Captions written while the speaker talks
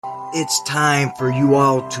It's time for you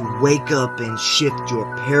all to wake up and shift your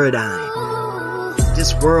paradigm.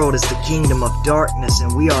 This world is the kingdom of darkness,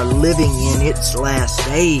 and we are living in its last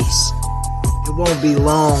days. It won't be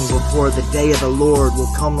long before the day of the Lord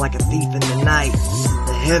will come like a thief in the night.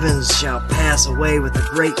 The heavens shall pass away with a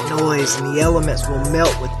great noise, and the elements will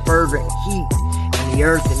melt with fervent heat, and the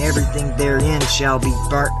earth and everything therein shall be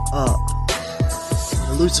burnt up.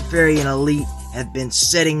 The Luciferian elite have been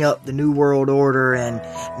setting up the New World Order, and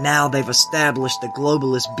now they've established the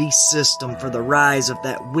globalist beast system for the rise of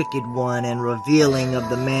that wicked one and revealing of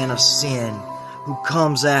the man of sin who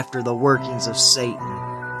comes after the workings of Satan.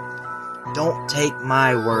 Don't take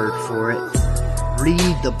my word for it.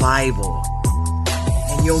 Read the Bible,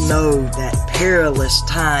 and you'll know that perilous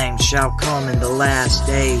times shall come in the last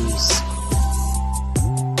days.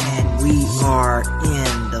 And we are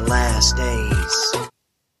in the last days.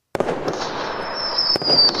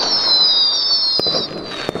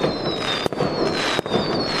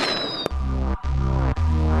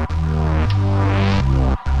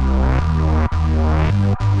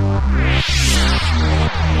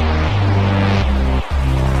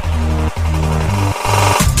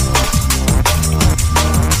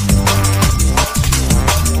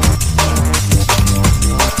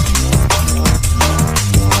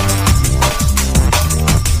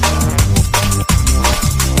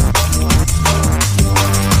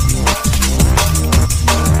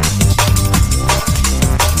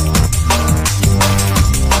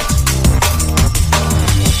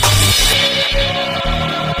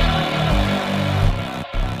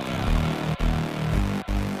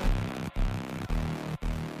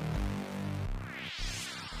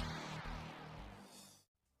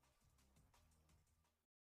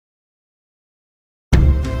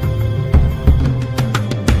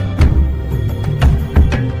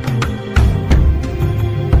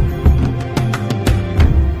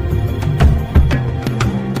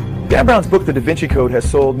 Dan Brown's book, The Da Vinci Code, has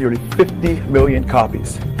sold nearly 50 million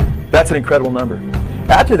copies. That's an incredible number.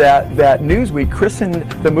 Add to that Newsweek christened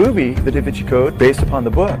the movie, The Da Vinci Code, based upon the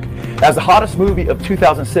book, as the hottest movie of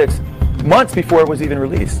 2006, months before it was even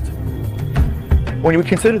released. When we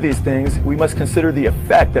consider these things, we must consider the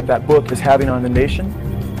effect that that book is having on the nation,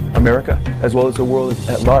 America, as well as the world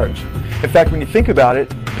at large. In fact, when you think about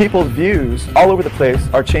it, people's views all over the place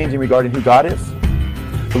are changing regarding who God is,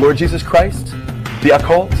 the Lord Jesus Christ, the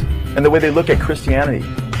occult, and the way they look at Christianity.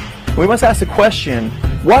 We must ask the question,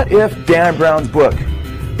 what if Dan Brown's book,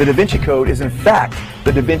 The Da Vinci Code, is in fact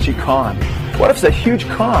the Da Vinci Con? What if it's a huge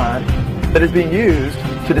con that is being used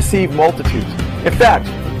to deceive multitudes? In fact,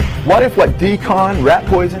 what if what D-Con, rat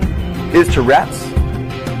poison, is to rats,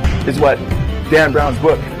 is what Dan Brown's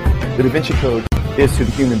book, The Da Vinci Code, is to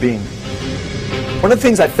the human being? One of the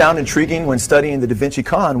things I found intriguing when studying the Da Vinci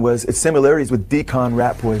Con was its similarities with D-Con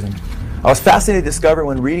rat poison. I was fascinated to discover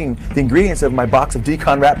when reading the ingredients of my box of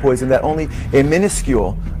D-Con rat poison that only a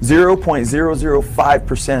minuscule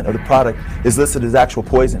 0.005% of the product is listed as actual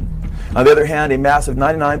poison. On the other hand, a massive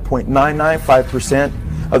 99.995%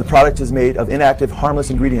 of the product is made of inactive,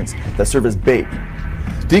 harmless ingredients that serve as bait.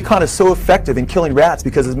 D-Con is so effective in killing rats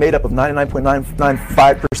because it's made up of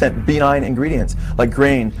 99.995% benign ingredients like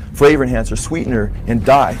grain, flavor enhancer, sweetener, and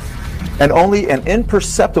dye, and only an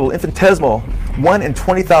imperceptible, infinitesimal 1 in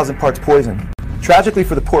 20,000 parts poison. Tragically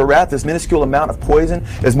for the poor rat, this minuscule amount of poison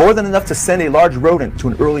is more than enough to send a large rodent to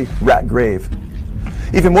an early rat grave.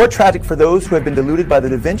 Even more tragic for those who have been deluded by the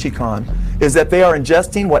Da Vinci Con is that they are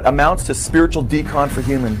ingesting what amounts to spiritual D-Con for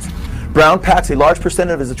humans. Brown packs a large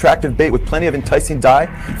percent of his attractive bait with plenty of enticing dye,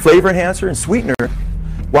 flavor enhancer, and sweetener,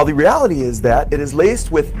 while the reality is that it is laced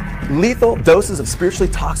with lethal doses of spiritually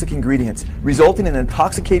toxic ingredients, resulting in an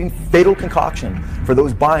intoxicating, fatal concoction for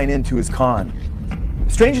those buying into his con.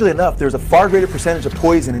 Strangely enough, there's a far greater percentage of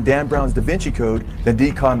poison in Dan Brown's Da Vinci Code than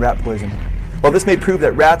D-Con rat poison. While this may prove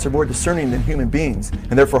that rats are more discerning than human beings,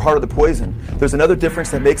 and therefore harder to poison, there's another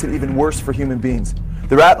difference that makes it even worse for human beings.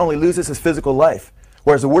 The rat only loses his physical life,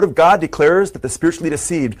 whereas the Word of God declares that the spiritually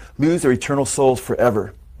deceived lose their eternal souls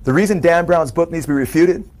forever. The reason Dan Brown's book needs to be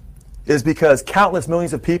refuted is because countless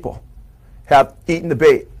millions of people have eaten the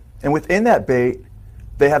bait. And within that bait,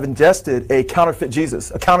 they have ingested a counterfeit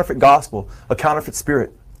Jesus, a counterfeit gospel, a counterfeit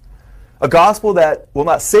spirit. A gospel that will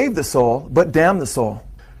not save the soul, but damn the soul.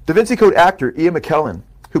 Da Vinci Code actor Ian McKellen,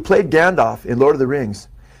 who played Gandalf in Lord of the Rings,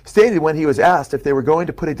 stated when he was asked if they were going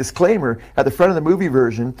to put a disclaimer at the front of the movie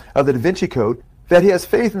version of the Da Vinci Code that he has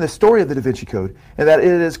faith in the story of the Da Vinci Code, and that it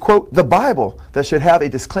is, quote, the Bible that should have a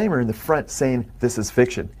disclaimer in the front saying this is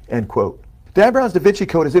fiction, end quote. Dan Brown's Da Vinci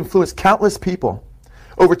Code has influenced countless people.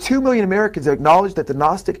 Over 2 million Americans have acknowledged that the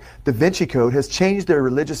Gnostic Da Vinci Code has changed their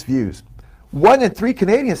religious views. 1 in 3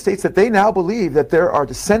 Canadians states that they now believe that there are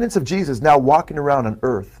descendants of Jesus now walking around on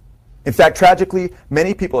earth. In fact, tragically,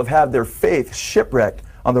 many people have had their faith shipwrecked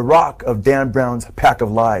on the rock of Dan Brown's pack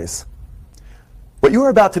of lies. What you are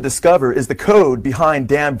about to discover is the code behind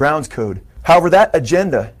Dan Brown's code. However, that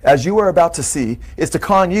agenda, as you are about to see, is to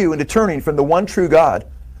con you into turning from the one true God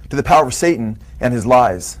to the power of Satan and his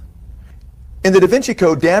lies. In the Da Vinci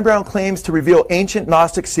Code, Dan Brown claims to reveal ancient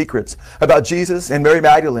Gnostic secrets about Jesus and Mary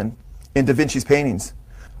Magdalene in Da Vinci's paintings.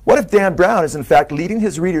 What if Dan Brown is in fact leading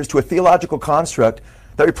his readers to a theological construct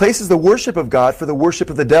that replaces the worship of God for the worship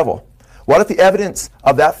of the devil? What if the evidence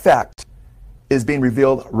of that fact is being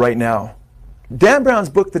revealed right now? Dan Brown's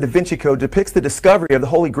book, The Da Vinci Code, depicts the discovery of the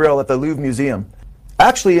Holy Grail at the Louvre Museum,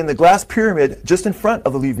 actually in the glass pyramid just in front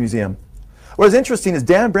of the Louvre Museum. What is interesting is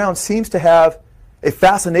Dan Brown seems to have a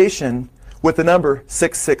fascination with the number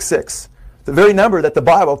 666, the very number that the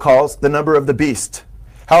Bible calls the number of the beast.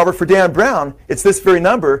 However, for Dan Brown, it's this very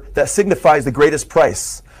number that signifies the greatest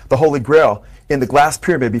price, the Holy Grail, in the glass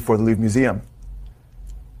pyramid before the Louvre Museum.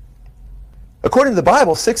 According to the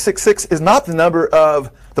Bible, 666 is not the number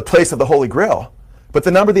of the place of the Holy Grail, but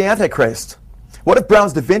the number of the Antichrist. What if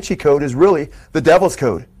Brown's Da Vinci Code is really the devil's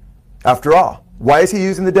code? After all, why is he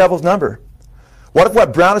using the devil's number? What if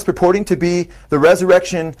what Brown is purporting to be the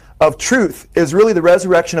resurrection of truth is really the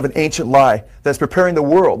resurrection of an ancient lie that's preparing the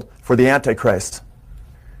world for the Antichrist?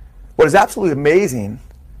 What is absolutely amazing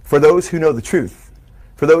for those who know the truth,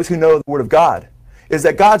 for those who know the Word of God, is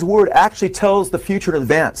that God's Word actually tells the future in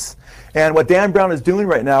advance. And what Dan Brown is doing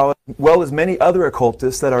right now, as well as many other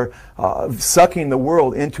occultists that are sucking the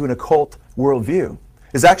world into an occult worldview,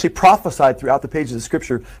 is actually prophesied throughout the pages of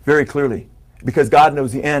Scripture very clearly, because God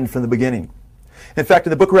knows the end from the beginning. In fact, in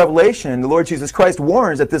the book of Revelation, the Lord Jesus Christ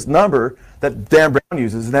warns that this number that Dan Brown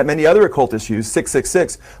uses and that many other occultists use,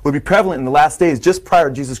 666, would be prevalent in the last days just prior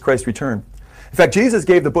to Jesus Christ's return. In fact, Jesus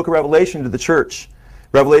gave the book of Revelation to the church.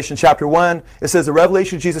 Revelation chapter 1, it says, the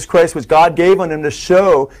revelation of Jesus Christ which God gave on him to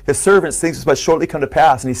show his servants things which must shortly come to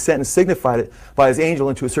pass. And he sent and signified it by his angel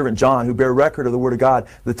unto his servant John, who bare record of the word of God,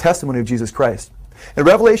 the testimony of Jesus Christ. In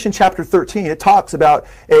Revelation chapter 13, it talks about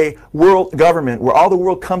a world government where all the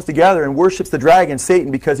world comes together and worships the dragon,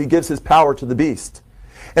 Satan, because he gives his power to the beast.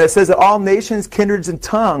 And it says that all nations, kindreds, and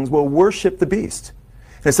tongues will worship the beast.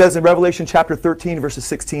 And it says in Revelation chapter 13, verses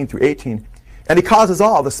 16 through 18, and he causes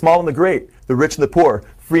all, the small and the great, the rich and the poor,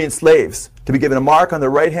 free and slaves, to be given a mark on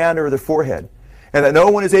their right hand or their forehead, and that no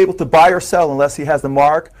one is able to buy or sell unless he has the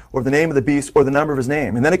mark or the name of the beast or the number of his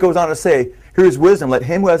name. And then it goes on to say, here is wisdom, let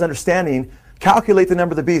him who has understanding calculate the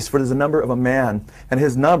number of the beast, for it is the number of a man, and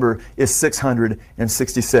his number is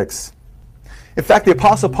 666. In fact, the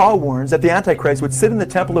Apostle Paul warns that the Antichrist would sit in the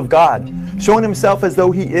temple of God, showing himself as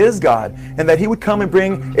though he is God, and that he would come and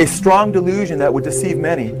bring a strong delusion that would deceive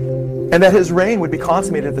many, and that his reign would be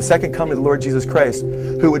consummated at the second coming of the Lord Jesus Christ,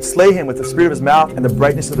 who would slay him with the spirit of his mouth and the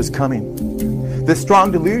brightness of his coming. This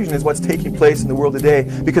strong delusion is what's taking place in the world today,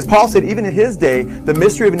 because Paul said even in his day, the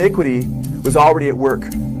mystery of iniquity was already at work.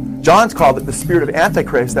 John's called it the spirit of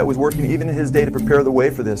Antichrist that was working even in his day to prepare the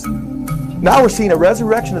way for this. Now we're seeing a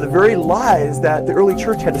resurrection of the very lies that the early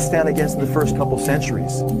church had to stand against in the first couple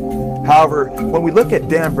centuries. However, when we look at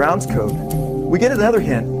Dan Brown's code, we get another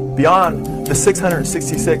hint beyond the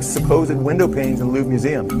 666 supposed window panes in the Louvre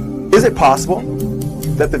Museum. Is it possible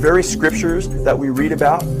that the very scriptures that we read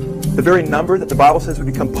about, the very number that the Bible says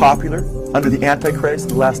would become popular under the Antichrist in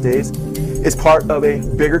the last days, is part of a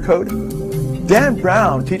bigger code? Dan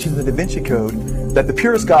Brown teaches in the Da Vinci Code that the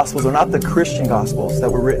purest Gospels are not the Christian Gospels that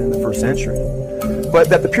were written in the first century, but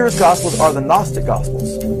that the purest Gospels are the Gnostic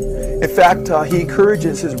Gospels. In fact, he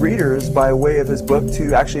encourages his readers by way of his book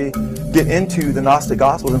to actually get into the Gnostic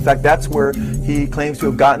Gospels. In fact, that's where he claims to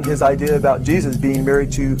have gotten his idea about Jesus being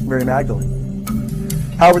married to Mary Magdalene.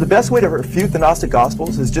 However, the best way to refute the Gnostic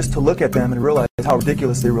Gospels is just to look at them and realize how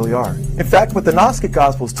ridiculous they really are. In fact, what the Gnostic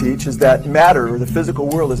Gospels teach is that matter, or the physical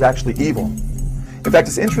world, is actually evil. In fact,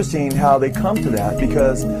 it's interesting how they come to that,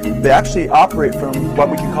 because they actually operate from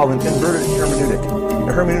what we could call an inverted hermeneutic.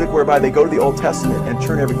 A hermeneutic whereby they go to the Old Testament and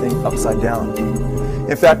turn everything upside down.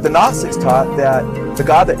 In fact, the Gnostics taught that the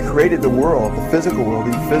God that created the world, the physical world,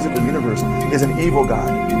 the physical universe, is an evil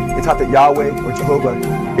God. They taught that Yahweh, or Jehovah,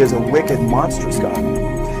 is a wicked, monstrous God.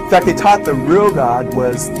 In fact, they taught the real God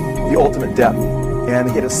was the ultimate depth. And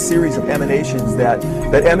he had a series of emanations that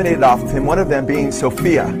emanated off of him, one of them being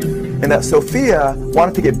Sophia. And that Sophia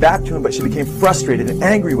wanted to get back to him, but she became frustrated and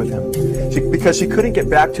angry with him because she couldn't get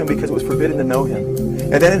back to him because it was forbidden to know him.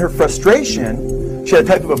 And then in her frustration, she had a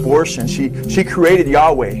type of abortion. She created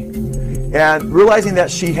Yahweh. And realizing that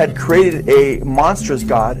she had created a monstrous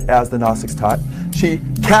God, as the Gnostics taught, she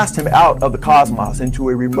cast him out of the cosmos into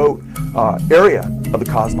a remote area of the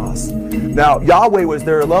cosmos. Now, Yahweh was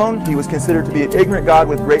there alone. He was considered to be an ignorant God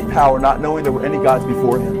with great power, not knowing there were any gods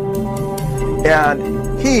before him.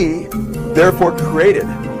 And he, therefore, created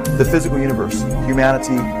the physical universe,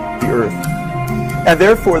 humanity, the earth. And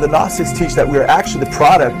therefore, the Gnostics teach that we are actually the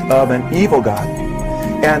product of an evil God,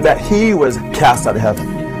 and that he was cast out of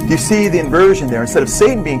heaven. You see the inversion there. Instead of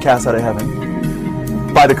Satan being cast out of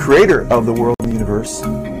heaven by the creator of the world and the universe,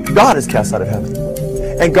 God is cast out of heaven.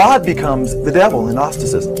 And God becomes the devil in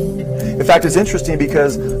Gnosticism. In fact, it's interesting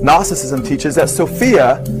because Gnosticism teaches that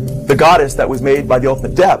Sophia, the goddess that was made by the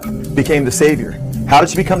ultimate depth, became the Savior. How did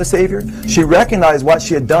she become the Savior? She recognized what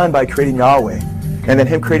she had done by creating Yahweh, and then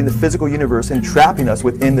him creating the physical universe and trapping us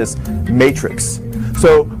within this matrix.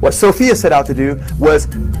 So what Sophia set out to do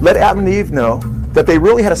was let Adam and Eve know that they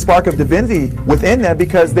really had a spark of divinity within them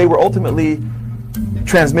because they were ultimately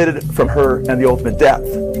transmitted from her and the ultimate depth.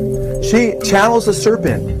 She channels the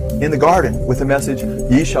serpent in the garden with the message,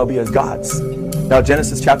 ye shall be as gods. Now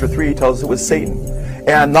Genesis chapter 3 tells us it was Satan.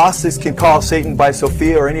 And Gnostics can call Satan by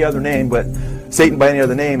Sophia or any other name, but Satan by any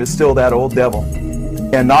other name is still that old devil.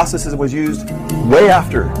 And Gnosticism was used way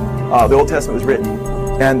after the Old Testament was written.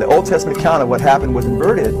 And the Old Testament account of what happened was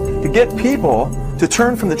inverted to get people to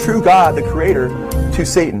turn from the true God, the Creator, to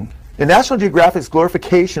Satan. In National Geographic's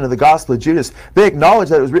glorification of the Gospel of Judas, they acknowledge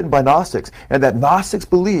that it was written by Gnostics, and that Gnostics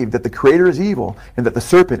believe that the Creator is evil and that the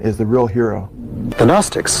serpent is the real hero. The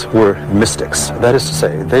Gnostics were mystics. That is to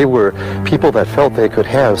say, they were people that felt they could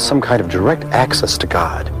have some kind of direct access to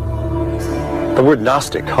God. The word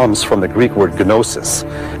Gnostic comes from the Greek word gnosis,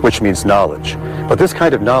 which means knowledge. But this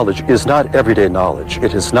kind of knowledge is not everyday knowledge.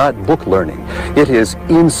 It is not book learning. It is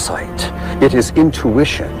insight. It is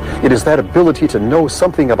intuition. It is that ability to know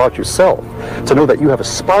something about yourself, to know that you have a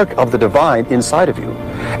spark of the divine inside of you,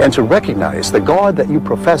 and to recognize the God that you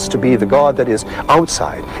profess to be, the God that is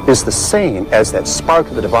outside, is the same as that spark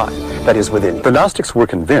of the divine that is within you. The Gnostics were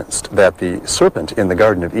convinced that the serpent in the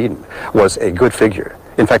Garden of Eden was a good figure.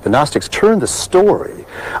 In fact, the Gnostics turned the story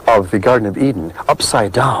of the Garden of Eden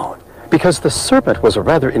upside down because the serpent was a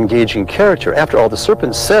rather engaging character. After all, the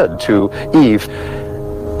serpent said to Eve,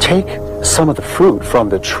 take some of the fruit from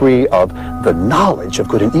the tree of the knowledge of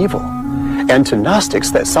good and evil. And to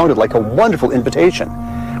Gnostics, that sounded like a wonderful invitation.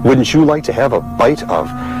 Wouldn't you like to have a bite of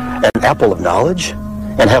an apple of knowledge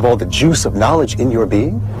and have all the juice of knowledge in your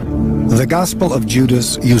being? The Gospel of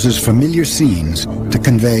Judas uses familiar scenes to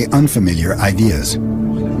convey unfamiliar ideas.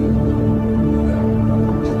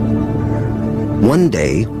 One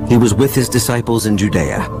day, he was with his disciples in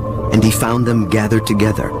Judea, and he found them gathered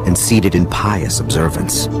together and seated in pious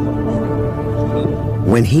observance.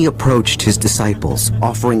 When he approached his disciples,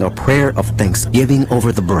 offering a prayer of thanksgiving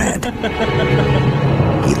over the bread,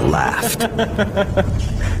 he laughed.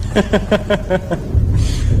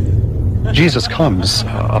 Jesus comes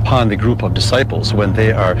upon the group of disciples when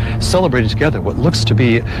they are celebrating together what looks to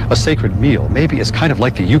be a sacred meal. Maybe it's kind of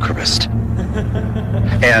like the Eucharist.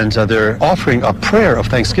 And they're offering a prayer of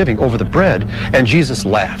thanksgiving over the bread, and Jesus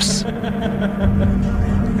laughs.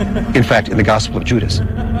 In fact, in the Gospel of Judas,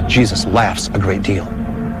 Jesus laughs a great deal.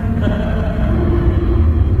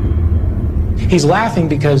 He's laughing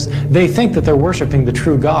because they think that they're worshiping the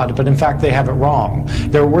true God, but in fact they have it wrong.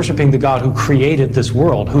 They're worshiping the God who created this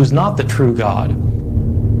world, who's not the true God.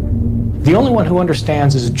 The only one who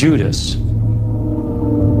understands is Judas.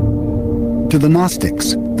 To the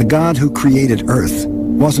Gnostics, the God who created Earth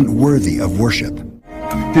wasn't worthy of worship.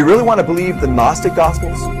 Do you really want to believe the Gnostic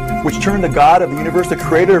Gospels, which turn the God of the universe, the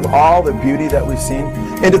creator of all the beauty that we've seen,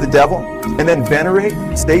 into the devil, and then venerate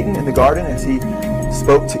Satan in the garden as he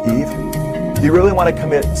spoke to Eve? Do you really want to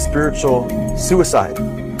commit spiritual suicide?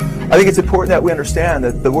 I think it's important that we understand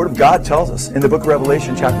that the Word of God tells us in the book of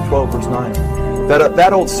Revelation, chapter 12, verse 9, that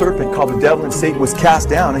that old serpent called the devil and Satan was cast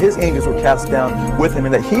down, and his angels were cast down with him,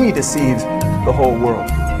 and that he deceives the whole world.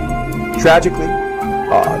 Tragically,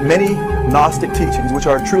 many Gnostic teachings, which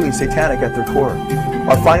are truly satanic at their core,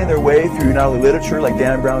 are finding their way through not only literature like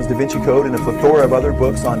Dan Brown's Da Vinci Code and a plethora of other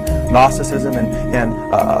books on Gnosticism and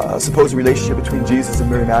supposed relationship between Jesus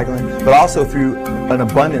and Mary Magdalene, but also through an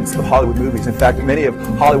abundance of Hollywood movies. In fact, many of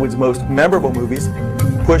Hollywood's most memorable movies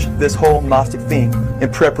push this whole Gnostic theme in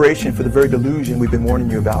preparation for the very delusion we've been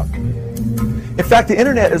warning you about. In fact, the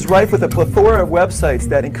internet is rife with a plethora of websites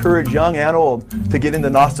that encourage young and old to get into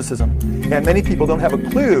Gnosticism. And many people don't have a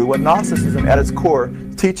clue what Gnosticism at its core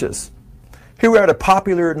teaches. Here we are at a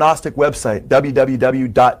popular Gnostic website,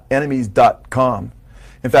 www.enemies.com.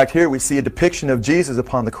 In fact, here we see a depiction of Jesus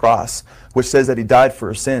upon the cross, which says that he died for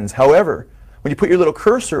our sins. However, when you put your little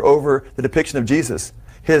cursor over the depiction of Jesus,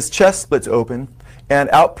 his chest splits open, and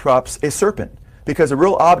outprops a serpent, because the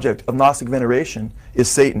real object of Gnostic veneration is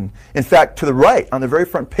Satan. In fact, to the right, on the very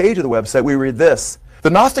front page of the website, we read this: "The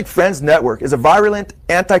Gnostic Friends Network is a virulent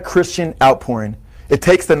anti-Christian outpouring. It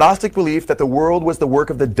takes the Gnostic belief that the world was the work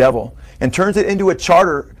of the devil and turns it into a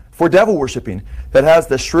charter for devil worshipping that has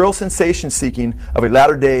the shrill sensation-seeking of a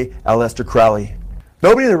latter-day Aleister Crowley."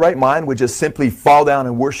 Nobody in their right mind would just simply fall down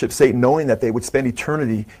and worship Satan knowing that they would spend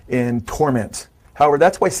eternity in torment. However,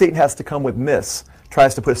 that's why Satan has to come with myths,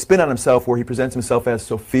 tries to put a spin on himself where he presents himself as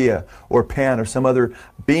Sophia or Pan or some other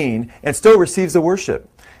being, and still receives the worship.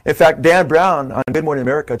 In fact, Dan Brown on Good Morning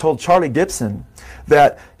America told Charlie Gibson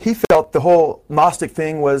that he felt the whole Gnostic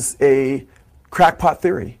thing was a crackpot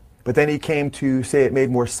theory, but then he came to say it made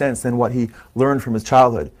more sense than what he learned from his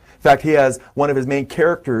childhood. In fact, he has one of his main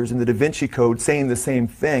characters in the Da Vinci Code saying the same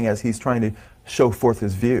thing as he's trying to show forth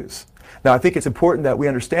his views. Now, I think it's important that we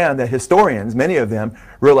understand that historians, many of them,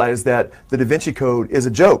 realize that the Da Vinci Code is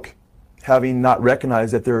a joke, having not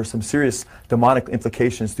recognized that there are some serious demonic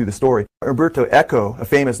implications through the story. Umberto Eco, a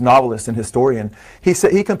famous novelist and historian,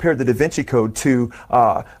 he compared the Da Vinci Code to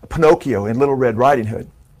Pinocchio in Little Red Riding Hood.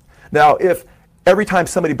 Now, if every time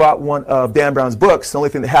somebody bought one of Dan Brown's books, the only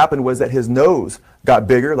thing that happened was that his nose got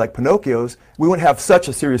bigger, like Pinocchio's, we wouldn't have such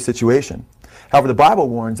a serious situation. However, the Bible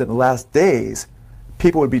warns that in the last days,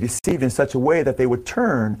 people would be deceived in such a way that they would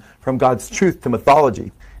turn from God's truth to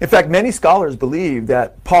mythology. In fact, many scholars believe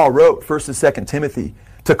that Paul wrote 1st and 2nd Timothy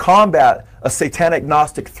to combat a satanic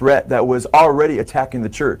Gnostic threat that was already attacking the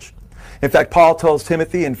church. In fact, Paul tells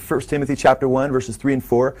Timothy in 1 Timothy chapter 1, verses 3 and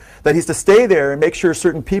 4, that he's to stay there and make sure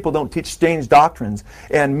certain people don't teach strange doctrines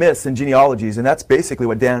and myths and genealogies. And that's basically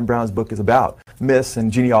what Dan Brown's book is about, myths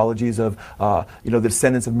and genealogies of the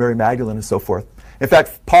descendants of Mary Magdalene and so forth. In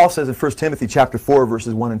fact, Paul says in 1 Timothy chapter 4,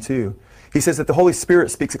 verses 1 and 2, he says that the Holy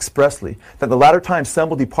Spirit speaks expressly that in the latter times some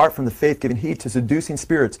will depart from the faith, giving heed to seducing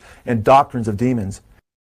spirits and doctrines of demons.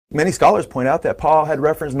 Many scholars point out that Paul had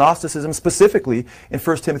referenced Gnosticism specifically in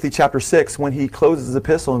 1 Timothy chapter 6 when he closes his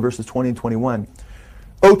epistle in verses 20 and 21.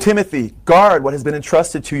 "O Timothy, guard what has been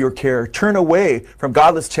entrusted to your care. Turn away from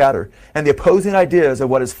godless chatter and the opposing ideas of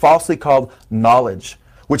what is falsely called knowledge,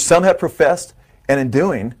 which some have professed and in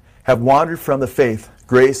doing have wandered from the faith.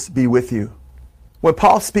 Grace be with you." When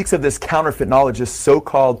Paul speaks of this counterfeit knowledge, this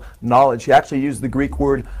so-called knowledge, he actually used the Greek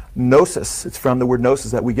word gnosis. It's from the word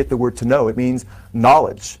gnosis that we get the word to know. It means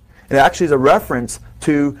knowledge. And it actually is a reference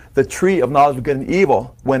to the tree of knowledge of good and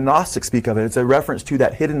evil when Gnostics speak of it. It's a reference to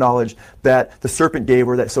that hidden knowledge that the serpent gave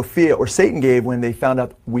or that Sophia or Satan gave when they found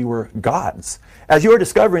out we were gods. As you are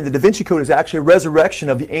discovering, the Da Vinci Code is actually a resurrection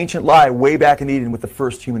of the ancient lie way back in Eden with the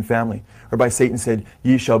first human family, whereby Satan said,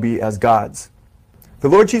 "Ye shall be as gods." The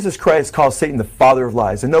Lord Jesus Christ calls Satan the father of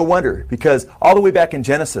lies, and no wonder, because all the way back in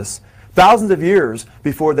Genesis, thousands of years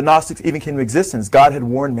before the Gnostics even came into existence, God had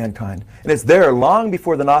warned mankind. And it's there, long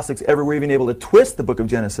before the Gnostics ever were even able to twist the book of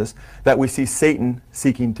Genesis, that we see Satan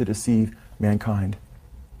seeking to deceive mankind.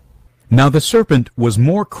 Now the serpent was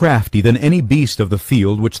more crafty than any beast of the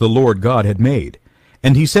field which the Lord God had made.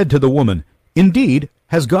 And he said to the woman, Indeed,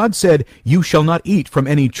 has God said, You shall not eat from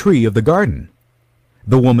any tree of the garden?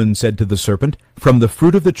 The woman said to the serpent, From the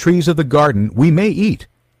fruit of the trees of the garden we may eat.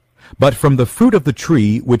 But from the fruit of the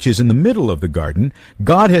tree which is in the middle of the garden,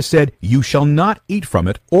 God has said, You shall not eat from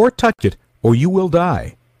it, or touch it, or you will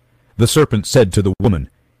die. The serpent said to the woman,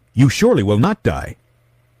 You surely will not die.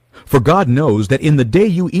 For God knows that in the day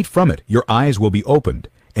you eat from it, your eyes will be opened,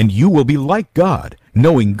 and you will be like God,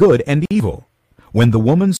 knowing good and evil. When the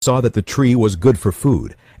woman saw that the tree was good for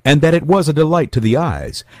food, and that it was a delight to the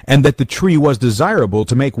eyes, and that the tree was desirable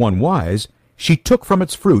to make one wise, she took from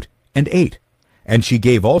its fruit and ate. And she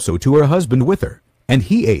gave also to her husband with her, and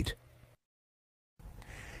he ate.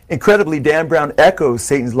 Incredibly, Dan Brown echoes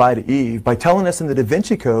Satan's lie to Eve by telling us in the Da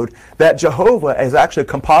Vinci Code that Jehovah is actually a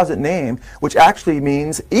composite name, which actually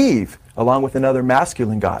means Eve, along with another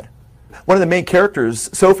masculine god. One of the main characters,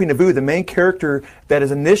 Sophie Nauvoo, the main character that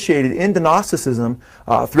is initiated into Gnosticism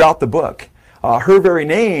throughout the book, her very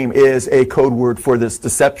name is a code word for this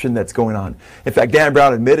deception that's going on. In fact, Dan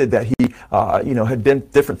Brown admitted that he had done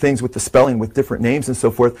different things with the spelling, with different names and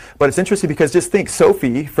so forth. But it's interesting because just think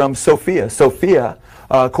Sophie from Sophia. Sophia,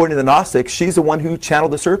 according to the Gnostics, she's the one who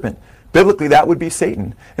channeled the serpent. Biblically, that would be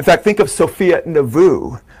Satan. In fact, think of Sophia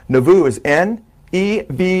Nauvoo. Nauvoo is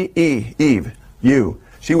N-E-V-E, Eve, you.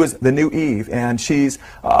 She was the new Eve, and she's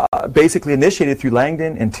basically initiated through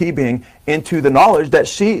Langdon and Teabing into the knowledge that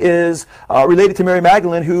she is related to Mary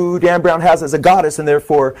Magdalene, who Dan Brown has as a goddess, and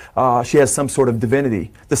therefore she has some sort of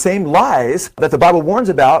divinity. The same lies that the Bible warns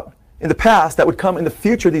about in the past that would come in the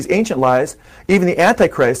future, these ancient lies, even the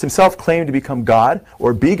Antichrist himself claimed to become God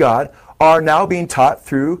or be God, are now being taught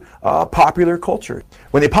through popular culture.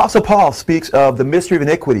 When the Apostle Paul speaks of the mystery of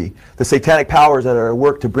iniquity, the satanic powers that are at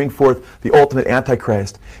work to bring forth the ultimate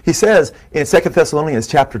Antichrist, he says in 2 Thessalonians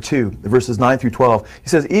chapter 2, verses 9 through 12, he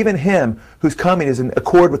says, even him whose coming is in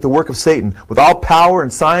accord with the work of Satan, with all power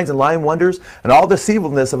and signs and lying wonders, and all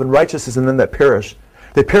deceivableness of unrighteousness in them that perish.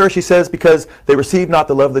 They perish, he says, because they receive not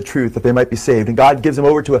the love of the truth, that they might be saved. And God gives them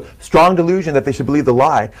over to a strong delusion that they should believe the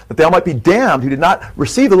lie, that they all might be damned who did not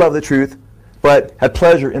receive the love of the truth, but had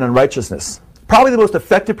pleasure in unrighteousness. Probably the most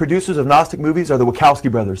effective producers of Gnostic movies are the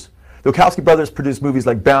Wachowski brothers. The Wachowski brothers produced movies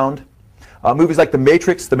like Bound, movies like The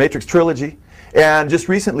Matrix trilogy, and just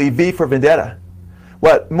recently, V for Vendetta.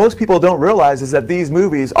 What most people don't realize is that these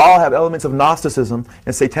movies all have elements of Gnosticism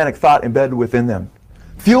and satanic thought embedded within them.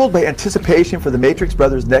 Fueled by anticipation for the Matrix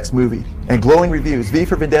Brothers' next movie and glowing reviews, V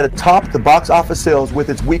for Vendetta topped the box office sales with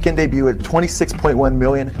its weekend debut at $26.1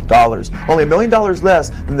 million, only $1 million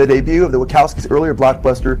less than the debut of the Wachowskis' earlier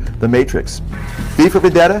blockbuster, The Matrix. V for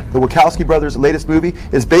Vendetta, the Wachowski brothers' latest movie,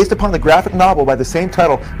 is based upon the graphic novel by the same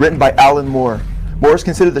title written by Alan Moore. Moore is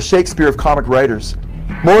considered the Shakespeare of comic writers.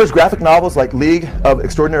 Moore's graphic novels like League of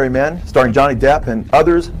Extraordinary Men, starring Johnny Depp, and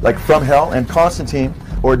others like From Hell and Constantine,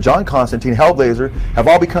 or John Constantine, Hellblazer, have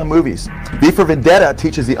all become movies. V for Vendetta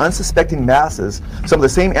teaches the unsuspecting masses some of the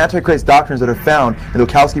same Antichrist doctrines that are found in the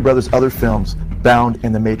Wachowski brothers' other films, Bound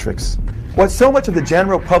and The Matrix. What so much of the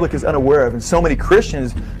general public is unaware of, and so many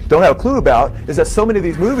Christians don't have a clue about, is that so many of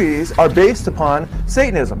these movies are based upon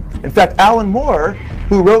Satanism. In fact, Alan Moore,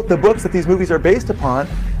 who wrote the books that these movies are based upon,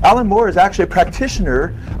 Alan Moore is actually a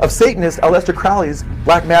practitioner of Satanist Aleister Crowley's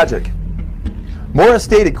black magic. Moore has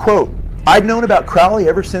stated, quote, "I'd known about Crowley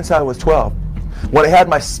ever since I was 12, when I had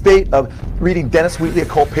my spate of reading Dennis Wheatley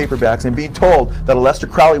occult paperbacks and being told that Aleister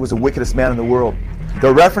Crowley was the wickedest man in the world. There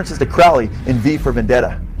are references to Crowley in V for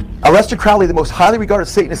Vendetta. Aleister Crowley, the most highly regarded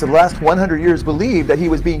Satanist of the last 100 years, believed that he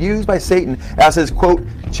was being used by Satan as his, quote,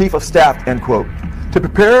 chief of staff, end quote, to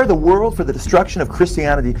prepare the world for the destruction of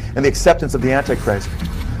Christianity and the acceptance of the Antichrist.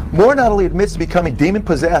 Moore not only admits to becoming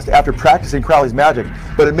demon-possessed after practicing Crowley's magic,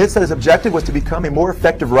 but admits that his objective was to become a more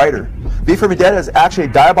effective writer. V for Vendetta is actually a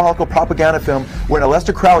diabolical propaganda film wherein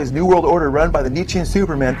Aleister Crowley's New World Order, run by the Nietzschean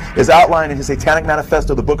Superman, is outlined in his satanic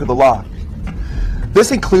manifesto, the Book of the Law.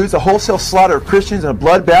 This includes a wholesale slaughter of Christians and a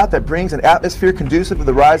bloodbath that brings an atmosphere conducive to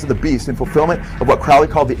the rise of the beast in fulfillment of what Crowley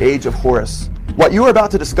called the Age of Horus. What you are about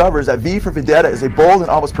to discover is that V for Vendetta is a bold and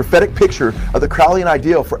almost prophetic picture of the Crowleyan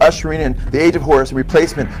ideal for ushering in the Age of Horus in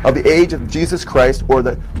replacement of the Age of Jesus Christ, or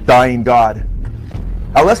the dying God.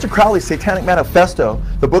 Aleister Crowley's Satanic Manifesto,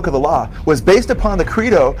 the Book of the Law, was based upon the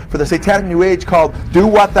credo for the Satanic New Age called, "Do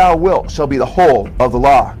what thou wilt shall be the whole of the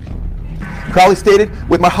law." Crowley stated,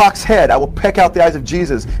 "With my hawk's head I will peck out the eyes of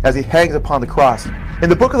Jesus as he hangs upon the cross." In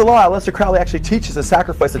the Book of the Law, Aleister Crowley actually teaches a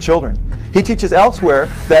sacrifice of children. He teaches elsewhere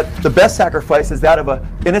that the best sacrifice is that of an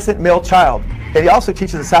innocent male child. And he also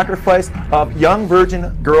teaches the sacrifice of young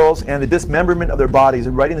virgin girls and the dismemberment of their bodies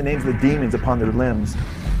and writing the names of the demons upon their limbs.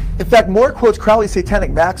 In fact, Moore quotes Crowley's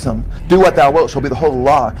satanic maxim, "Do what thou wilt shall be the whole of the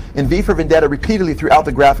law," in V for Vendetta repeatedly throughout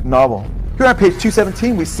the graphic novel. Here on page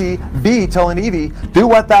 217 we see V telling Evie, "Do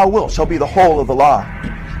what thou wilt shall be the whole of the law."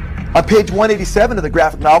 On page 187 of the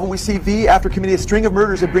graphic novel, we see V, after committing a string of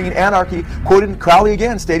murders and bringing anarchy, quoted Crowley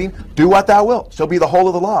again, stating, "Do what thou wilt shall be the whole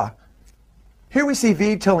of the law." Here we see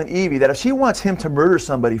V telling Evie that if she wants him to murder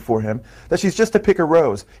somebody for him, that she's just to pick a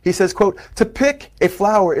rose. He says, quote, "To pick a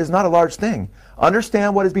flower is not a large thing.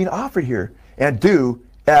 Understand what is being offered here, and do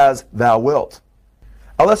as thou wilt."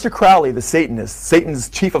 Aleister Crowley, the Satanist, Satan's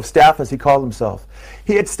chief of staff as he called himself,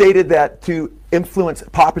 he had stated that to influence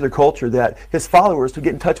popular culture, that his followers would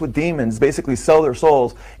get in touch with demons, basically sell their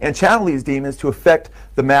souls, and channel these demons to affect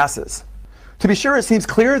the masses. To be sure, it seems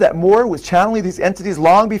clear that Moore was channeling these entities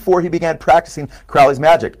long before he began practicing Crowley's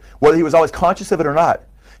magic, whether he was always conscious of it or not.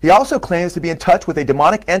 He also claims to be in touch with a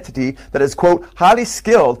demonic entity that is, quote, highly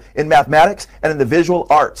skilled in mathematics and in the visual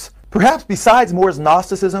arts. Perhaps besides Moore's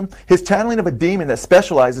Gnosticism, his channeling of a demon that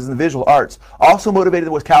specializes in the visual arts also motivated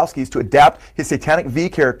the Wachowskis to adapt his satanic V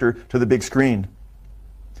character to the big screen.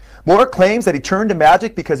 Moore claims that he turned to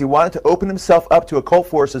magic because he wanted to open himself up to occult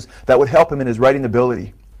forces that would help him in his writing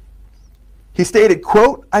ability. He stated,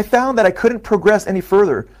 quote, "I found that I couldn't progress any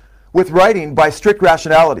further with writing by strict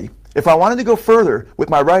rationality. If I wanted to go further with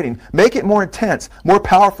my writing, make it more intense, more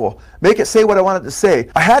powerful, make it say what I wanted to say,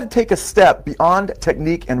 I had to take a step beyond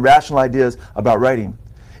technique and rational ideas about writing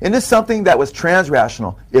into something that was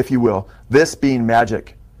trans-rational, if you will, this being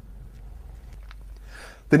magic."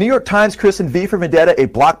 The New York Times christened V for Vendetta a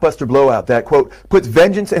blockbuster blowout that, quote, puts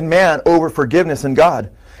vengeance in man over forgiveness in God.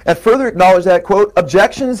 And further acknowledged that, quote,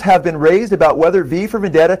 objections have been raised about whether V for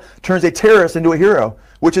Vendetta turns a terrorist into a hero,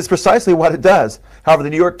 which is precisely what it does. However, the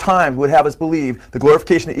New York Times would have us believe, the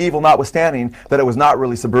glorification of evil notwithstanding, that it was not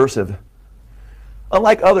really subversive.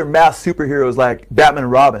 Unlike other mass superheroes like Batman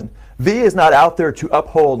and Robin, V is not out there to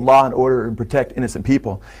uphold law and order and protect innocent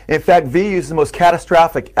people. In fact, V uses the most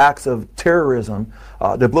catastrophic acts of terrorism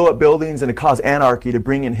to blow up buildings and to cause anarchy to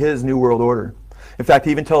bring in his new world order. In fact,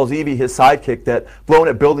 he even tells Evie, his sidekick, that blowing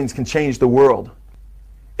up buildings can change the world.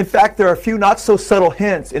 In fact, there are a few not so subtle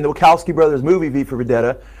hints in the Wachowski brothers movie V for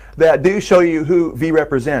Vendetta that do show you who V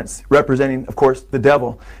represents, representing, of course, the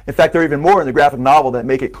devil. In fact, there are even more in the graphic novel that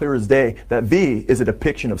make it clear as day that V is a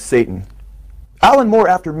depiction of Satan. Alan Moore,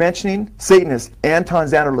 after mentioning Satanist Anton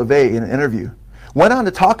Xander LaVey in an interview, went on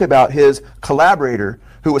to talk about his collaborator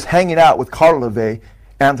who was hanging out with Carla LaVey,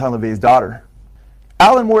 Anton LaVey's daughter.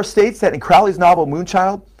 Alan Moore states that in Crowley's novel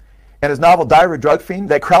Moonchild and his novel Diary of a Drug Fiend,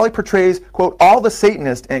 that Crowley portrays, quote, all the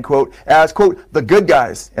Satanists, end quote, as, quote, the good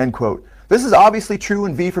guys, end quote. This is obviously true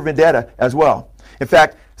in V for Vendetta as well. In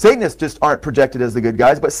fact, Satanists just aren't projected as the good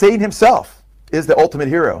guys, but Satan himself is the ultimate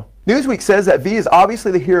hero. Newsweek says that V is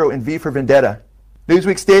obviously the hero in V for Vendetta.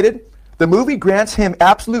 Newsweek stated, the movie grants him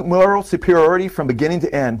absolute moral superiority from beginning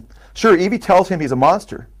to end. Sure, Evie tells him he's a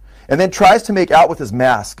monster, and then tries to make out with his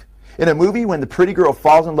mask. In a movie, when the pretty girl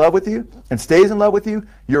falls in love with you and stays in love with you,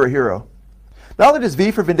 you're a hero. Not only does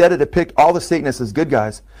V for Vendetta depict all the Satanists as good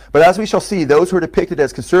guys, but as we shall see, those who are depicted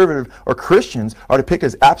as conservative or Christians are depicted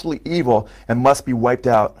as absolutely evil and must be wiped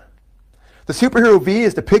out. The superhero V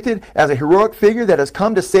is depicted as a heroic figure that has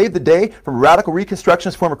come to save the day from radical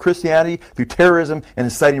reconstructionist form of Christianity through terrorism and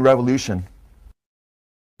inciting revolution.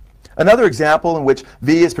 Another example in which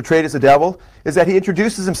V is portrayed as the devil is that he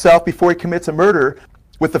introduces himself before he commits a murder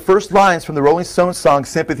with the first lines from the Rolling Stones song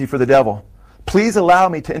Sympathy for the Devil. Please allow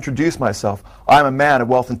me to introduce myself. I am a man of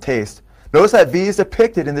wealth and taste. Notice that V is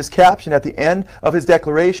depicted in this caption at the end of his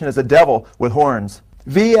declaration as a devil with horns.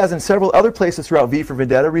 V, as in several other places throughout V for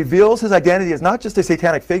Vendetta, reveals his identity as not just a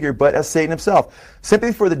satanic figure, but as Satan himself.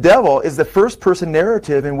 Sympathy for the Devil is the first-person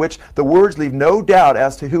narrative in which the words leave no doubt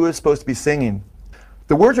as to who is supposed to be singing.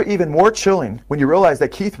 The words are even more chilling when you realize that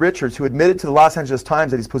Keith Richards, who admitted to the Los Angeles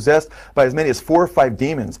Times that he's possessed by as many as 4 or 5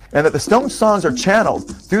 demons, and that the Stones songs are channeled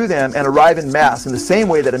through them and arrive in mass in the same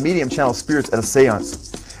way that a medium channels spirits at a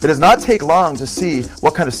seance. It does not take long to see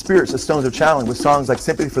what kind of spirits the Stones are channeling with songs like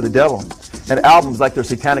Sympathy for the Devil and albums like their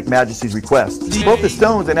Satanic Majesty's Request. Both the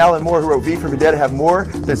Stones and Alan Moore, who wrote V for Vendetta, have more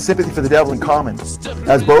than Sympathy for the Devil in common,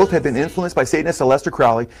 as both have been influenced by Satanist Aleister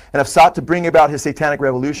Crowley and have sought to bring about his satanic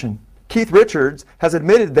revolution. Keith Richards has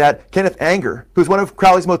admitted that Kenneth Anger, who's one of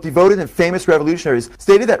Crowley's most devoted and famous revolutionaries,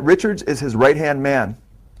 stated that Richards is his right-hand man.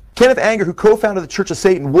 Kenneth Anger, who co-founded the Church of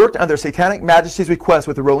Satan, worked on their Satanic Majesty's Request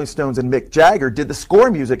with the Rolling Stones, and Mick Jagger did the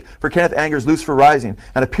score music for Kenneth Anger's Lucifer Rising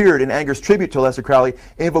and appeared in Anger's tribute to Aleister Crowley,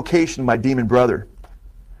 Invocation, My Demon Brother.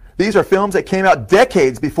 These are films that came out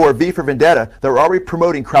decades before V for Vendetta that were already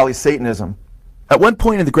promoting Crowley's Satanism. At one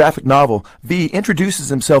point in the graphic novel, V introduces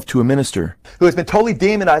himself to a minister who has been totally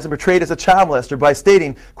demonized and portrayed as a child molester by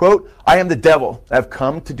stating, quote, I am the devil. I have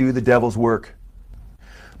come to do the devil's work.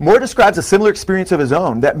 Moore describes a similar experience of his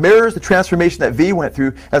own that mirrors the transformation that V went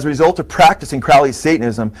through as a result of practicing Crowley's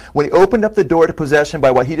Satanism when he opened up the door to possession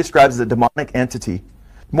by what he describes as a demonic entity.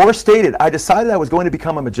 Moore stated, I decided I was going to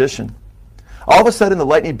become a magician. All of a sudden, the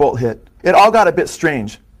lightning bolt hit. It all got a bit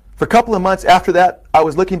strange. For a couple of months after that, I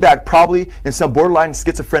was looking back probably in some borderline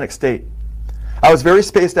schizophrenic state. I was very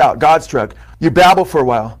spaced out, God-struck. You babble for a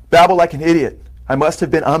while, babble like an idiot. I must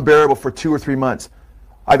have been unbearable for 2 or 3 months.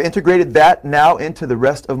 I've integrated that now into the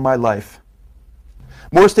rest of my life.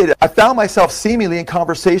 Moore stated, I found myself seemingly in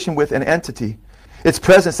conversation with an entity, its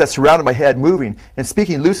presence that surrounded my head moving and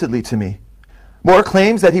speaking lucidly to me. Moore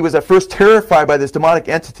claims that he was at first terrified by this demonic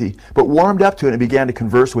entity, but warmed up to it and began to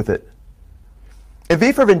converse with it. In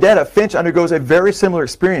V for Vendetta, Finch undergoes a very similar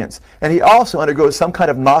experience, and he also undergoes some kind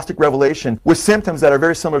of Gnostic revelation with symptoms that are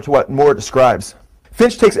very similar to what Moore describes.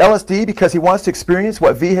 Finch takes LSD because he wants to experience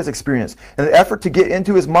what V has experienced in an effort to get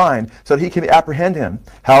into his mind so that he can apprehend him.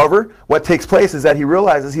 However, what takes place is that he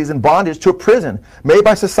realizes he's in bondage to a prison made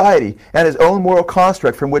by society and his own moral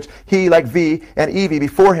construct from which he, like V and Evie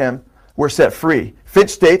before him, were set free.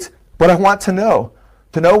 Finch states, but I want to know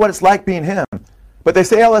what it's like being him. But they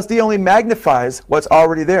say LSD only magnifies what's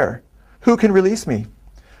already there. Who can release me?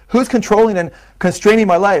 Who's controlling and constraining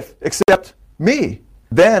my life except me?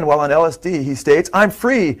 Then, while on LSD, he states, I'm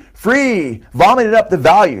free, vomiting up the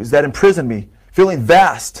values that imprison me, feeling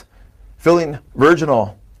vast, feeling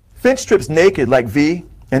virginal. Finch strips naked like V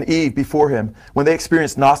and Eve before him when they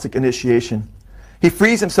experienced Gnostic initiation. He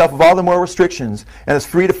frees himself of all the moral restrictions and is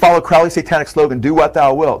free to follow Crowley's satanic slogan, "Do what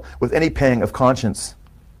thou wilt," with any pang of conscience.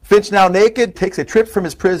 Finch, now naked, takes a trip from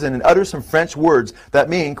his prison and utters some French words that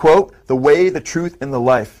mean, quote, "the way, the truth, and the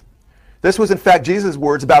life." This was in fact Jesus'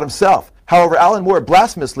 words about himself. However, Alan Moore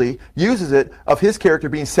blasphemously uses it of his character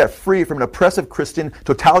being set free from an oppressive Christian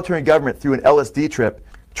totalitarian government through an LSD trip.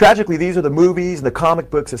 Tragically, these are the movies and the comic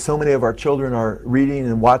books that so many of our children are reading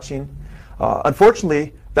and watching.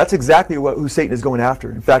 Unfortunately, that's exactly who Satan is going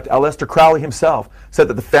after. In fact, Aleister Crowley himself said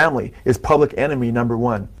that the family is public enemy number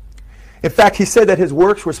one. In fact, he said that his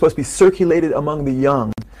works were supposed to be circulated among the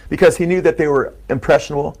young because he knew that they were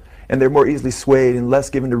impressionable and they're more easily swayed and less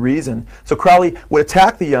given to reason. So Crowley would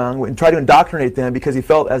attack the young and try to indoctrinate them because he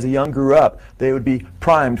felt as the young grew up, they would be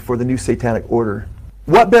primed for the new satanic order.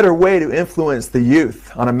 What better way to influence the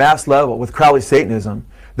youth on a mass level with Crowley Satanism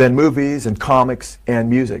than movies and comics and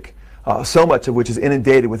music, so much of which is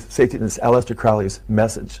inundated with Satanist Aleister Crowley's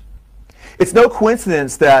message. It's no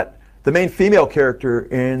coincidence that the main female character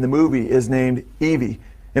in the movie is named Evie.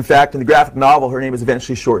 In fact, in the graphic novel, her name is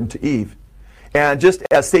eventually shortened to Eve. And just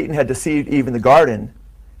as Satan had deceived Eve in the garden,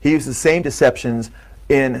 he used the same deceptions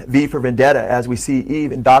in V for Vendetta as we see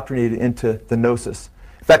Eve indoctrinated into the Gnosis.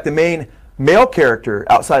 In fact, the main male character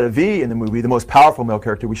outside of V in the movie, the most powerful male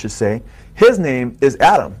character we should say, his name is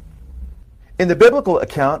Adam. In the biblical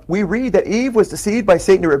account, we read that Eve was deceived by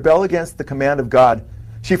Satan to rebel against the command of God.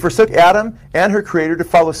 She forsook Adam and her creator to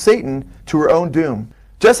follow Satan to her own doom.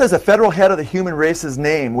 Just as the federal head of the human race's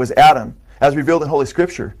name was Adam, as revealed in Holy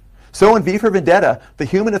Scripture, so in V for Vendetta, the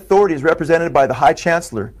human authority is represented by the High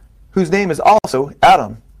Chancellor, whose name is also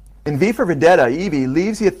Adam. In V for Vendetta, Evie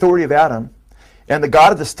leaves the authority of Adam and the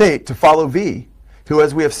God of the state to follow V, who,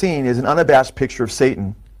 as we have seen, is an unabashed picture of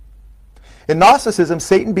Satan. In Gnosticism,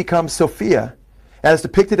 Satan becomes Sophia and is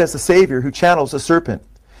depicted as the Savior who channels the serpent.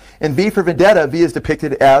 In V for Vendetta, V is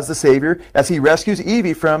depicted as the Savior as he rescues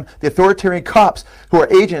Evie from the authoritarian cops who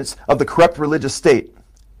are agents of the corrupt religious state.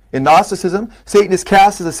 In Gnosticism, Satan is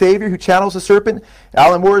cast as a Savior who channels the serpent.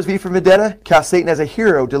 Alan Moore's V for Vendetta casts Satan as a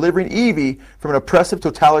hero delivering Evie from an oppressive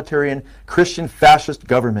totalitarian Christian fascist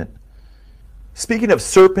government. Speaking of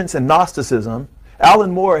serpents and Gnosticism,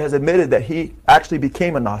 Alan Moore has admitted that he actually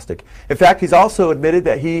became a Gnostic. In fact, he's also admitted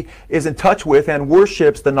that he is in touch with and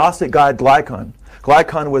worships the Gnostic god Glykon.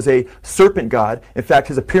 Glykon was a serpent god. In fact,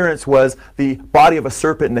 his appearance was the body of a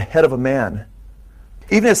serpent and the head of a man.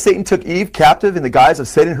 Even as Satan took Eve captive in the guise of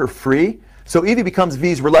setting her free, so Evie becomes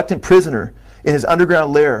V's reluctant prisoner in his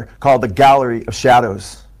underground lair called the Gallery of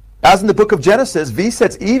Shadows. As in the book of Genesis, V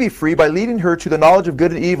sets Evie free by leading her to the knowledge of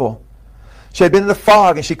good and evil. She had been in the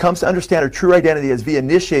fog, and she comes to understand her true identity as V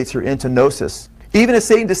initiates her into Gnosis. Even as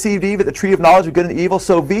Satan deceived Eve at the tree of knowledge of good and evil,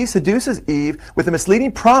 so V seduces Eve with the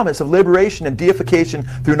misleading promise of liberation and deification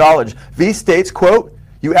through knowledge. V states, quote,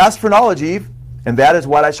 "You asked for knowledge, Eve, and that is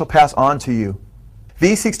what I shall pass on to you."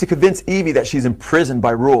 V seeks to convince Evie that she's imprisoned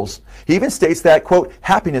by rules. He even states that, quote,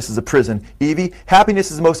 "Happiness is a prison. Evie,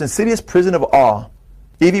 happiness is the most insidious prison of all."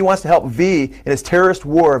 Evie wants to help V in his terrorist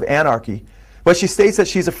war of anarchy. But she states that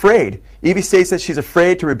she's afraid. Evie states that she's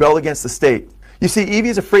afraid to rebel against the state. You see, Evie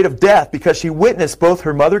is afraid of death because she witnessed both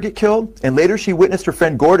her mother get killed, and later she witnessed her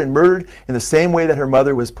friend Gordon murdered in the same way that her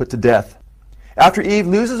mother was put to death. After Eve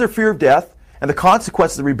loses her fear of death and the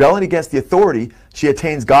consequences of rebelling against the authority, she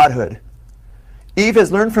attains godhood. Eve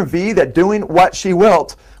has learned from V that doing what she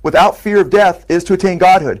wilt without fear of death is to attain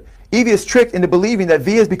godhood. Evie is tricked into believing that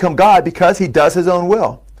V has become God because he does his own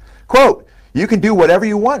will. Quote, "You can do whatever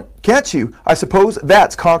you want, can't you? I suppose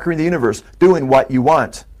that's conquering the universe, doing what you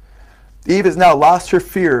want." Eve has now lost her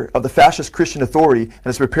fear of the fascist Christian authority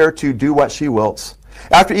and is prepared to do what she wilts.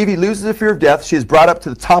 After Evie loses the fear of death, she is brought up to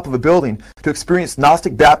the top of a building to experience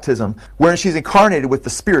Gnostic baptism, wherein she is incarnated with the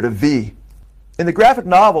spirit of V. In the graphic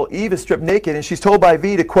novel, Eve is stripped naked and she's told by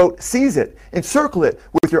V to, quote, "Seize it, encircle it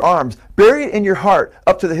with your arms, bury it in your heart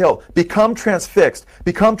up to the hilt, become transfixed,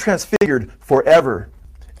 become transfigured forever."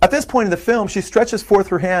 At this point in the film, she stretches forth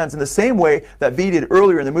her hands in the same way that V did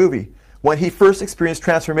earlier in the movie, when he first experienced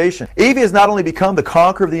transformation. Evie has not only become the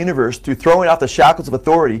conqueror of the universe through throwing off the shackles of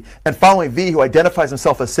authority and following V, who identifies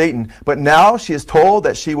himself as Satan, but now she is told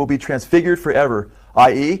that she will be transfigured forever,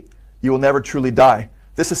 i.e., you will never truly die.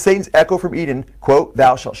 This is Satan's echo from Eden, quote,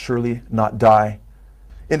 "Thou shalt surely not die."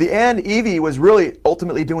 In the end, Evie was really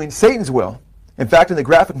ultimately doing Satan's will. In fact, in the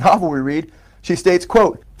graphic novel we read, she states,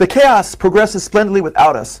 quote, "The chaos progresses splendidly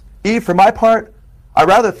without us. Eve, for my part, I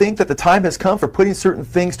rather think that the time has come for putting certain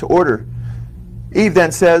things to order." Eve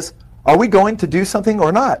then says, "Are we going to do something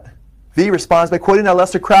or not?" V responds by quoting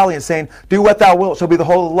Aleister Crowley and saying, "Do what thou wilt shall be the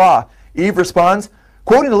whole of the law." Eve responds,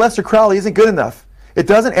 Quoting Aleister Crowley isn't good enough. It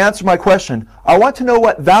doesn't answer my question. I want to know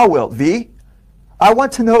what thou wilt, V. I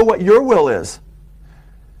want to know what your will is.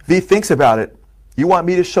 V thinks about it. You want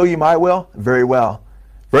me to show you my will? Very well.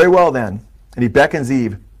 Very well then. And he beckons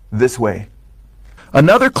Eve this way.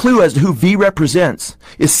 Another clue as to who V represents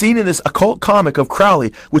is seen in this occult comic of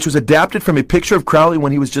Crowley, which was adapted from a picture of Crowley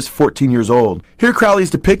when he was just 14 years old. Here Crowley is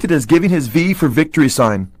depicted as giving his V for victory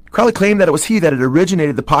sign. Crowley claimed that it was he that had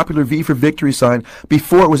originated the popular V for victory sign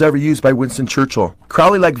before it was ever used by Winston Churchill.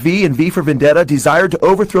 Crowley, like V and V for Vendetta, desired to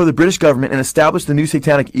overthrow the British government and establish the new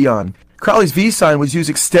satanic eon. Crowley's V sign was used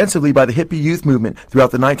extensively by the hippie youth movement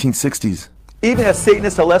throughout the 1960s. Even as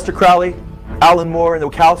Satanists Aleister Crowley, Alan Moore, and the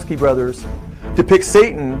Wachowski brothers depict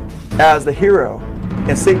Satan as the hero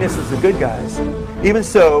and Satanists as the good guys, even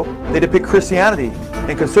so, they depict Christianity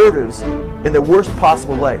and conservatives in the worst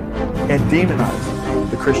possible light and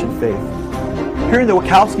demonize the Christian faith. Here in the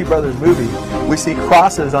Wachowski brothers movie, we see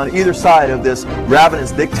crosses on either side of this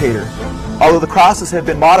ravenous dictator, although the crosses have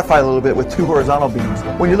been modified a little bit with two horizontal beams.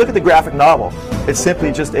 When you look at the graphic novel, it's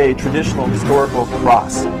simply just a traditional historical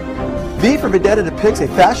cross. V for Vendetta depicts a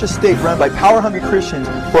fascist state run by power-hungry Christians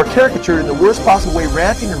who are caricatured in the worst possible way,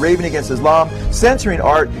 ranting and raving against Islam, censoring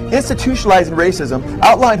art, institutionalizing racism,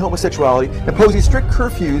 outlawing homosexuality, imposing strict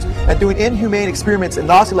curfews, and doing inhumane experiments in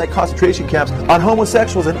Nazi-like concentration camps on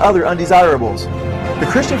homosexuals and other undesirables. The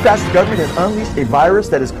Christian fascist government has unleashed a virus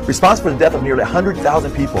that is responsible for the death of nearly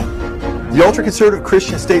 100,000 people. The ultra-conservative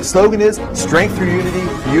Christian state slogan is, strength through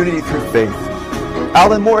unity, unity through faith.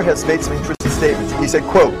 Alan Moore has made some interesting statements. He said,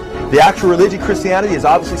 quote, the actual religion, Christianity, is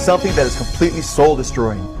obviously something that is completely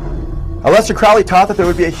soul-destroying. Aleister Crowley taught that there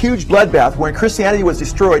would be a huge bloodbath wherein Christianity was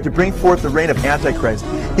destroyed to bring forth the reign of Antichrist.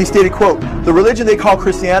 He stated, quote, the religion they call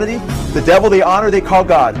Christianity, the devil they honor they call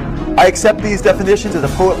God. I accept these definitions as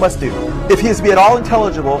a poet must do, if he is to be at all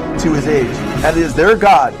intelligible to his age. And it is their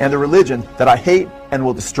God and the religion that I hate and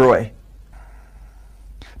will destroy.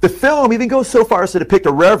 The film even goes so far as to depict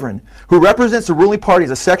a reverend who represents the ruling party as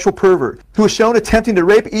a sexual pervert who is shown attempting to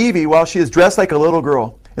rape Evie while she is dressed like a little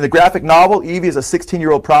girl. In the graphic novel, Evie is a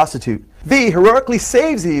 16-year-old prostitute. V heroically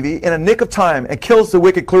saves Evie in a nick of time and kills the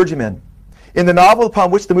wicked clergyman. In the novel upon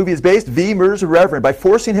which the movie is based, V murders a reverend by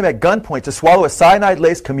forcing him at gunpoint to swallow a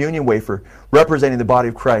cyanide-laced communion wafer representing the body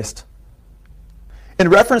of Christ. In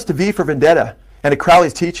reference to V for Vendetta and to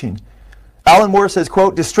Crowley's teaching, Alan Moore says,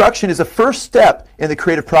 quote, destruction is the first step in the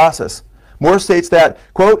creative process. Moore states that,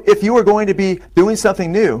 quote, if you are going to be doing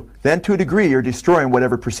something new, then to a degree you're destroying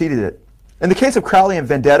whatever preceded it. In the case of Crowley and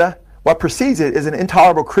Vendetta, what precedes it is an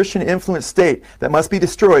intolerable Christian-influenced state that must be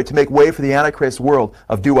destroyed to make way for the Antichrist world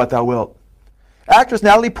of do what thou wilt. Actress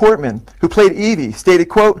Natalie Portman, who played Evie, stated,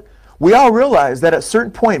 quote, we all realize that at a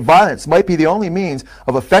certain point violence might be the only means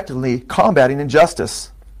of effectively combating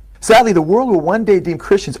injustice. Sadly, the world will one day deem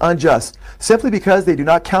Christians unjust simply because they do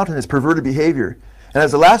not countenance perverted behavior. And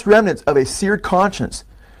as the last remnants of a seared conscience,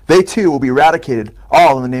 they too will be eradicated,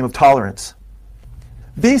 all in the name of tolerance.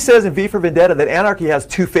 V says in V for Vendetta that anarchy has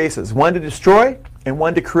two faces, one to destroy and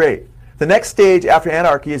one to create. The next stage after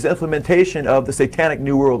anarchy is the implementation of the satanic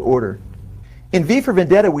New World Order. In V for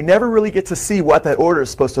Vendetta, we never really get to see what that order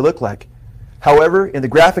is supposed to look like. However, in the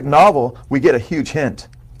graphic novel, we get a huge hint.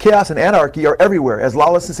 Chaos and anarchy are everywhere as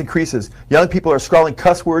lawlessness increases. Young people are scrawling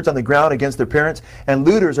cuss words on the ground against their parents, and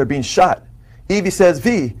looters are being shot. Evie says,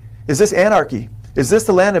 V, is this anarchy? Is this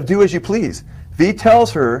the land of do as you please? V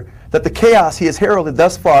tells her that the chaos he has heralded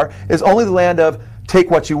thus far is only the land of take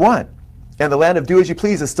what you want, and the land of do as you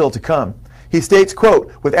please is still to come. He states,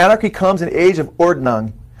 quote, with anarchy comes an age of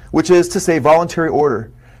Ordnung, which is to say voluntary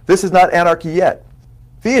order. This is not anarchy yet.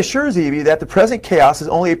 V assures Evie that the present chaos is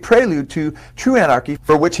only a prelude to true anarchy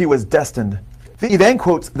for which he was destined. V then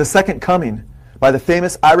quotes The Second Coming by the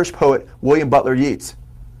famous Irish poet William Butler Yeats.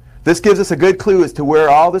 This gives us a good clue as to where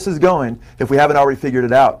all this is going if we haven't already figured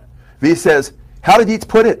it out. V says, how did Yeats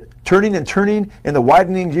put it? Turning and turning in the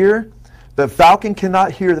widening year, the falcon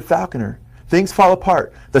cannot hear the falconer. Things fall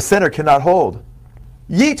apart. The center cannot hold.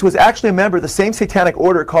 Yeats was actually a member of the same satanic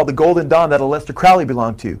order called the Golden Dawn that Aleister Crowley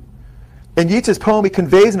belonged to. In Yeats' poem, he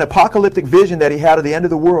conveys an apocalyptic vision that he had of the end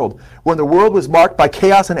of the world, when the world was marked by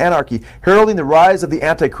chaos and anarchy, heralding the rise of the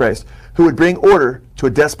Antichrist, who would bring order to a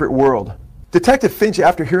desperate world. Detective Finch,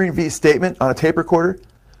 after hearing V's statement on a tape recorder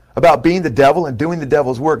about being the devil and doing the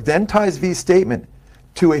devil's work, then ties V's statement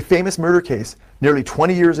to a famous murder case nearly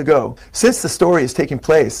 20 years ago. Since the story is taking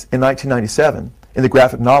place in 1997 in the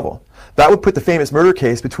graphic novel, that would put the famous murder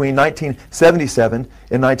case between 1977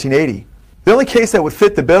 and 1980. The only case that would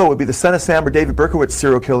fit the bill would be the Son of Sam or David Berkowitz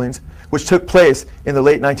serial killings, which took place in the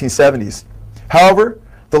late 1970s. However,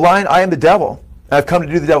 the line, I am the devil, I've come to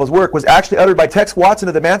do the devil's work, was actually uttered by Tex Watson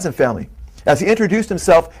of the Manson family, as he introduced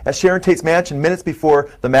himself at Sharon Tate's mansion minutes before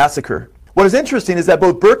the massacre. What is interesting is that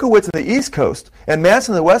both Berkowitz on the East Coast and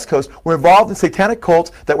Manson on the West Coast were involved in satanic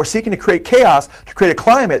cults that were seeking to create chaos, to create a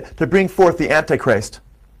climate to bring forth the Antichrist.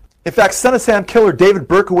 In fact, Son of Sam killer David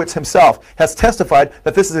Berkowitz himself has testified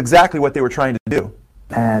that this is exactly what they were trying to do.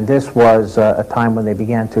 And this was a time when they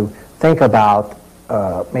began to think about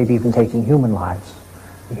maybe even taking human lives,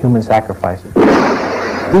 human sacrifices.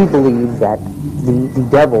 We believe that the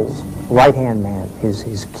devil's right-hand man,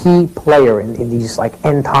 his key player in these like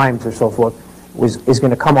end times or so forth, is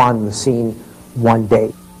going to come on the scene one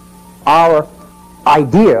day. Our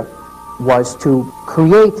idea was to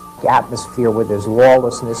create the atmosphere where there's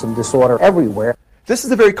lawlessness and disorder everywhere. This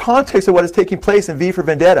is the very context of what is taking place in V for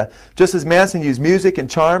Vendetta. Just as Manson used music and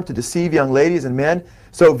charm to deceive young ladies and men,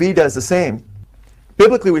 so V does the same.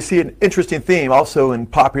 Biblically, we see an interesting theme also in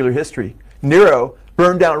popular history. Nero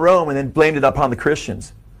burned down Rome and then blamed it upon the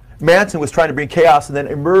Christians. Manson was trying to bring chaos and then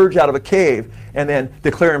emerge out of a cave and then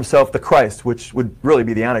declare himself the Christ, which would really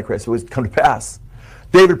be the Antichrist. It would come to pass.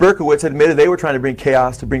 David Berkowitz admitted they were trying to bring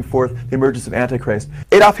chaos to bring forth the emergence of Antichrist.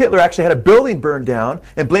 Adolf Hitler actually had a building burned down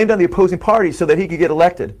and blamed on the opposing party so that he could get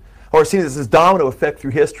elected, or seen as this domino effect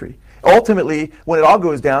through history. Ultimately, when it all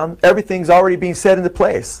goes down, everything's already being set into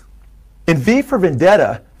place. In V for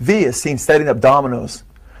Vendetta, V is seen setting up dominoes.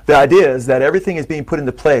 The idea is that everything is being put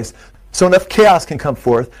into place so enough chaos can come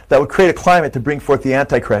forth that would create a climate to bring forth the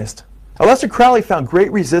Antichrist. Aleister Crowley found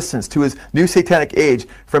great resistance to his new satanic age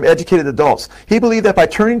from educated adults. He believed that by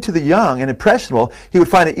turning to the young and impressionable, he would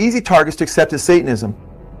find an easy targets to accept his Satanism.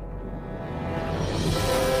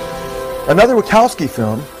 Another Wachowski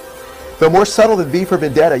film, though more subtle than V for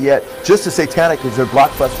Vendetta, yet just as satanic as their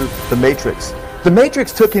blockbuster, The Matrix. The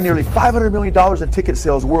Matrix took in nearly $500 million in ticket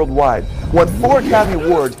sales worldwide, won 4 Academy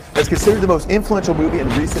Awards, and is considered the most influential movie in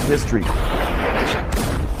recent history.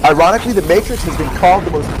 Ironically, The Matrix has been called the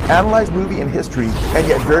most analyzed movie in history, and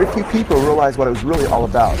yet very few people realize what it was really all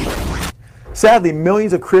about. Sadly,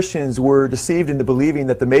 millions of Christians were deceived into believing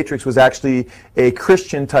that The Matrix was actually a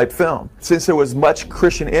Christian-type film. Since there was much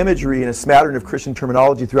Christian imagery and a smattering of Christian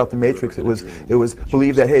terminology throughout The Matrix, it was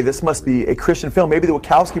believed that, hey, this must be a Christian film. Maybe the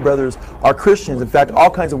Wachowski brothers are Christians. In fact, all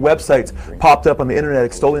kinds of websites popped up on the internet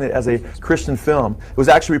extolling it as a Christian film. It was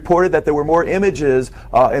actually reported that there were more images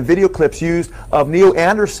and video clips used of Neil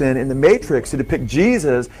Anderson in The Matrix to depict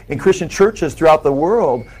Jesus in Christian churches throughout the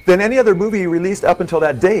world than any other movie released up until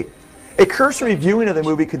that date. A cursory viewing of the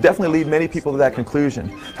movie could definitely lead many people to that conclusion.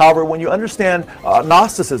 However, when you understand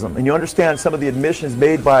Gnosticism and you understand some of the admissions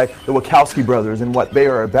made by the Wachowski brothers and what they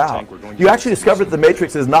are about, you actually discover that The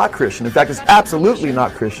Matrix is not Christian. In fact, it's absolutely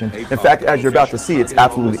not Christian. In fact, as you're about to see, it's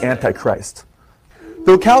absolutely Antichrist.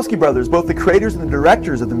 The Wachowski brothers, both the creators and the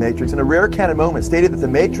directors of The Matrix, in a rare candid moment stated that The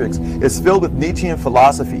Matrix is filled with Nietzschean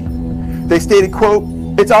philosophy. They stated, quote,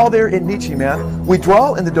 "It's all there in Nietzsche, man. We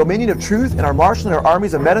dwell in the dominion of truth and are marshaling our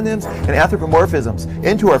armies of metonyms and anthropomorphisms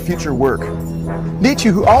into our future work." Nietzsche,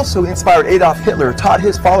 who also inspired Adolf Hitler, taught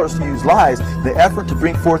his followers to use lies in the effort to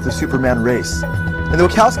bring forth the Superman race. In the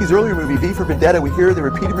Wachowski's earlier movie, V for Vendetta, we hear the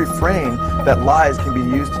repeated refrain that lies can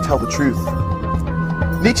be used to tell the truth.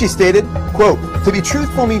 Nietzsche stated, quote, "To be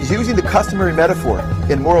truthful means using the customary metaphor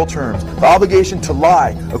in moral terms, the obligation to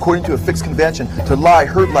lie according to a fixed convention, to lie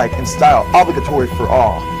herd-like in style, obligatory for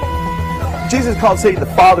all." Jesus called Satan the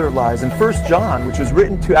father of lies in 1 John, which was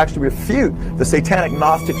written to actually refute the satanic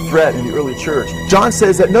Gnostic threat in the early church. John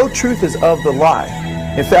says that no truth is of the lie.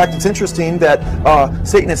 In fact, it's interesting that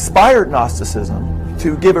Satan inspired Gnosticism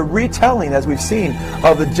to give a retelling, as we've seen,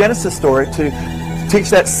 of the Genesis story to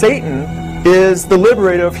teach that Satan is the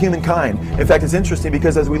liberator of humankind. In fact, it's interesting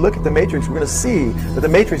because as we look at The Matrix, we're going to see that The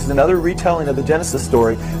Matrix is another retelling of the Genesis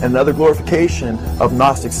story and another glorification of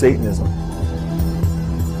Gnostic Satanism.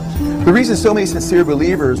 The reason so many sincere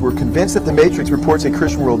believers were convinced that The Matrix reports a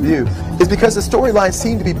Christian worldview is because the storylines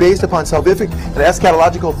seem to be based upon salvific and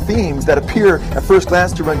eschatological themes that appear at first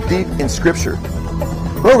glance to run deep in Scripture.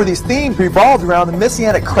 Moreover, these themes revolved around the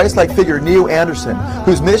messianic Christ-like figure Neil Anderson,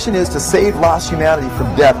 whose mission is to save lost humanity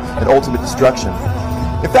from death and ultimate destruction.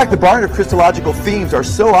 In fact, the barn of Christological themes are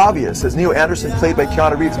so obvious, as Neil Anderson, played by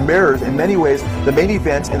Keanu Reeves, mirrors in many ways the main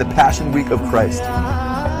events in the Passion Week of Christ.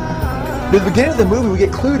 At the beginning of the movie, we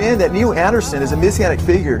get clued in that Neil Anderson is a messianic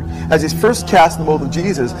figure as he's first cast in the mold of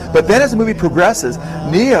Jesus, but then as the movie progresses,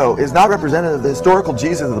 Neo is not representative of the historical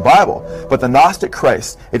Jesus of the Bible, but the Gnostic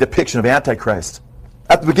Christ, a depiction of Antichrist.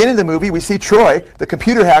 At the beginning of the movie, we see Troy, the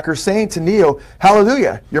computer hacker, saying to Neo,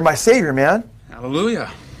 "Hallelujah, you're my savior, man." Hallelujah.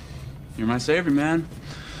 You're my savior, man.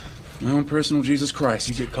 My own personal Jesus Christ.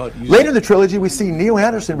 You get caught using Later in the trilogy, we see Neil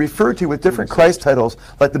Anderson referred to with different Christ titles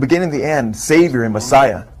like the beginning and the end, Savior and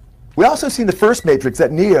Messiah. We also see in the first Matrix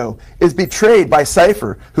that Neo is betrayed by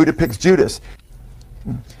Cypher, who depicts Judas.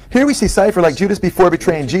 Here we see Cypher, like Judas before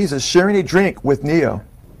betraying Jesus, sharing a drink with Neo.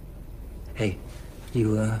 Hey,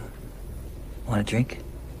 you, want a drink?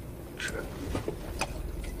 Sure.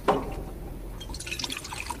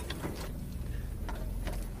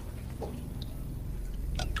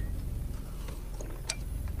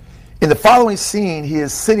 In the following scene, he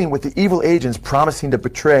is sitting with the evil agents promising to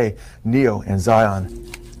betray Neo and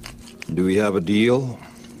Zion. Do we have a deal,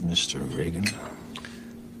 Mr. Reagan?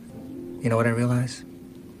 You know what I realize?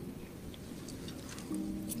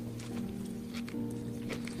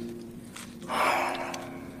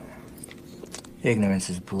 Ignorance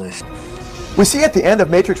is bliss. We see at the end of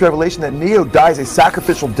Matrix Revelation that Neo dies a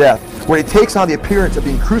sacrificial death, where he takes on the appearance of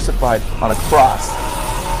being crucified on a cross.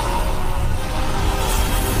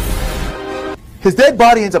 His dead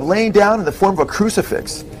body ends up laying down in the form of a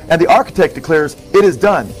crucifix, and the architect declares, "It is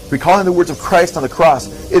done," recalling the words of Christ on the cross,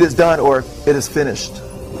 "It is done," or "It is finished."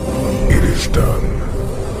 It is done.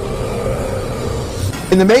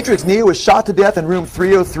 In the Matrix, Neo is shot to death in room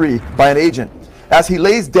 303 by an agent, as he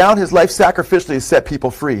lays down his life sacrificially to set people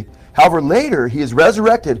free. However, later he is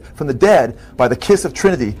resurrected from the dead by the kiss of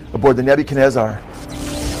Trinity aboard the Nebuchadnezzar.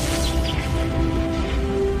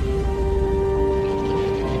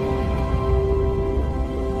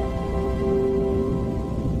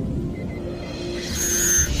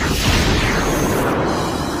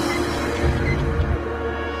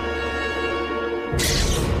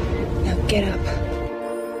 Now get up.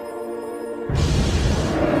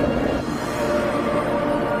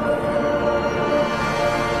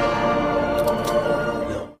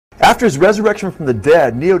 After his resurrection from the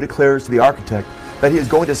dead, Neo declares to the architect that he is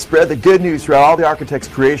going to spread the good news throughout all the architect's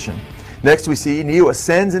creation. Next we see Neo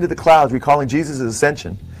ascends into the clouds, recalling Jesus'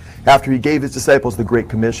 ascension, after he gave his disciples the Great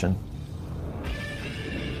Commission.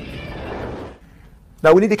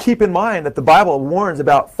 Now we need to keep in mind that the Bible warns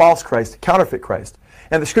about false Christ, counterfeit Christ.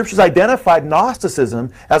 And the scriptures identified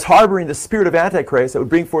Gnosticism as harboring the spirit of Antichrist that would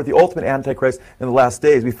bring forth the ultimate Antichrist in the last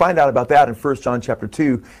days. We find out about that in 1 John chapter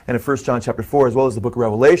 2 and in 1 John chapter 4, as well as the book of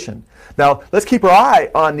Revelation. Now, let's keep our eye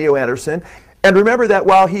on Neo Anderson. And remember that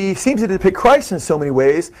while he seems to depict Christ in so many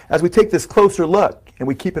ways, as we take this closer look and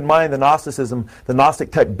we keep in mind the Gnosticism, the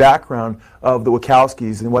Gnostic type background of the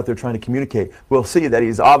Wachowskis and what they're trying to communicate, we'll see that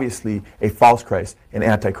he's obviously a false Christ, an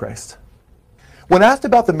Antichrist. When asked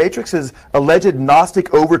about the Matrix's alleged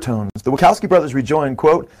Gnostic overtones, the Wachowski brothers rejoined,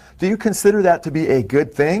 quote, "Do you consider that to be a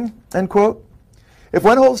good thing?" End quote. If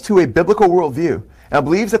one holds to a biblical worldview and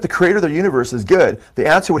believes that the creator of the universe is good, the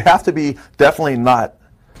answer would have to be definitely not.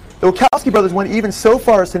 The Wachowski brothers went even so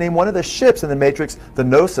far as to name one of the ships in the Matrix the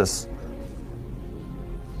Gnosis.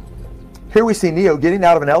 Here we see Neo getting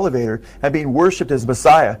out of an elevator and being worshipped as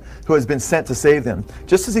Messiah, who has been sent to save them.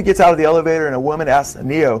 Just as he gets out of the elevator, and a woman asks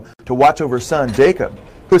Neo to watch over her son, Jacob,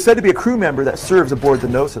 who is said to be a crew member that serves aboard the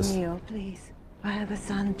Gnosis. Neo, please. I have a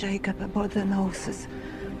son, Jacob, aboard the Gnosis.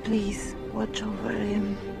 Please, watch over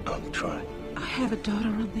him. I'll try. I have a daughter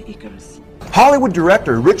on the Icarus. Hollywood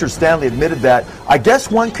director Richard Stanley admitted that, "I guess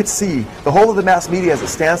one could see the whole of the mass media as it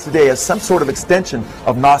stands today as some sort of extension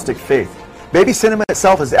of Gnostic faith. Maybe cinema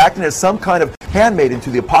itself is acting as some kind of handmaiden to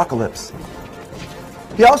the apocalypse."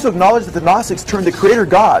 He also acknowledged that the Gnostics turned the creator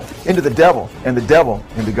God into the devil, and the devil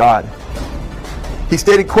into God. He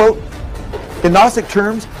stated, quote, "In Gnostic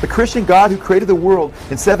terms, the Christian God who created the world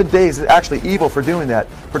in 7 days is actually evil for doing that,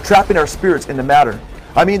 for trapping our spirits into matter.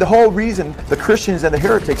 I mean, the whole reason the Christians and the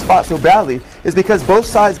heretics fought so badly is because both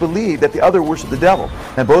sides believed that the other worshipped the devil,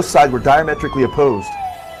 and both sides were diametrically opposed.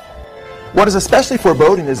 What is especially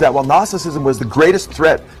foreboding is that while Gnosticism was the greatest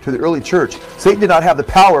threat to the early church, Satan did not have the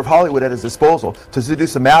power of Hollywood at his disposal to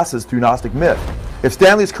seduce the masses through Gnostic myth. If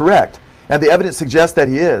Stanley is correct, and the evidence suggests that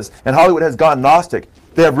he is, and Hollywood has gone Gnostic,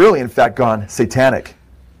 they have really in fact gone satanic.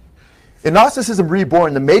 In Gnosticism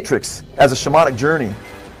Reborn, the Matrix as a shamanic journey,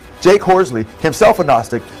 Jake Horsley, himself a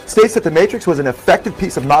Gnostic, states that the Matrix was an effective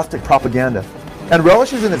piece of Gnostic propaganda, and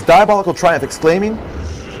relishes in its diabolical triumph, exclaiming,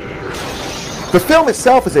 "The film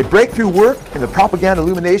itself is a breakthrough work in the propaganda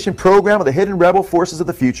illumination program of the hidden rebel forces of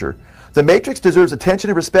the future. The Matrix deserves attention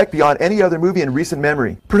and respect beyond any other movie in recent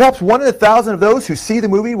memory. Perhaps 1 in 1,000 of those who see the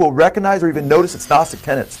movie will recognize or even notice its Gnostic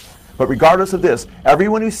tenets. But regardless of this,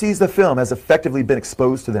 everyone who sees the film has effectively been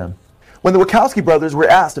exposed to them." When the Wachowski brothers were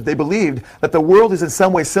asked if they believed that the world is in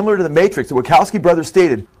some way similar to the Matrix, the Wachowski brothers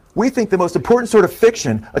stated, "We think the most important sort of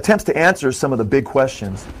fiction attempts to answer some of the big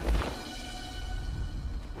questions."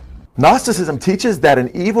 Gnosticism teaches that an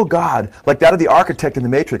evil God, like that of the architect in the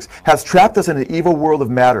Matrix, has trapped us in an evil world of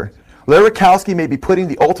matter. Larry Wachowski may be putting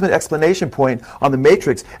the ultimate exclamation point on the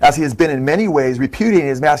Matrix, as he has been in many ways repudiating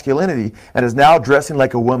his masculinity and is now dressing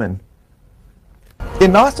like a woman.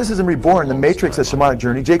 In Gnosticism Reborn, The Matrix, A Shamanic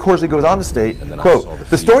Journey, Jake Horsley goes on to state, quote,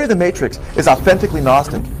 "The story of the Matrix is authentically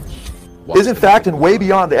Gnostic. Is in fact and way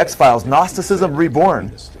beyond the X-Files, Gnosticism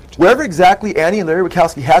Reborn. Wherever exactly Annie and Larry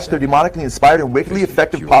Wachowski hatched their demonically inspired and wickedly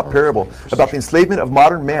effective pop parable about the enslavement of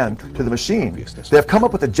modern man to the machine, they have come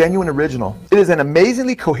up with a genuine original. It is an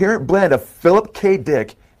amazingly coherent blend of Philip K.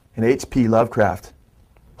 Dick and H.P. Lovecraft."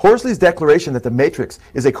 Horsley's declaration that The Matrix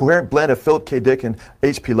is a coherent blend of Philip K. Dick and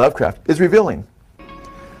H.P. Lovecraft is revealing.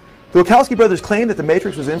 The Wachowski brothers claim that The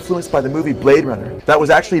Matrix was influenced by the movie Blade Runner, that was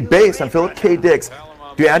actually based on Philip K. Dick's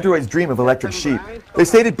Do Androids Dream of Electric Sheep? They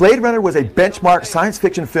stated Blade Runner was a benchmark science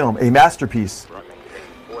fiction film, a masterpiece.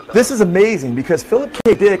 This is amazing because Philip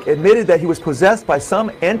K. Dick admitted that he was possessed by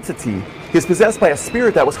some entity. He was possessed by a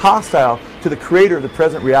spirit that was hostile to the creator of the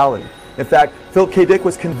present reality. In fact, Philip K. Dick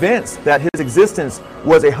was convinced that his existence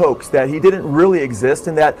was a hoax, that he didn't really exist,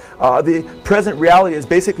 and that the present reality is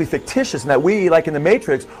basically fictitious, and that we, like in the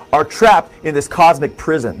Matrix, are trapped in this cosmic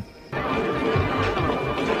prison.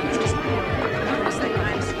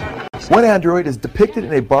 One android is depicted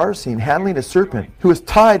in a bar scene handling a serpent who is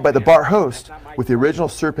tied by the bar host with the original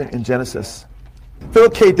serpent in Genesis.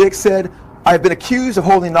 Philip K. Dick said, "I have been accused of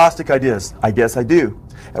holding Gnostic ideas. I guess I do.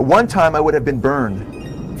 At one time I would have been burned."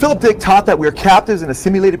 Philip Dick taught that we are captives in a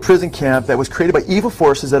simulated prison camp that was created by evil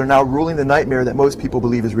forces that are now ruling the nightmare that most people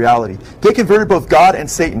believe is reality. Dick converted both God and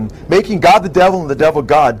Satan, making God the devil and the devil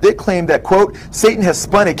God. Dick claimed that, quote, "Satan has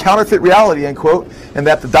spun a counterfeit reality," end quote, and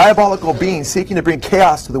that the diabolical being seeking to bring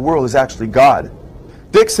chaos to the world is actually God.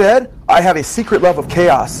 Dick said, "I have a secret love of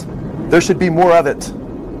chaos. There should be more of it."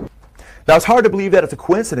 Now, it's hard to believe that it's a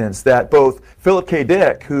coincidence that both Philip K.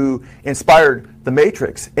 Dick, who inspired The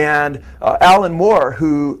Matrix, and Alan Moore,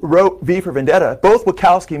 who wrote V for Vendetta, both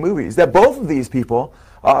Wachowski movies, that both of these people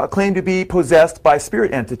claim to be possessed by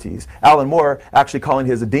spirit entities. Alan Moore actually calling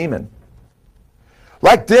his a demon.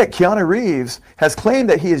 Like Dick, Keanu Reeves has claimed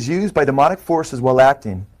that he is used by demonic forces while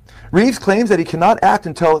acting. Reeves claims that he cannot act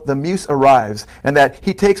until the muse arrives, and that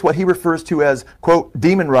he takes what he refers to as, quote,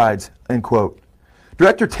 "demon rides," end quote.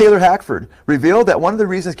 Director Taylor Hackford revealed that one of the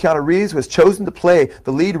reasons Keanu Reeves was chosen to play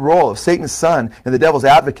the lead role of Satan's son in The Devil's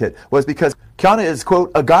Advocate was because Keanu is, quote,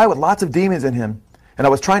 "a guy with lots of demons in him, and I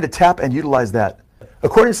was trying to tap and utilize that."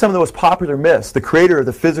 According to some of the most popular myths, the creator of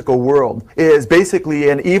the physical world is basically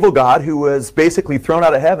an evil god who was basically thrown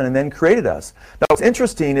out of heaven and then created us. Now, what's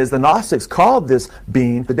interesting is the Gnostics called this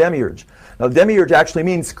being the demiurge. Now, the demiurge actually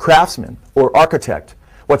means craftsman or architect.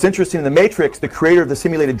 What's interesting in The Matrix, the creator of the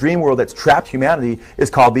simulated dream world that's trapped humanity is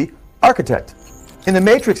called the architect. In The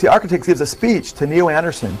Matrix, the architect gives a speech to Neo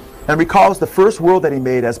Anderson and recalls the first world that he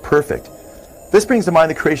made as perfect. This brings to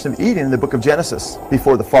mind the creation of Eden in the book of Genesis,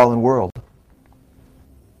 before the fallen world.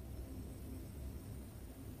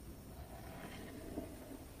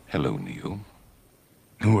 Hello, Neo.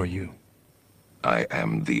 Who are you? I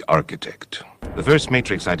am the architect. The first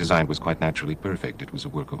Matrix I designed was quite naturally perfect. It was a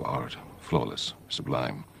work of art, flawless,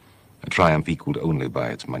 sublime, a triumph equaled only by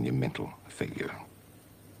its monumental failure.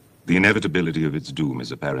 The inevitability of its doom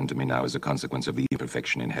is apparent to me now as a consequence of the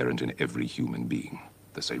imperfection inherent in every human being.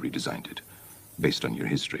 Thus I redesigned it, based on your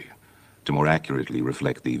history, to more accurately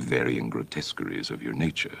reflect the varying grotesqueries of your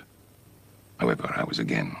nature. However, I was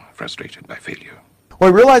again frustrated by failure.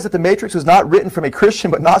 When we realized that The Matrix was not written from a Christian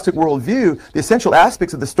but Gnostic worldview, the essential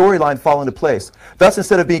aspects of the storyline fall into place. Thus,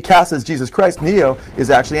 instead of being cast as Jesus Christ, Neo is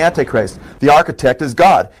actually Antichrist. The architect is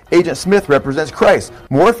God. Agent Smith represents Christ.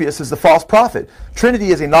 Morpheus is the false prophet. Trinity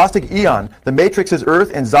is a Gnostic eon. The Matrix is earth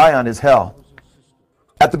and Zion is hell.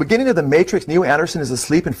 At the beginning of The Matrix, Neo Anderson is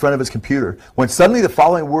asleep in front of his computer when suddenly the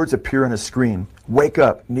following words appear on his screen. "Wake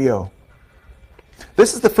up, Neo."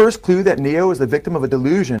 This is the first clue that Neo is the victim of a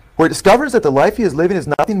delusion, where he discovers that the life he is living is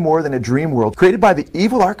nothing more than a dream world created by the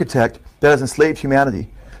evil architect that has enslaved humanity.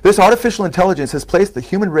 This artificial intelligence has placed the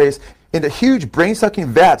human race into huge brain-sucking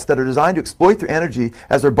vats that are designed to exploit their energy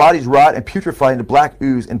as their bodies rot and putrefy into black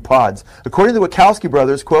ooze in pods. According to the Wachowski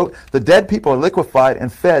brothers, quote, "the dead people are liquefied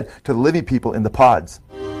and fed to the living people in the pods."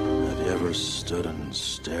 Have you ever stood and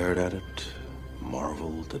stared at it,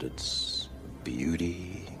 marveled at its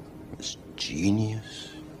beauty, its genius?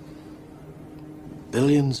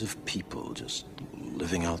 Billions of people just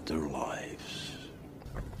living out their lives.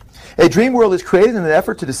 A dream world is created in an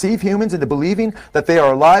effort to deceive humans into believing that they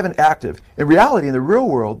are alive and active. In reality, in the real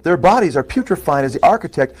world, their bodies are putrefying as the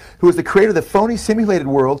architect, who is the creator of the phony simulated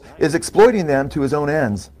world, is exploiting them to his own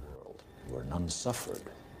ends. Where none suffered,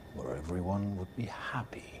 where everyone would be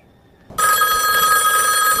happy.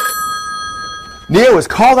 Neo is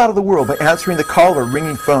called out of the world by answering the call of a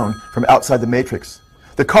ringing phone from outside the Matrix.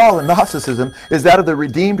 The call in Gnosticism is that of the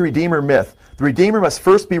redeemed Redeemer myth. The Redeemer must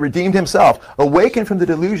first be redeemed himself, awaken from the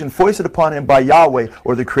delusion foisted upon him by Yahweh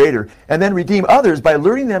or the Creator, and then redeem others by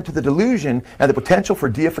luring them to the delusion and the potential for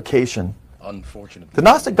deification. The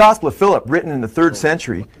Gnostic Gospel of Philip, written in the 3rd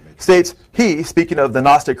century, states he, speaking of the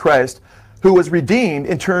Gnostic Christ, who was redeemed,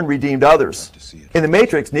 in turn redeemed others. In the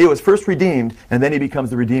Matrix, Neo is first redeemed, and then he becomes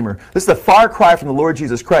the Redeemer. This is a far cry from the Lord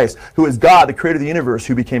Jesus Christ, who is God, the creator of the universe,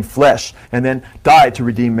 who became flesh, and then died to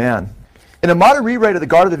redeem man. In a modern rewrite of the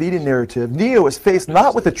Garden of Eden narrative, Neo is faced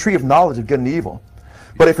not with the tree of knowledge of good and evil,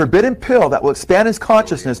 but a forbidden pill that will expand his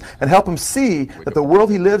consciousness and help him see that the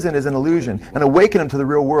world he lives in is an illusion and awaken him to the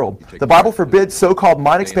real world. The Bible forbids so-called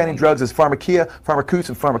mind-expanding drugs as pharmakia, pharmacus,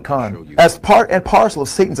 and pharmacon, as part and parcel of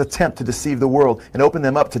Satan's attempt to deceive the world and open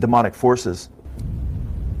them up to demonic forces.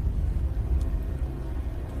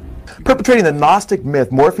 Perpetrating the Gnostic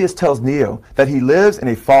myth, Morpheus tells Neo that he lives in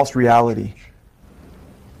a false reality.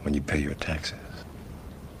 When you pay your taxes,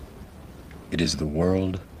 it is the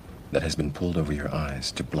world that has been pulled over your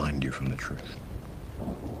eyes to blind you from the truth.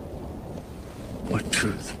 What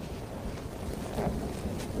truth?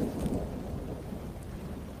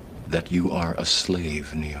 That you are a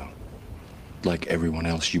slave, Neo. Like everyone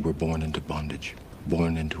else, you were born into bondage,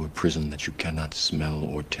 born into a prison that you cannot smell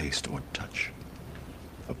or taste or touch.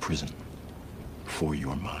 A prison for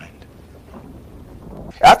your mind.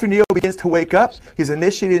 After Neo begins to wake up, he's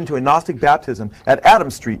initiated into a Gnostic baptism at Adam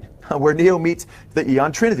Street, where Neo meets the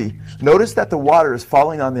Eon Trinity. Notice that the water is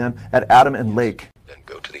falling on them at Adam and Lake. Then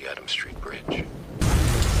go to the Adam Street Bridge.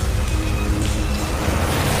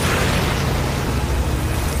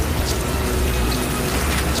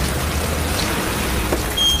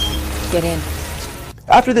 Get in.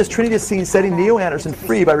 After this, Trinity is seen setting Neo Anderson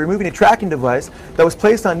free by removing a tracking device that was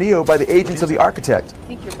placed on Neo by the agents of the architect.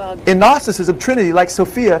 In Gnosticism, Trinity, like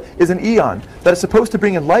Sophia, is an eon that is supposed to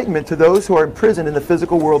bring enlightenment to those who are imprisoned in the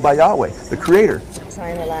physical world by Yahweh, the Creator. Try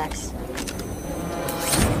and relax.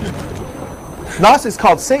 Gnostics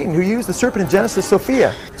called Satan, who used the serpent in Genesis,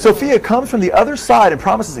 Sophia. Sophia comes from the other side and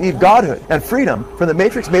promises Eve godhood and freedom from the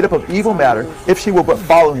matrix made up of evil matter if she will but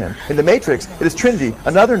follow him. In the Matrix, it is Trinity,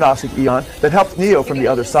 another Gnostic eon, that helps Neo from the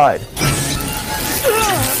other side.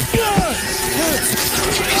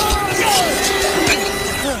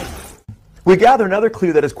 We gather another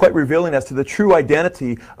clue that is quite revealing as to the true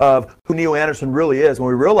identity of who Neo Anderson really is when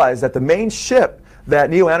we realize that the main ship that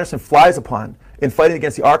Neo Anderson flies upon in fighting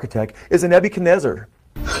against the architect is a Nebuchadnezzar.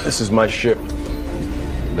 This is my ship,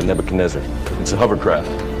 the Nebuchadnezzar. It's a hovercraft.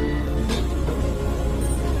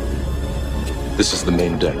 This is the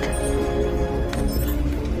main deck.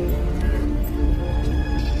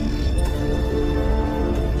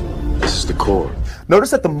 This is the core. Notice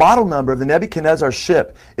that the model number of the Nebuchadnezzar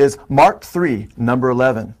ship is Mark III, number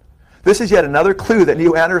 11. This is yet another clue that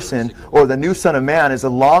Neo Anderson, or the new Son of Man, is a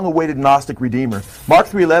long-awaited Gnostic Redeemer. Mark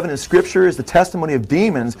 3:11 in Scripture is the testimony of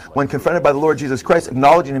demons when confronted by the Lord Jesus Christ,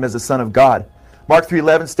 acknowledging him as the Son of God. Mark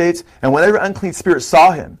 3:11 states, "And whenever unclean spirits saw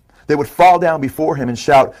him, they would fall down before him and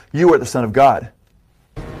shout, 'You are the Son of God.'"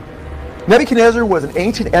 Nebuchadnezzar was an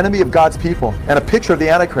ancient enemy of God's people and a picture of the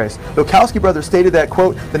Antichrist. The Wachowski brothers stated that,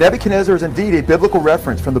 quote, "The Nebuchadnezzar is indeed a biblical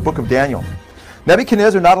reference from the book of Daniel."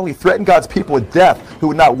 Nebuchadnezzar not only threatened God's people with death who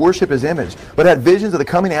would not worship his image, but had visions of the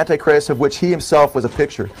coming Antichrist of which he himself was a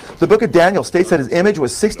picture. The book of Daniel states that his image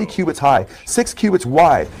was 60 cubits high, 6 cubits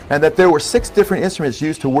wide, and that there were 6 different instruments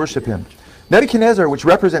used to worship him. Nebuchadnezzar, which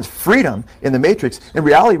represents freedom in the Matrix, in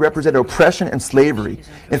reality represented oppression and slavery.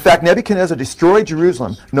 In fact, Nebuchadnezzar destroyed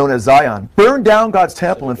Jerusalem, known as Zion, burned down God's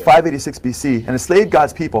temple in 586 BC, and enslaved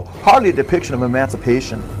God's people, hardly a depiction of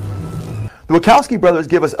emancipation. The Wachowski brothers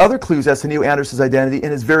give us other clues as to Neo Anderson's identity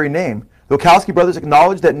in his very name. The Wachowski brothers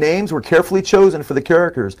acknowledge that names were carefully chosen for the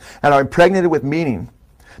characters and are impregnated with meaning.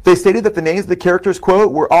 They stated that the names of the characters,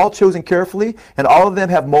 quote, "were all chosen carefully and all of them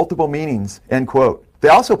have multiple meanings," end quote. They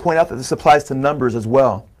also point out that this applies to numbers as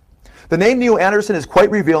well. The name Neo Anderson is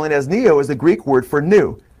quite revealing, as Neo is the Greek word for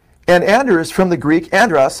new, and Ander is from the Greek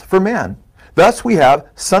andros, for man. Thus we have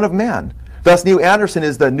Son of Man. Thus Neo Anderson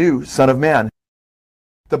is the new Son of Man.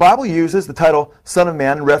 The Bible uses the title Son of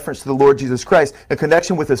Man in reference to the Lord Jesus Christ in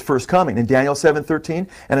connection with his first coming in Daniel 7:13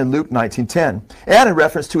 and in Luke 19:10, and in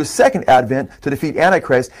reference to his second advent to defeat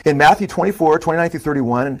Antichrist in Matthew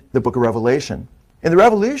 24:29-31 and the book of Revelation. In the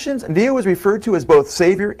Revelations, Neo is referred to as both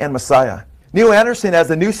Savior and Messiah. Neo Anderson as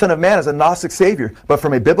the new Son of Man is a Gnostic Savior, but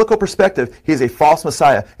from a biblical perspective, he is a false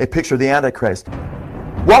Messiah, a picture of the Antichrist.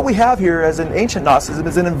 What we have here as an ancient Gnosticism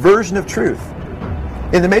is an inversion of truth.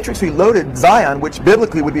 In the Matrix Reloaded, Zion, which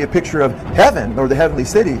biblically would be a picture of heaven or the heavenly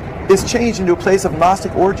city, is changed into a place of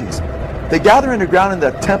Gnostic orgies. They gather underground in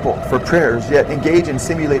the temple for prayers, yet engage in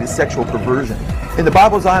simulated sexual perversion. In the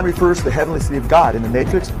Bible, Zion refers to the heavenly city of God. In the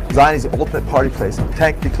Matrix, Zion is the ultimate party place.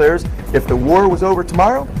 Tank declares, if the war was over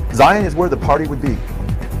tomorrow, Zion is where the party would be.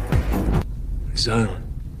 Zion.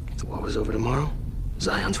 If the war was over tomorrow,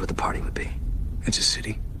 Zion's where the party would be. It's a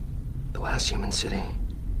city. The last human city.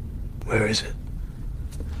 Where is it?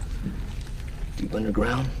 Deep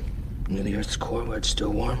underground, near the Earth's core where it's still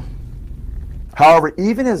warm. However,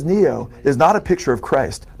 even as Neo is not a picture of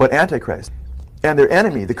Christ, but Antichrist, and their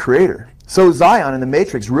enemy, the Creator, so Zion in the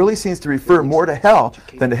Matrix really seems to refer more to hell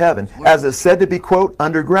than to heaven, as is said to be, quote,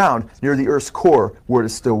 underground, near the Earth's core where it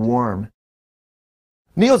is still warm.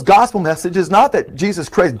 Neo's gospel message is not that Jesus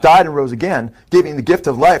Christ died and rose again, giving the gift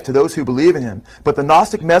of life to those who believe in him, but the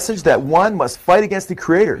Gnostic message that one must fight against the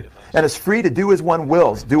Creator and is free to do as one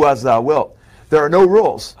wills, do as thou wilt. There are no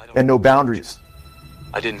rules and no boundaries.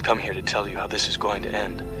 I didn't come here to tell you how this is going to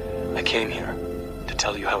end. I came here to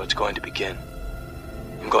tell you how it's going to begin.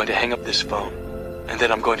 I'm going to hang up this phone, and then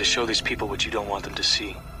I'm going to show these people what you don't want them to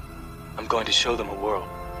see. I'm going to show them a world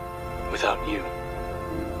without you.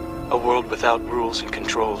 A world without rules and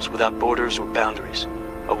controls, without borders or boundaries.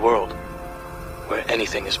 A world where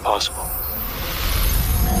anything is possible.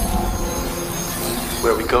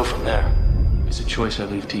 Where we go from there is a choice I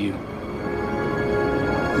leave to you.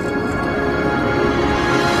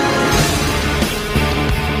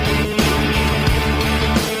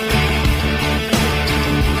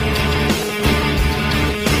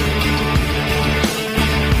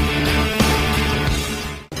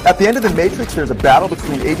 At the end of the Matrix, there's a battle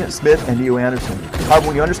between Agent Smith and Neo Anderson. However,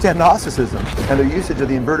 when you understand Gnosticism and their usage of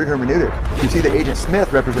the inverted hermeneutic, you see that Agent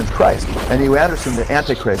Smith represents Christ and Neo Anderson the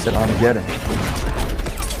Antichrist at Armageddon.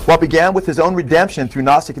 What began with his own redemption through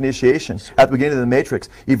Gnostic initiation at the beginning of the Matrix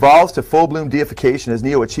evolves to full-bloom deification as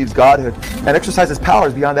Neo achieves godhood and exercises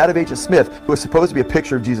powers beyond that of Agent Smith, who is supposed to be a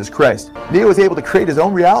picture of Jesus Christ. Neo is able to create his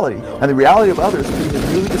own reality and the reality of others through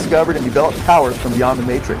his newly discovered and developed powers from beyond the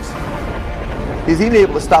Matrix. He's even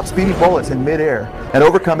able to stop speeding bullets in midair and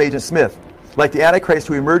overcome Agent Smith. Like the Antichrist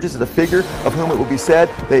who emerges as a figure of whom it will be said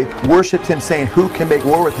they worshipped him, saying, who can make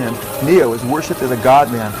war with him? Neo is worshipped as a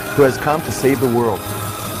God-man who has come to save the world.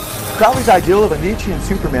 Crowley's ideal of a Nietzschean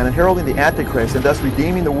Superman and heralding the Antichrist and thus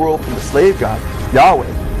redeeming the world from the slave god,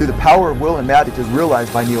 Yahweh, through the power of will and magic is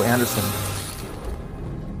realized by Neo Anderson.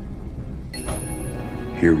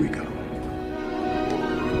 Here we go.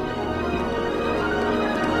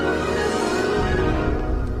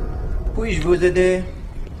 Puis-je vous aider?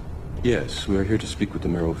 Yes, we are here to speak with the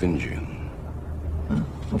Merovingian.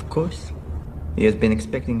 Of course. He has been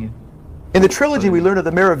expecting you. In the trilogy, we learn of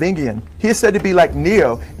the Merovingian. He is said to be like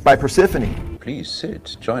Neo by Persephone. Please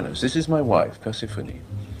sit, join us. This is my wife, Persephone.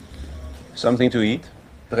 Something to eat?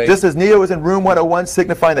 Just as Neo is in room 101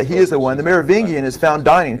 signifying that he is the one, the Merovingian is found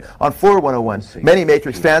dining on floor 101. Many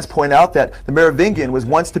Matrix fans point out that the Merovingian was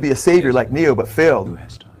once to be a savior like Neo but failed.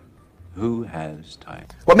 Who has time?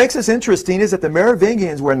 What makes this interesting is that the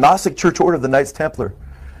Merovingians were a Gnostic church order of the Knights Templar.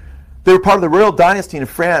 They were part of the royal dynasty in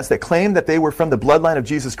France that claimed that they were from the bloodline of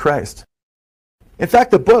Jesus Christ. In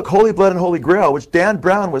fact, the book Holy Blood and Holy Grail, which Dan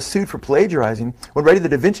Brown was sued for plagiarizing when writing the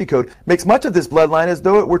Da Vinci Code, makes much of this bloodline as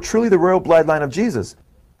though it were truly the royal bloodline of Jesus.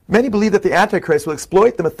 Many believe that the Antichrist will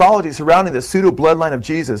exploit the mythology surrounding the pseudo-bloodline of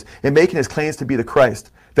Jesus in making his claims to be the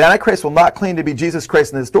Christ. The Antichrist will not claim to be Jesus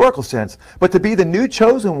Christ in the historical sense, but to be the new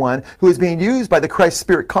chosen one who is being used by the Christ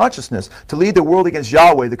spirit consciousness to lead the world against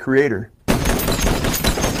Yahweh, the Creator.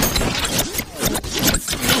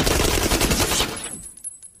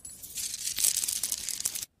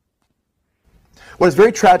 What is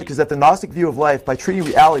very tragic is that the Gnostic view of life, by treating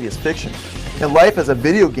reality as fiction and life as a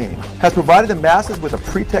video game, has provided the masses with a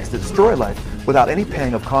pretext to destroy life without any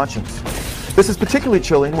pang of conscience. This is particularly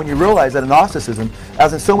chilling when you realize that in Gnosticism,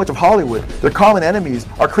 as in so much of Hollywood, their common enemies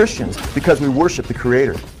are Christians because we worship the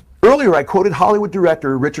Creator. Earlier, I quoted Hollywood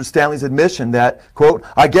director Richard Stanley's admission that, quote,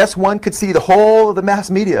 I guess one could see the whole of the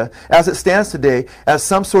mass media as it stands today as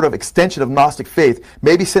some sort of extension of Gnostic faith.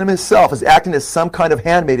 Maybe cinema itself is acting as some kind of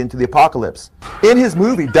handmaiden to the apocalypse. In his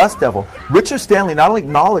movie, Dust Devil, Richard Stanley not only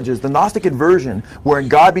acknowledges the Gnostic inversion wherein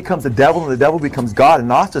God becomes the devil and the devil becomes God in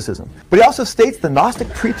Gnosticism, but he also states the Gnostic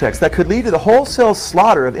pretext that could lead to the wholesale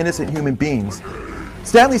slaughter of innocent human beings.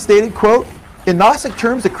 Stanley stated, quote, in Gnostic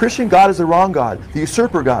terms, the Christian God is the wrong God, the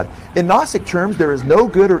usurper God. In Gnostic terms, there is no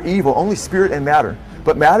good or evil, only spirit and matter.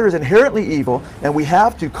 But matter is inherently evil, and we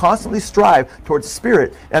have to constantly strive towards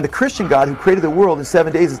spirit. And the Christian God who created the world in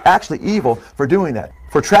 7 days is actually evil for doing that,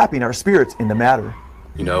 for trapping our spirits in the matter.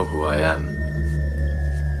 You know who I am.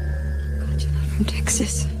 from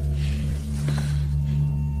Texas.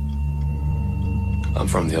 I'm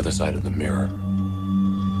from the other side of the mirror.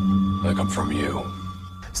 Like I'm from you.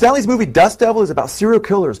 Stanley's movie Dust Devil is about serial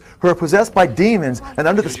killers who are possessed by demons and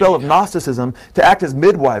under the spell of Gnosticism to act as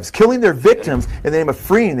midwives, killing their victims in the name of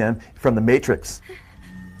freeing them from the Matrix.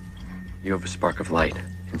 You have a spark of light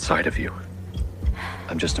inside of you.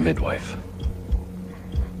 I'm just a midwife.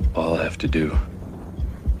 All I have to do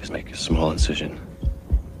is make a small incision.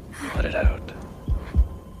 Let it out.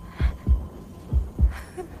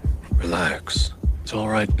 Relax. It's all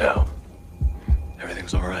right now.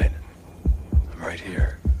 Everything's all right. I'm right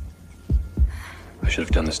here. I should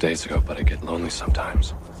have done this days ago, but I get lonely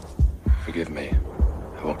sometimes. Forgive me.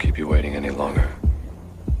 I won't keep you waiting any longer.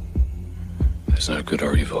 There's no good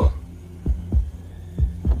or evil.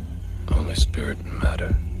 Only spirit and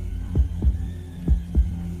matter.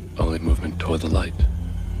 Only movement toward the light.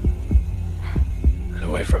 And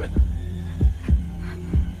away from it.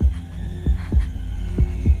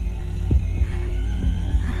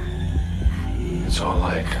 It's all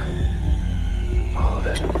light. All of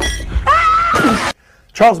it.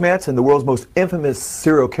 Charles Manson, the world's most infamous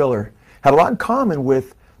serial killer, had a lot in common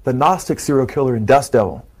with the Gnostic serial killer in Dust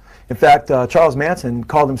Devil. In fact, Charles Manson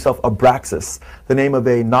called himself Abraxas, the name of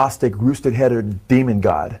a Gnostic roosted-headed demon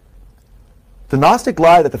god. The Gnostic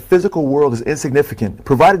lie that the physical world is insignificant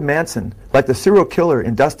provided Manson, like the serial killer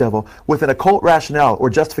in Dust Devil, with an occult rationale or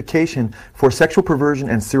justification for sexual perversion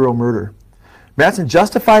and serial murder. Manson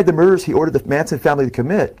justified the murders he ordered the Manson family to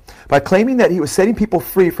commit by claiming that he was setting people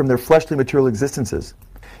free from their fleshly material existences.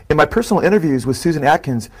 In my personal interviews with Susan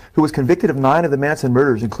Atkins, who was convicted of 9 of the Manson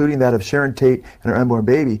murders, including that of Sharon Tate and her unborn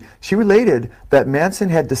baby, she related that Manson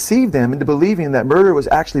had deceived them into believing that murder was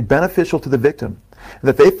actually beneficial to the victim, and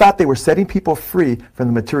that they thought they were setting people free from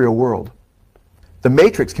the material world. The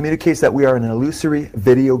Matrix communicates that we are in an illusory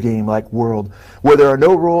video game-like world, where there are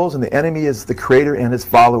no roles and the enemy is the creator and his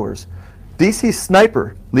followers. DC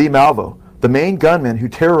sniper Lee Malvo, the main gunman who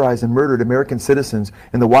terrorized and murdered American citizens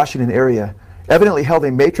in the Washington area, evidently held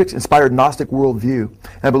a Matrix-inspired Gnostic worldview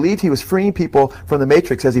and believed he was freeing people from the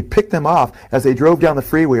Matrix as he picked them off as they drove down the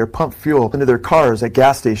freeway or pumped fuel into their cars at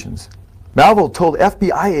gas stations. Malvo told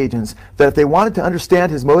FBI agents that if they wanted to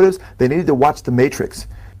understand his motives, they needed to watch The Matrix.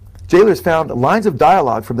 Jailers found lines of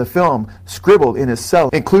dialogue from the film scribbled in his cell,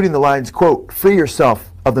 including the lines, quote, "Free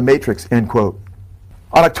yourself of the Matrix," end quote.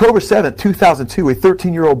 On October 7, 2002, a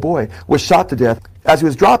 13-year-old boy was shot to death as he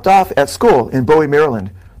was dropped off at school in Bowie,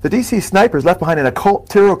 Maryland. The DC snipers left behind an occult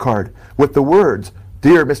tarot card with the words,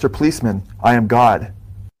 "Dear Mr. Policeman, I am God."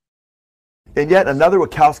 In yet another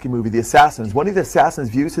Wachowski movie, The Assassins, one of the assassins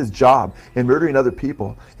views his job in murdering other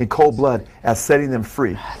people in cold blood as setting them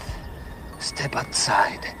free. Step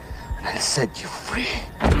outside, and I'll set you free.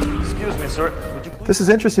 Excuse me, sir. This is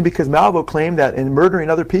interesting because Malvo claimed that in murdering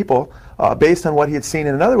other people, based on what he had seen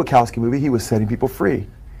in another Wachowski movie, he was setting people free.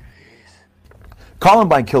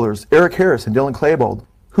 Columbine killers Eric Harris and Dylan Klebold,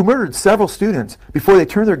 who murdered several students before they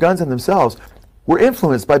turned their guns on themselves, were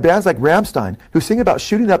influenced by bands like Rammstein, who sing about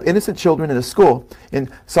shooting up innocent children in a school in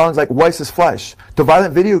songs like Weiss's Fleisch, to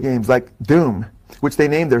violent video games like Doom, which they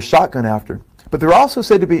named their shotgun after. But they're also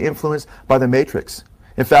said to be influenced by The Matrix.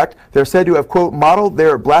 In fact, they're said to have, quote, modeled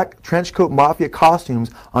their black trenchcoat mafia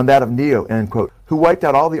costumes on that of Neo, end quote, who wiped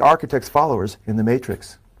out all the architect's followers in The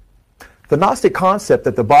Matrix. The Gnostic concept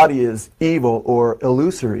that the body is evil or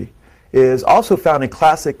illusory is also found in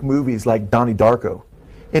classic movies like Donnie Darko.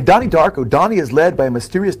 In Donnie Darko, Donnie is led by a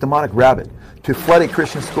mysterious demonic rabbit to flood a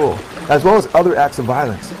Christian school, as well as other acts of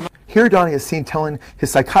violence. Here Donnie is seen telling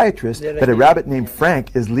his psychiatrist that a rabbit named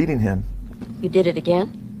Frank is leading him. You did it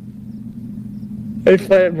again? I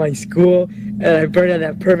flooded my school and I burned down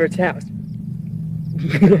that pervert's house.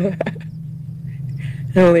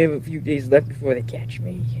 I only have a few days left before they catch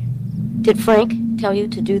me. Did Frank tell you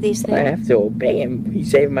to do these things? I have to obey him. He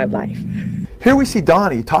saved my life. Here we see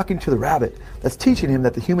Donnie talking to the rabbit that's teaching him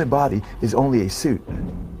that the human body is only a suit.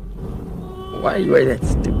 Why do you wear that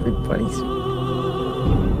stupid bunny suit?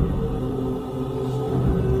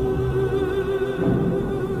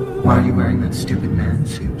 Why are you wearing that stupid man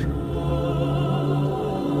suit?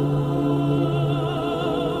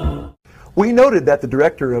 We noted that the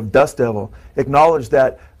director of Dust Devil acknowledged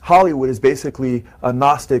that Hollywood is basically a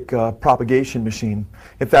Gnostic propagation machine.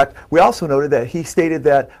 In fact, we also noted that he stated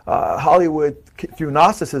that Hollywood, through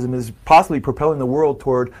Gnosticism, is possibly propelling the world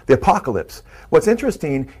toward the apocalypse. What's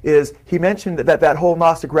interesting is he mentioned that that whole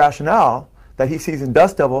Gnostic rationale that he sees in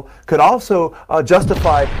Dust Devil could also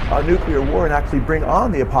justify a nuclear war and actually bring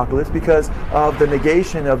on the apocalypse because of the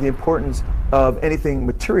negation of the importance of anything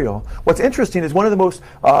material. What's interesting is one of the most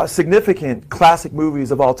significant classic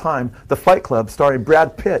movies of all time, The Fight Club, starring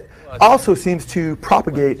Brad Pitt, also seems to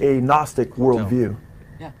propagate a Gnostic worldview.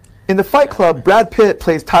 In The Fight Club, Brad Pitt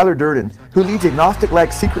plays Tyler Durden, who leads a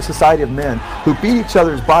Gnostic-like secret society of men who beat each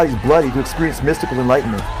other's bodies bloody to experience mystical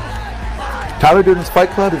enlightenment. Tyler Durden's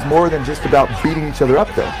Fight Club is more than just about beating each other up,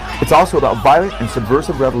 though. It's also about violent and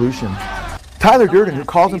subversive revolution. Tyler Durden, who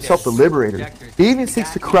calls himself the Liberator, even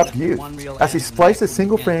seeks to corrupt youth as he splices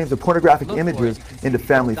single frames of pornographic images into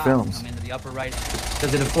family films.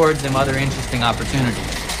 Because it affords them other interesting opportunities.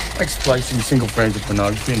 Like splicing single frames of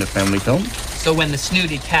pornography into family film? So when the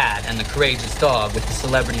snooty cat and the courageous dog with the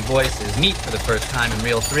celebrity voices meet for the first time in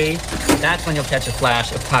Reel 3, that's when you'll catch a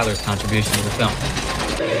flash of Tyler's contribution to the film.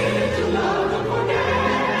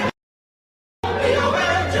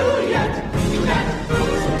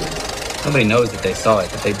 Nobody knows that they saw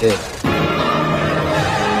it, but they did.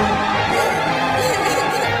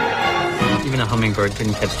 Even a hummingbird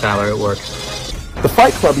couldn't catch Tyler at work. The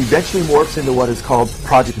Fight Club eventually morphs into what is called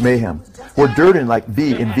Project Mayhem, where Durden, like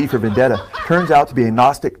V in V for Vendetta, turns out to be a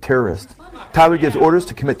Gnostic terrorist. Tyler gives orders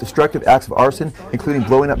to commit destructive acts of arson, including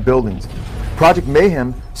blowing up buildings. Project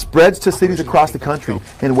Mayhem spreads to cities across the country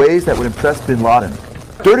in ways that would impress bin Laden.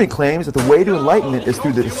 Durden claims that the way to enlightenment is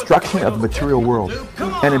through the destruction of the material world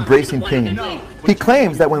and embracing pain. He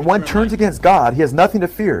claims that when one turns against God, he has nothing to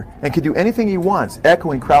fear and can do anything he wants,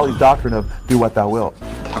 echoing Crowley's doctrine of do what thou wilt.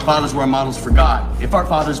 Our fathers were models for God. If our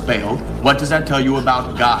fathers failed, what does that tell you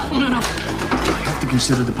about God? You have to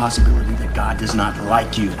consider the possibility that God does not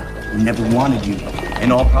like you, he never wanted you.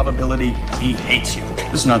 In all probability, he hates you.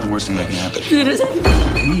 This is not the worst thing that can happen. It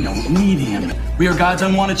isn't. We don't need him. We are God's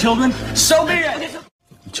unwanted children. So be it.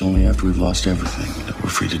 It's only after we've lost everything that we're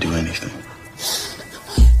free to do anything.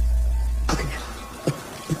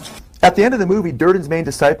 At the end of the movie, Durden's main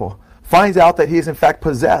disciple finds out that he is in fact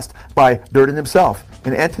possessed by Durden himself,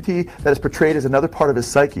 an entity that is portrayed as another part of his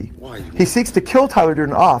psyche. He seeks to kill Tyler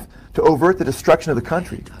Durden off to avert the destruction of the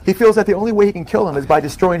country. He feels that the only way he can kill him is by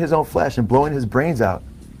destroying his own flesh and blowing his brains out.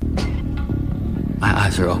 My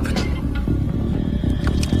eyes are open.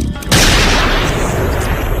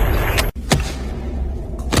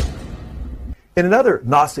 In another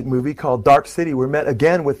Gnostic movie called Dark City, we're met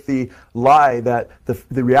again with the lie that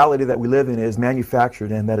the reality that we live in is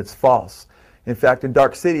manufactured and that it's false. In fact, in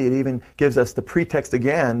Dark City, it even gives us the pretext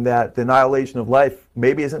again that the annihilation of life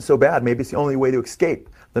maybe isn't so bad. Maybe it's the only way to escape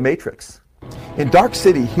the Matrix. In Dark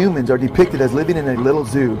City, humans are depicted as living in a little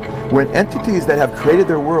zoo, where entities that have created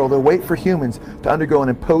their world await for humans to undergo an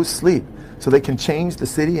imposed sleep, so they can change the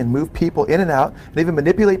city and move people in and out, and even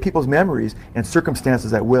manipulate people's memories and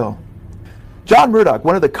circumstances at will. John Murdoch,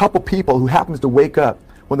 one of the couple people who happens to wake up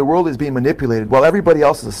when the world is being manipulated while everybody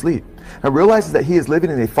else is asleep, and realizes that he is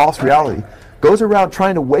living in a false reality, goes around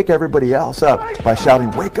trying to wake everybody else up by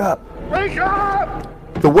shouting, "Wake up! Wake up!"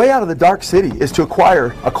 The way out of the Dark City is to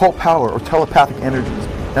acquire occult power or telepathic energies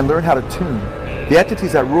and learn how to tune. The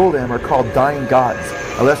entities that rule them are called dying gods.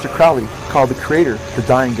 Aleister Crowley called the creator the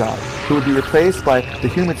dying god, who would be replaced by the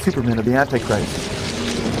human Superman of the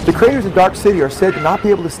Antichrist. The creators of Dark City are said to not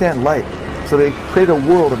be able to stand light, so they create a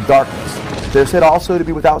world of darkness. They're said also to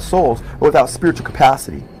be without souls or without spiritual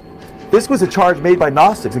capacity. This was a charge made by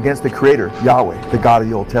Gnostics against the Creator, Yahweh, the God of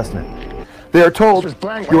the Old Testament. They are told,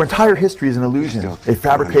 your entire history is an illusion, a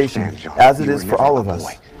fabrication, as it is for all of us.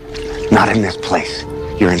 Not in this place.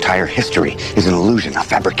 Your entire history is an illusion, a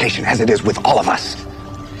fabrication, as it is with all of us.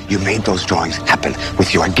 You made those drawings happen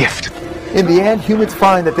with your gift. In the end, humans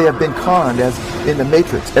find that they have been conned, as in the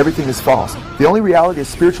Matrix, everything is false. The only reality is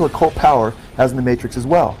spiritual occult power, as in the Matrix as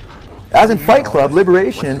well. As in Fight Club,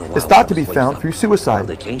 liberation is thought to be found through suicide.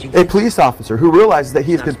 A police officer who realizes that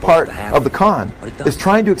he has been part of the con is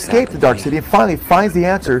trying to escape the Dark City and finally finds the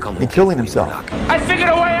answer in killing himself. I figured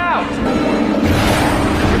a way out!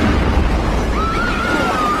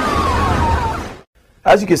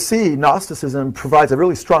 As you can see, Gnosticism provides a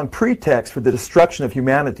really strong pretext for the destruction of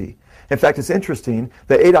humanity. In fact, it's interesting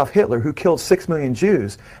that Adolf Hitler, who killed 6 million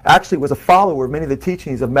Jews, actually was a follower of many of the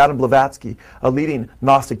teachings of Madame Blavatsky, a leading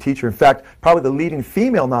Gnostic teacher. In fact, probably the leading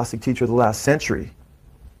female Gnostic teacher of the last century.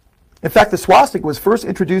 In fact, the swastika was first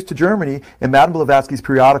introduced to Germany in Madame Blavatsky's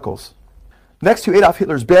periodicals. Next to Adolf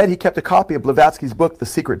Hitler's bed, he kept a copy of Blavatsky's book, The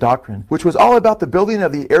Secret Doctrine, which was all about the building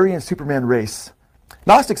of the Aryan Superman race.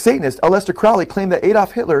 Gnostic Satanist Aleister Crowley claimed that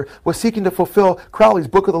Adolf Hitler was seeking to fulfill Crowley's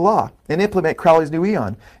Book of the Law and implement Crowley's New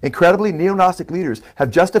Eon. Incredibly, neo-Gnostic leaders have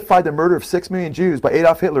justified the murder of 6 million Jews by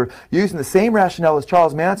Adolf Hitler using the same rationale as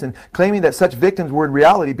Charles Manson, claiming that such victims were in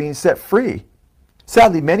reality being set free.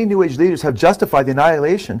 Sadly, many New Age leaders have justified the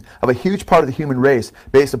annihilation of a huge part of the human race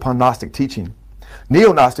based upon Gnostic teaching.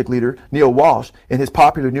 Neo-Gnostic leader Neil Walsh, in his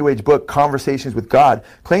popular New Age book Conversations with God,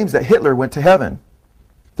 claims that Hitler went to heaven.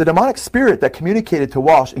 The demonic spirit that communicated to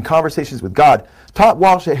Walsh in Conversations with God taught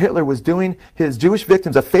Walsh that Hitler was doing his Jewish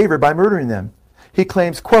victims a favor by murdering them. He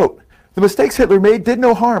claims, quote, "The mistakes Hitler made did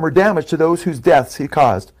no harm or damage to those whose deaths he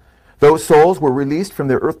caused. Those souls were released from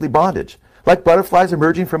their earthly bondage, like butterflies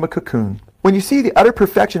emerging from a cocoon. When you see the utter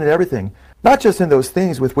perfection in everything, not just in those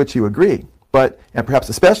things with which you agree, but, and perhaps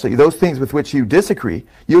especially, those things with which you disagree,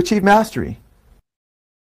 you achieve mastery."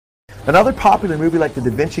 Another popular movie like The Da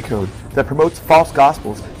Vinci Code that promotes false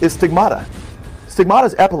gospels is Stigmata.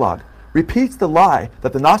 Stigmata's epilogue repeats the lie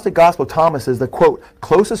that the Gnostic Gospel of Thomas is the, quote,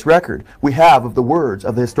 "closest record we have of the words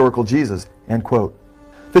of the historical Jesus," end quote.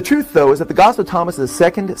 The truth, though, is that the Gospel of Thomas is a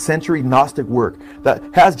 2nd century Gnostic work that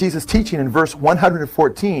has Jesus teaching in verse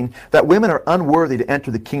 114 that women are unworthy to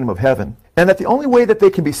enter the kingdom of heaven, and that the only way that they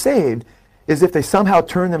can be saved is if they somehow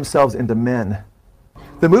turn themselves into men.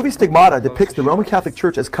 The movie Stigmata depicts the Roman Catholic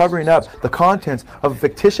Church as covering up the contents of a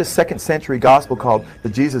fictitious 2nd century gospel called the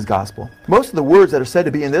Jesus Gospel. Most of the words that are said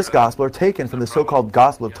to be in this gospel are taken from the so-called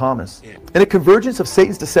Gospel of Thomas. In a convergence of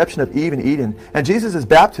Satan's deception of Eve in Eden and Jesus'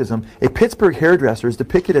 baptism, a Pittsburgh hairdresser is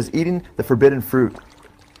depicted as eating the forbidden fruit.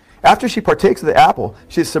 After she partakes of the apple,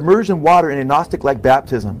 she is submerged in water in a Gnostic-like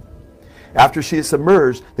baptism. After she is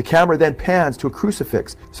submerged, the camera then pans to a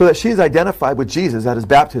crucifix so that she is identified with Jesus at his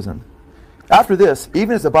baptism. After this,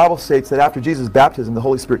 even as the Bible states that after Jesus' baptism, the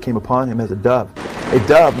Holy Spirit came upon him as a dove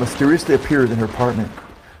mysteriously appears in her apartment.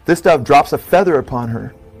 This dove drops a feather upon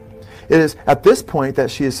her. It is at this point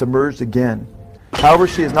that she is submerged again. However,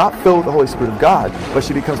 she is not filled with the Holy Spirit of God, but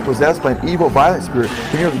she becomes possessed by an evil, violent spirit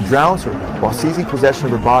who nearly drowns her while seizing possession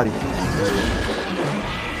of her body.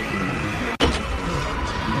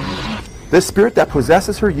 This spirit that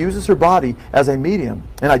possesses her uses her body as a medium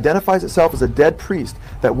and identifies itself as a dead priest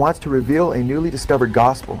that wants to reveal a newly discovered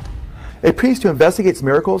gospel. A priest who investigates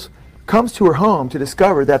miracles comes to her home to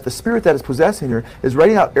discover that the spirit that is possessing her is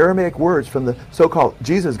writing out Aramaic words from the so-called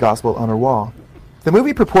Jesus Gospel on her wall. The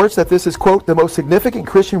movie purports that this is, quote, "the most significant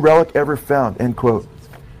Christian relic ever found," end quote.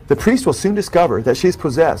 The priest will soon discover that she is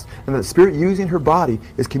possessed and that the spirit using her body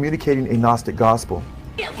is communicating a Gnostic gospel.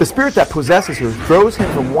 The spirit that possesses her throws him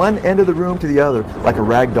from one end of the room to the other like a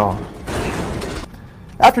rag doll.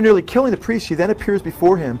 After nearly killing the priest, she then appears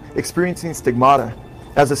before him, experiencing stigmata,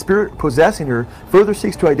 as the spirit possessing her further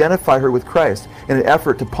seeks to identify her with Christ in an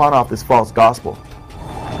effort to pawn off this false gospel.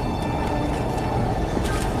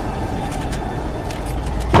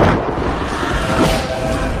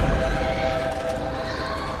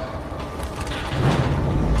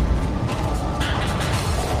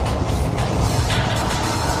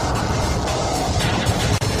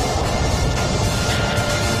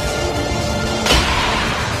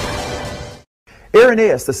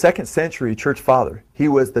 Irenaeus, the 2nd century church father, he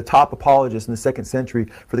was the top apologist in the 2nd century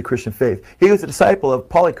for the Christian faith. He was a disciple of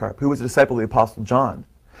Polycarp, who was a disciple of the Apostle John.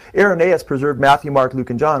 Irenaeus preserved Matthew, Mark, Luke,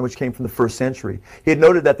 and John, which came from the 1st century. He had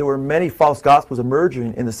noted that there were many false gospels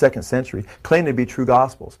emerging in the 2nd century, claiming to be true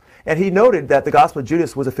gospels. And he noted that the Gospel of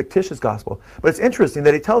Judas was a fictitious gospel. But it's interesting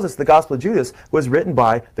that he tells us the Gospel of Judas was written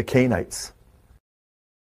by the Cainites.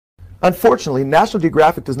 Unfortunately, National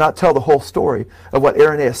Geographic does not tell the whole story of what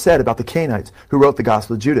Irenaeus said about the Cainites who wrote the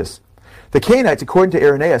Gospel of Judas. The Cainites, according to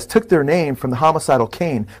Irenaeus, took their name from the homicidal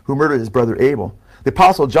Cain who murdered his brother Abel. The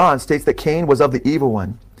Apostle John states that Cain was of the evil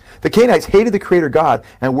one. The Cainites hated the Creator God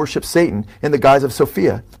and worshipped Satan in the guise of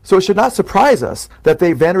Sophia. So it should not surprise us that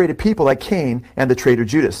they venerated people like Cain and the traitor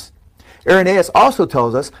Judas. Irenaeus also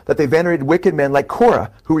tells us that they venerated wicked men like Korah,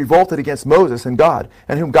 who revolted against Moses and God,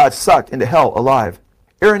 and whom God sucked into hell alive.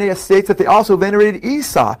 Irenaeus states that they also venerated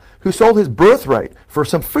Esau, who sold his birthright for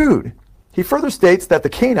some food. He further states that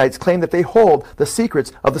the Cainites claim that they hold the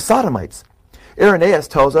secrets of the Sodomites. Irenaeus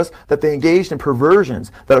tells us that they engaged in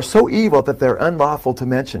perversions that are so evil that they're unlawful to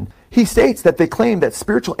mention. He states that they claim that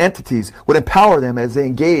spiritual entities would empower them as they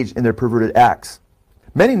engage in their perverted acts.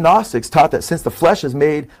 Many Gnostics taught that since the flesh is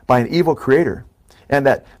made by an evil creator, and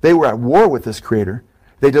that they were at war with this creator,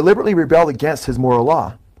 they deliberately rebelled against his moral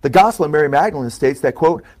law. The Gospel of Mary Magdalene states that,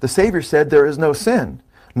 quote, "the Savior said there is no sin."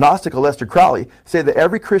 Gnostic Aleister Crowley said that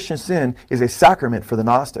every Christian sin is a sacrament for the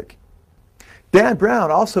Gnostic. Dan Brown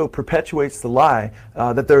also perpetuates the lie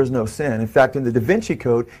that there is no sin. In fact, in the Da Vinci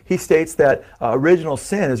Code, he states that original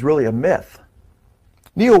sin is really a myth.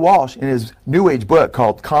 Neil Walsh, in his New Age book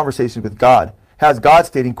called Conversations with God, has God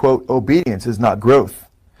stating, quote, "obedience is not growth,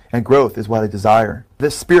 and growth is what I desire."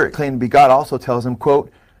 This spirit claiming to be God also tells him, quote,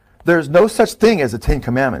 "there is no such thing as the 10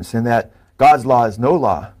 Commandments, in that God's law is no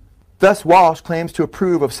law. Thus, Walsh claims to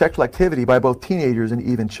approve of sexual activity by both teenagers and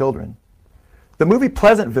even children. The movie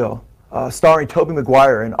Pleasantville, starring Tobey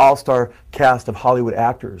Maguire and all-star cast of Hollywood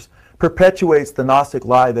actors, perpetuates the Gnostic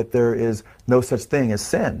lie that there is no such thing as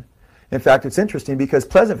sin. In fact, it's interesting because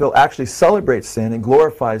Pleasantville actually celebrates sin and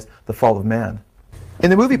glorifies the fall of man. In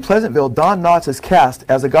the movie Pleasantville, Don Knotts is cast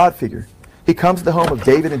as a God figure. He comes to the home of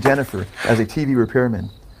David and Jennifer as a TV repairman.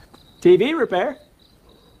 TV repair?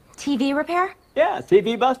 TV repair? Yeah,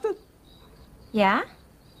 TV busted? Yeah?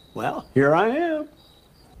 Well, here I am.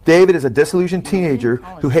 David is a disillusioned teenager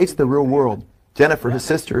who hates the real world. Jennifer, his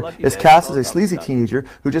sister, is cast as a sleazy teenager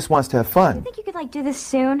who just wants to have fun. I think you could do this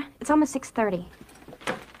soon. It's almost 6:30.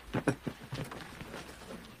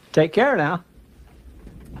 Take care now.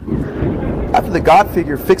 After the God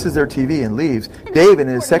figure fixes their TV and leaves, David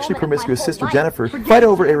and his sexually promiscuous sister Jennifer fight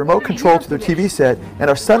over a remote control to their TV set and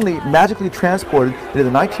are suddenly magically transported into the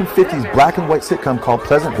 1950s black and white sitcom called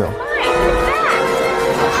Pleasantville.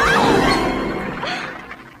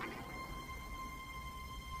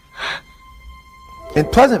 In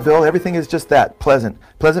Pleasantville, everything is just that, pleasant.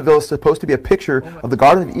 Pleasantville is supposed to be a picture of the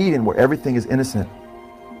Garden of Eden where everything is innocent.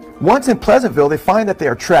 Once in Pleasantville, they find that they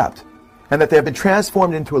are trapped and that they have been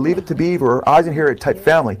transformed into a Leave It to Beaver or Eisenhower type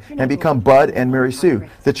family and become Bud and Mary Sue,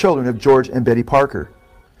 the children of George and Betty Parker.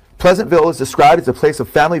 Pleasantville is described as a place of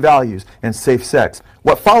family values and safe sex.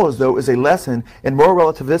 What follows, though, is a lesson in moral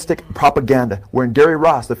relativistic propaganda, wherein Gary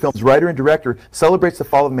Ross, the film's writer and director, celebrates the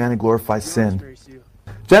fall of man and glorifies sin.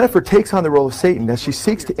 Jennifer takes on the role of Satan as she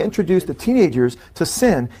seeks to introduce the teenagers to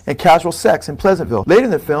sin and casual sex in Pleasantville. Later in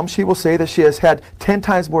the film, she will say that she has had 10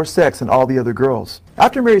 times more sex than all the other girls.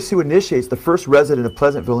 After Mary Sue initiates the first resident of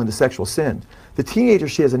Pleasantville into sexual sin, the teenager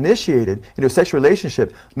she has initiated into a sexual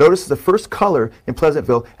relationship notices the first color in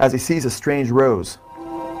Pleasantville as he sees a strange rose.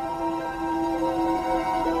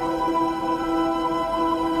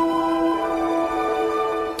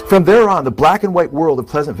 From there on, the black and white world of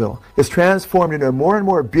Pleasantville is transformed into a more and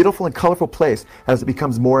more beautiful and colorful place as it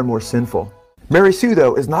becomes more and more sinful. Mary Sue,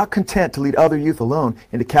 though, is not content to lead other youth alone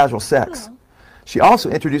into casual sex. She also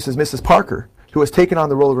introduces Mrs. Parker, who has taken on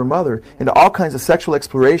the role of her mother, into all kinds of sexual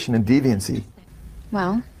exploration and deviancy.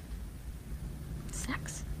 Well,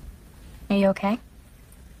 sex. Are you okay?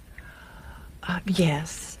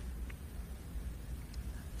 Yes.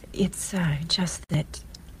 It's just that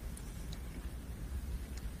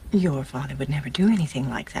your father would never do anything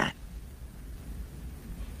like that.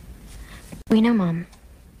 We know, Mom.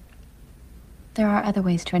 There are other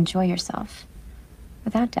ways to enjoy yourself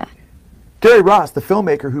without Dad. Gary Ross, the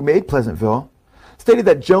filmmaker who made Pleasantville, stated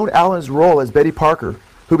that Joan Allen's role as Betty Parker,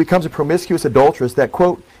 who becomes a promiscuous adulteress, that,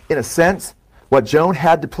 quote, in a sense, what Joan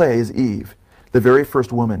had to play is Eve, the very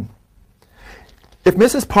first woman. If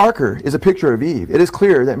Mrs. Parker is a picture of Eve, it is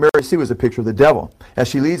clear that Mary Sue is a picture of the devil, as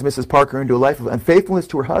she leads Mrs. Parker into a life of unfaithfulness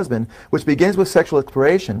to her husband, which begins with sexual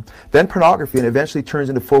exploration, then pornography, and eventually turns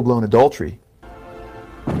into full-blown adultery.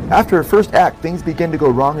 After her first act, things begin to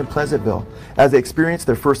go wrong in Pleasantville as they experience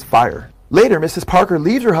their first fire. Later, Mrs. Parker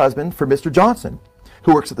leaves her husband for Mr. Johnson,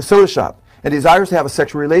 who works at the soda shop, and desires to have a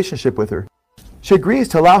sexual relationship with her. She agrees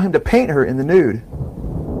to allow him to paint her in the nude.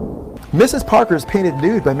 Mrs. Parker is painted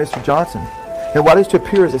nude by Mr. Johnson, and what is to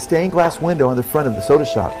appear as a stained glass window on the front of the soda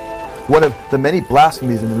shop, one of the many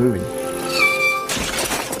blasphemies in the movie.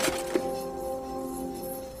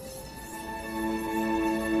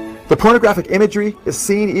 The pornographic imagery is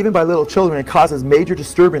seen even by little children and causes major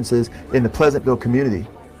disturbances in the Pleasantville community.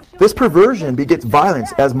 This perversion begets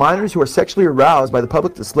violence as minors who are sexually aroused by the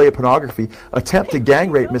public display of pornography attempt to gang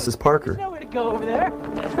rape Mrs. Parker. Nowhere to go over there.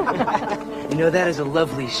 You know, that is a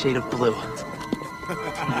lovely shade of blue.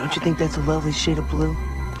 Don't you think that's a lovely shade of blue?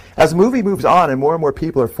 As the movie moves on and more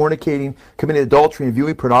people are fornicating, committing adultery, and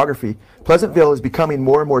viewing pornography, Pleasantville is becoming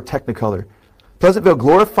more and more technicolor. Pleasantville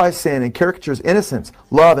glorifies sin and caricatures innocence,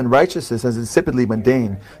 love, and righteousness as insipidly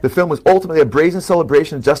mundane. The film was ultimately a brazen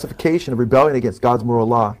celebration and justification of rebellion against God's moral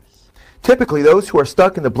law. Typically, those who are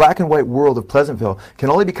stuck in the black and white world of Pleasantville can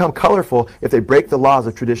only become colorful if they break the laws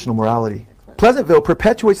of traditional morality. Pleasantville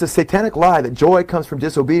perpetuates the satanic lie that joy comes from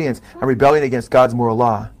disobedience and rebellion against God's moral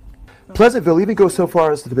law. Pleasantville even goes so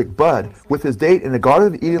far as to depict Bud with his date in a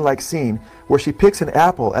Garden of Eden-like scene where she picks an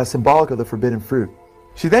apple as symbolic of the forbidden fruit.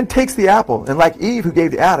 She then takes the apple, and like Eve who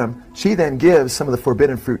gave to Adam, she then gives some of the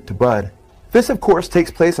forbidden fruit to Bud. This, of course,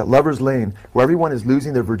 takes place at Lover's Lane, where everyone is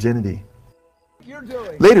losing their virginity.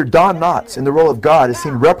 Later, Don Knotts, in the role of God, is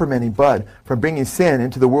seen reprimanding Bud for bringing sin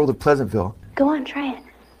into the world of Pleasantville. Go on, try it.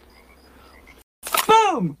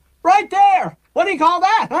 Boom! Right there! What do you call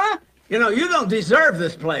that, huh? You know, you don't deserve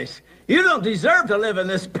this place. You don't deserve to live in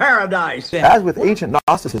this paradise. As with ancient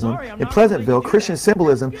Gnosticism, in Pleasantville, Christian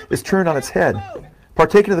symbolism is turned on its head.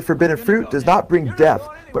 Partaking of the forbidden fruit does not bring death,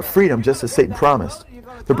 but freedom, just as Satan promised.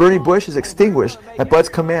 The burning bush is extinguished at Bud's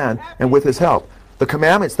command and with his help. The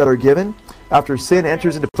commandments that are given after sin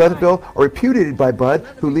enters into Pleasantville are repudiated by Bud,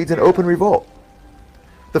 who leads an open revolt.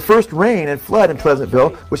 The first rain and flood in Pleasantville,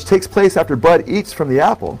 which takes place after Bud eats from the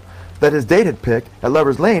apple that his date had picked at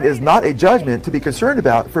Lover's Lane, is not a judgment to be concerned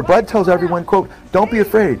about, for Bud tells everyone, quote, "Don't be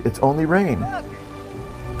afraid, it's only rain."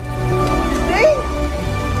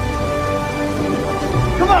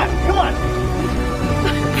 Come on, come on.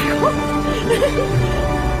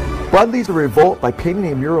 Bud leads a revolt by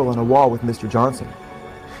painting a mural on a wall with Mr. Johnson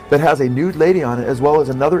that has a nude lady on it, as well as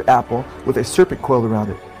another apple with a serpent coiled around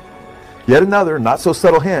it. Yet another not so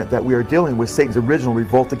subtle hint that we are dealing with Satan's original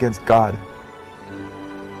revolt against God.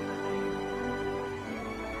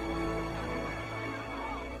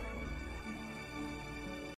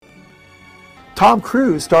 Tom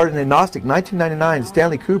Cruise starred in a Gnostic 1999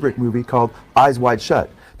 Stanley Kubrick movie called Eyes Wide Shut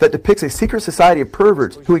that depicts a secret society of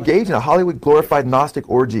perverts who engage in a Hollywood glorified Gnostic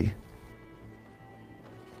orgy.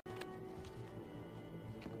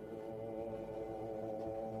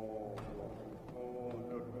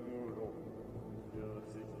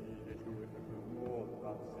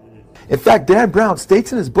 In fact, Dan Brown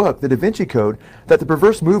states in his book, The Da Vinci Code, that the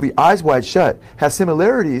perverse movie Eyes Wide Shut has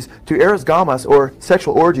similarities to eros gamas, or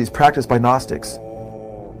sexual orgies practiced by Gnostics.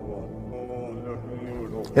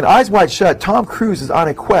 In Eyes Wide Shut, Tom Cruise is on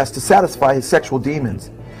a quest to satisfy his sexual demons.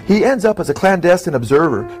 He ends up as a clandestine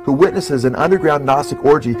observer who witnesses an underground Gnostic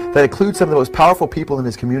orgy that includes some of the most powerful people in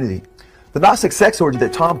his community. The Gnostic sex orgy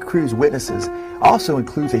that Tom Cruise witnesses also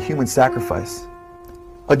includes a human sacrifice.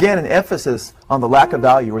 Again, an emphasis on the lack of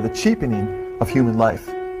value or the cheapening of human life.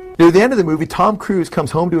 Near the end of the movie, Tom Cruise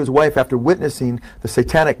comes home to his wife after witnessing the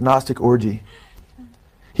satanic Gnostic orgy.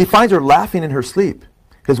 He finds her laughing in her sleep.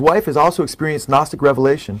 His wife has also experienced Gnostic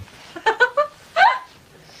revelation.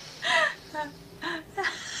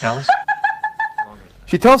 Alice?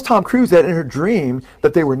 She tells Tom Cruise that in her dream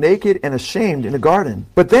that they were naked and ashamed in a garden.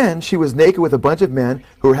 But then she was naked with a bunch of men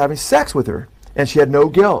who were having sex with her, and she had no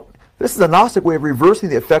guilt. This is a Gnostic way of reversing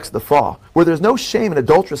the effects of the fall, where there's no shame in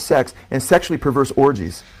adulterous sex and sexually perverse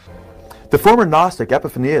orgies. The former Gnostic,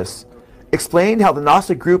 Epiphanius, explained how the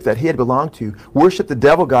Gnostic group that he had belonged to worshipped the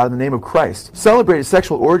devil god in the name of Christ, celebrated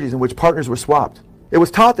sexual orgies in which partners were swapped. It was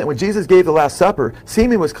taught that when Jesus gave the Last Supper,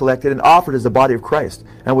 semen was collected and offered as the body of Christ,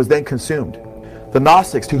 and was then consumed. The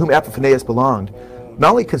Gnostics, to whom Epiphanius belonged,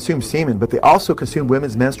 not only consumed semen, but they also consumed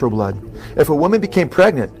women's menstrual blood. If a woman became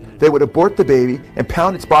pregnant, they would abort the baby and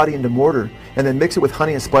pound its body into mortar, and then mix it with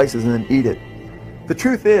honey and spices and then eat it. The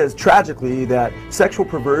truth is, tragically, that sexual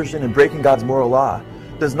perversion and breaking God's moral law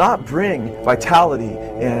does not bring vitality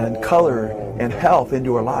and color and health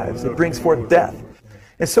into our lives. It brings forth death.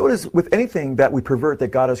 And so it is with anything that we pervert that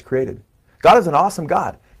God has created. God is an awesome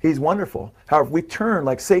God. He's wonderful. However, if we turn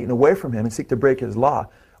like Satan away from him and seek to break his law,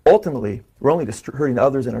 ultimately, we're only hurting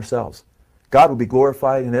others and ourselves. God will be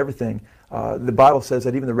glorified in everything. The Bible says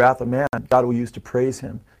that even the wrath of man, God will use to praise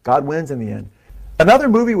him. God wins in the end. Another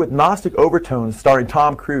movie with Gnostic overtones starring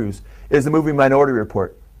Tom Cruise is the movie Minority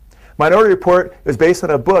Report. Minority Report is based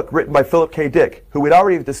on a book written by Philip K. Dick, who we'd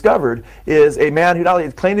already discovered is a man who not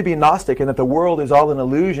only claimed to be Gnostic and that the world is all an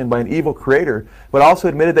illusion by an evil creator, but also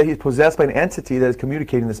admitted that he's possessed by an entity that is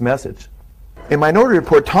communicating this message. In Minority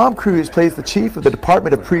Report, Tom Cruise plays the chief of the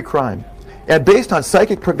Department of Pre-Crime. And based on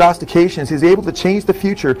psychic prognostications, he's able to change the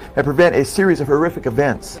future and prevent a series of horrific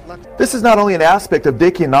events. This is not only an aspect of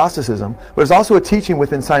Dickian Gnosticism, but is also a teaching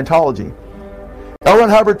within Scientology. L. Ron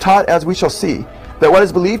Hubbard taught, as we shall see, that what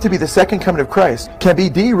is believed to be the second coming of Christ can be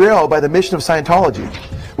derailed by the mission of Scientology,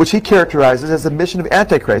 which he characterizes as the mission of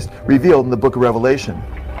Antichrist, revealed in the book of Revelation.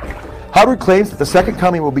 Hubbard claims that the second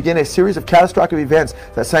coming will begin a series of catastrophic events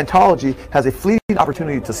that Scientology has a fleeting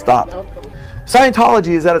opportunity to stop. Scientology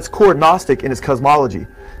is at its core Gnostic in its cosmology,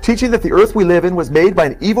 teaching that the earth we live in was made by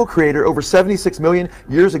an evil creator over 76 million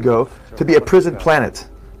years ago to be a prison planet.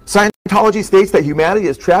 Scientology states that humanity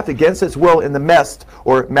is trapped against its will in the MEST,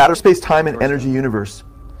 or matter, space, time, and energy universe.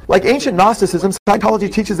 Like ancient Gnosticism,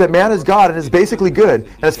 Scientology teaches that man is God and is basically good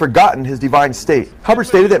and has forgotten his divine state. Hubbard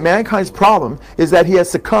stated that mankind's problem is that he has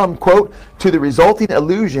succumbed, quote, to the resulting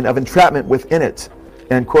illusion of entrapment within it,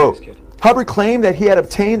 end quote. Hubbard claimed that he had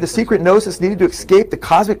obtained the secret gnosis needed to escape the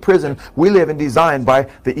cosmic prison we live in, designed by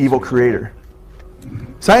the evil creator.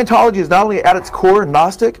 Scientology is not only at its core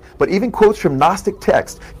Gnostic, but even quotes from Gnostic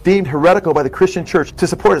texts deemed heretical by the Christian church to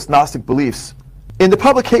support its Gnostic beliefs. In the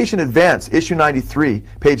publication Advance, issue 93,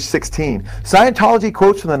 page 16, Scientology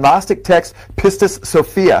quotes from the Gnostic text Pistis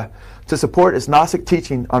Sophia to support its Gnostic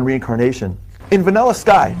teaching on reincarnation. In Vanilla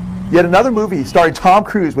Sky, yet another movie starring Tom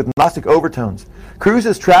Cruise with Gnostic overtones, Cruise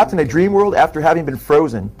is trapped in a dream world after having been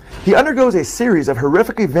frozen. He undergoes a series of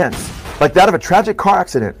horrific events, like that of a tragic car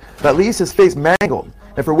accident that leaves his face mangled,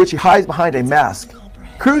 and for which he hides behind a mask.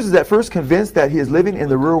 Cruise is at first convinced that he is living in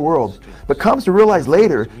the real world, but comes to realize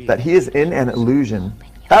later that he is in an illusion.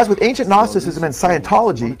 As with ancient Gnosticism and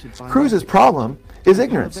Scientology, Cruise's problem is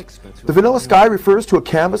ignorance. The Vanilla Sky refers to a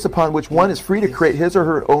canvas upon which one is free to create his or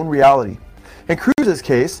her own reality. In Cruise's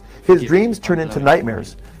case, his dreams turn into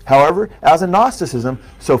nightmares. However, as in Gnosticism,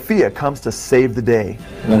 Sophia comes to save the day.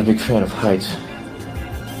 I'm not a big fan of heights.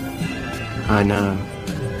 I know.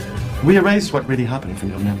 We erase what really happened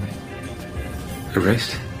from your memory.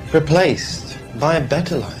 Erased? Replaced by a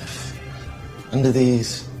better life. Under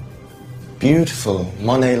these beautiful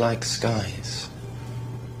Monet-like skies.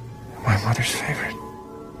 My mother's favorite.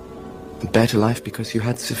 A better life because you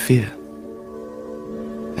had Sophia.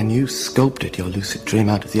 And you sculpted your lucid dream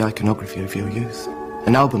out of the iconography of your youth.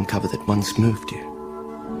 An album cover that once moved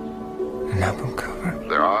you. An album cover?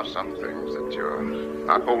 There are some things that you're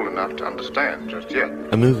not old enough to understand just yet.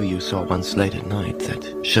 A movie you saw once late at night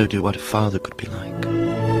that showed you what a father could be like.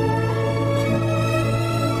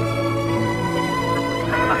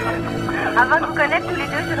 Avant de vous connaître tous les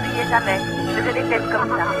deux, je ne riais jamais. Je devais être comme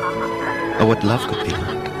ça. Or what love could be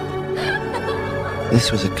like.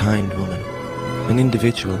 This was a kind woman. An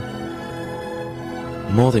individual.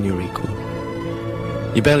 More than your equal.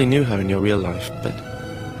 You barely knew her in your real life, but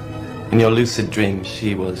in your lucid dreams,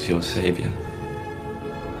 she was your savior.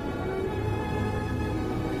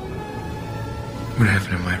 What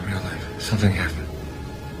happened in my real life? Something happened.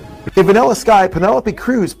 In Vanilla Sky, Penelope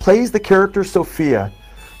Cruz plays the character Sophia,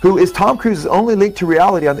 who is Tom Cruise's only link to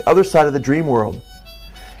reality on the other side of the dream world.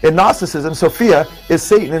 In Gnosticism, Sophia is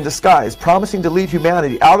Satan in disguise, promising to lead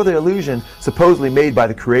humanity out of the illusion supposedly made by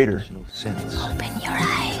the Creator. Open your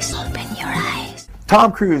eyes, open your eyes.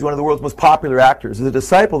 Tom Cruise, one of the world's most popular actors, is a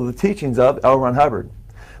disciple of the teachings of L. Ron Hubbard.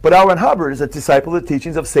 But L. Ron Hubbard is a disciple of the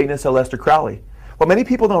teachings of Satanist Aleister Crowley. What many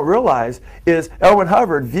people don't realize is L. Ron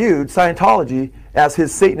Hubbard viewed Scientology as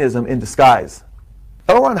his Satanism in disguise.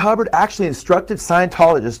 L. Ron Hubbard actually instructed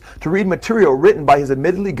Scientologists to read material written by his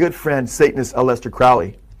admittedly good friend, Satanist Aleister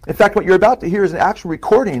Crowley. In fact, what you're about to hear is an actual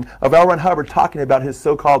recording of L. Ron Hubbard talking about his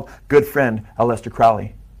so-called good friend, Aleister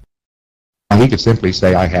Crowley. He could simply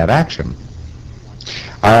say, I have action.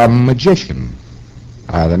 A magician,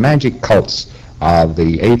 the magic cults of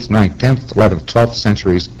the 8th, 9th, 10th, 11th, 12th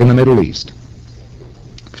centuries in the Middle East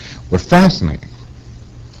were fascinating.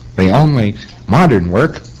 The only modern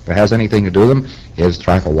work that has anything to do with them is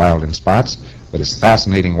trifle wild in spots, but it's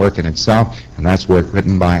fascinating work in itself, and that's work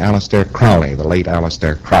written by Aleister Crowley, the late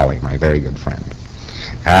Aleister Crowley, my very good friend.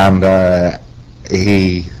 And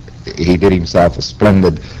he did himself a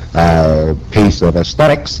splendid piece of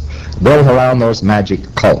aesthetics built around those magic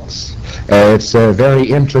cults. It's a very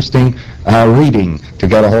interesting reading to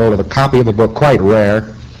get a hold of a copy of the book, quite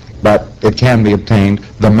rare, but it can be obtained.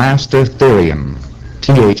 The Master Therion,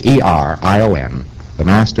 Therion, The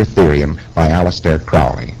Master Therion by Aleister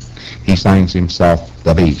Crowley. He signs himself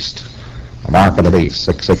the Beast, the Mark of the Beast,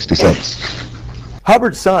 666.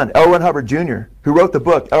 Hubbard's son, L. Ron Hubbard Jr., who wrote the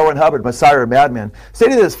book L. Ron Hubbard, Messiah or Madman,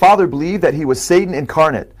 stated that his father believed that he was Satan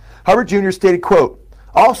incarnate. Hubbard Jr. stated, quote,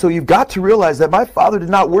 "Also, you've got to realize that my father did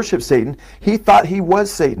not worship Satan. He thought he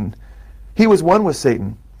was Satan. He was one with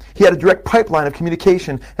Satan. He had a direct pipeline of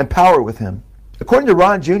communication and power with him." According to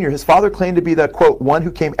Ron Jr., his father claimed to be the, quote, one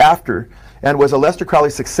who came after and was Aleister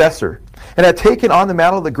Crowley's successor, and had taken on the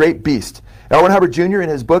mantle of the great beast. L. Ron Hubbard Jr. in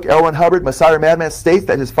his book L. Ron Hubbard, Messiah or Madman, states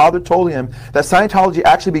that his father told him that Scientology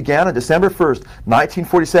actually began on December 1st,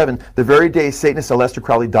 1947, the very day Satanist Aleister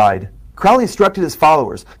Crowley died. Crowley instructed his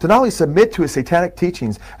followers to not only submit to his satanic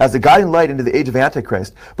teachings as the guiding light into the age of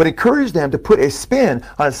Antichrist, but encouraged them to put a spin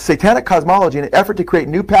on a satanic cosmology in an effort to create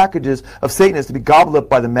new packages of Satanists to be gobbled up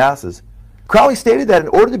by the masses. Crowley stated that in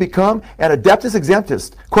order to become an adeptus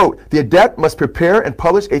exemptus, quote, the adept must prepare and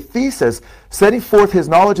publish a thesis setting forth his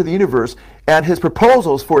knowledge of the universe and his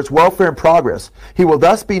proposals for its welfare and progress. He will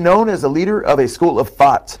thus be known as the leader of a school of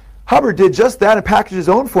thought. Hubbard did just that and packaged his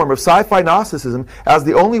own form of sci-fi Gnosticism as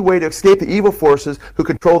the only way to escape the evil forces who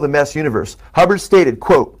control the mess universe. Hubbard stated,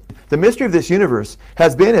 quote, the mystery of this universe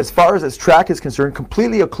has been, as far as its track is concerned,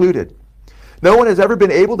 completely occluded. No one has ever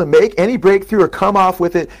been able to make any breakthrough or come off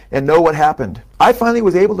with it and know what happened. I finally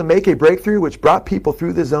was able to make a breakthrough which brought people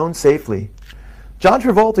through the zone safely. John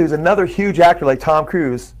Travolta, who's another huge actor like Tom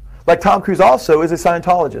Cruise also is a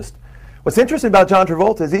Scientologist. What's interesting about John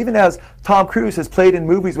Travolta is even as Tom Cruise has played in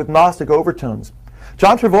movies with Gnostic overtones,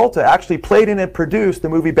 John Travolta actually played in and produced the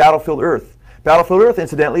movie Battlefield Earth. Battlefield Earth,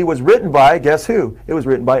 incidentally, was written by, guess who? It was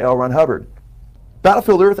written by L. Ron Hubbard.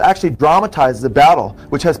 Battlefield Earth actually dramatizes a battle,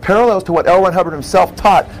 which has parallels to what L. Ron Hubbard himself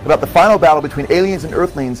taught about the final battle between aliens and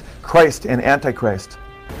Earthlings, Christ and Antichrist.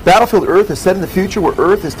 Battlefield Earth is set in the future where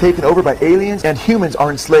Earth is taken over by aliens and humans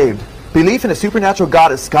are enslaved. Belief in a supernatural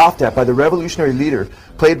God is scoffed at by the revolutionary leader,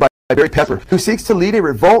 played by Barry Pepper, who seeks to lead a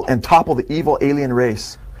revolt and topple the evil alien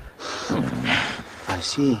race. I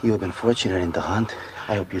see you have been fortunate in the hunt.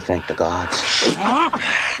 I hope you thank the gods.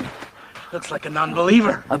 Looks like a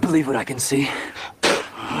non-believer. I believe what I can see.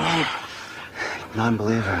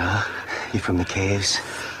 Non-believer, huh? You from the caves?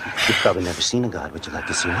 You've probably never seen a god. Would you like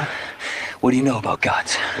to see one? What do you know about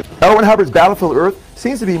gods? L. Ron Hubbard's Battlefield Earth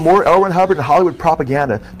seems to be more L. Ron Hubbard and Hollywood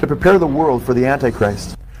propaganda to prepare the world for the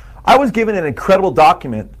Antichrist. I was given an incredible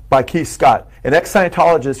document by Keith Scott, an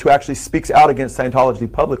ex-Scientologist who actually speaks out against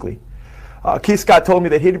Scientology publicly. Keith Scott told me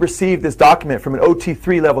that he had received this document from an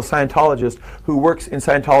OT3 level Scientologist who works in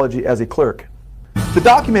Scientology as a clerk. The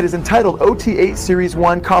document is entitled OT8 Series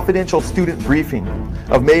 1 Confidential Student Briefing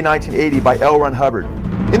of May 1980 by L. Ron Hubbard.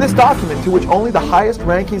 In this document, to which only the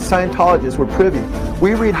highest-ranking Scientologists were privy,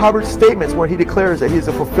 we read Hubbard's statements where he declares that he is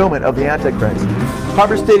a fulfillment of the Antichrist.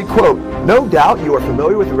 Hubbard stated, quote, "No doubt you are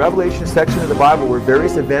familiar with the Revelation section of the Bible where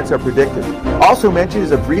various events are predicted. Also mentioned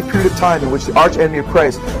is a brief period of time in which the arch-enemy of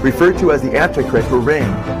Christ, referred to as the Antichrist, will reign,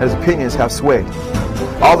 and his opinions have sway.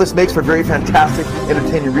 All this makes for very fantastic,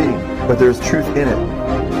 entertaining reading, but there is truth in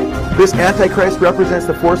it. This Antichrist represents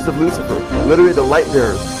the forces of Lucifer, literally the light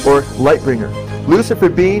bearers, or light bringer. Lucifer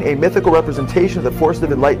being a mythical representation of the forces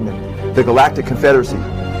of enlightenment, the Galactic Confederacy.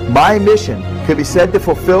 My mission could be said to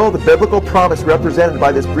fulfill the biblical promise represented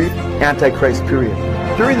by this brief Antichrist period.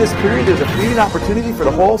 During this period, there's a fleeting opportunity for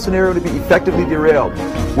the whole scenario to be effectively derailed,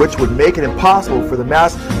 which would make it impossible for the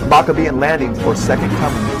mass Maccabean landings or second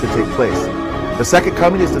coming to take place. The second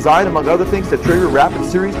coming is designed, among other things, to trigger a rapid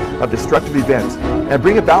series of destructive events and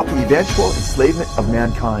bring about the eventual enslavement of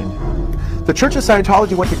mankind. The Church of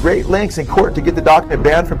Scientology went to great lengths in court to get the document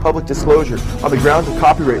banned from public disclosure on the grounds of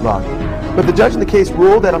copyright law. But the judge in the case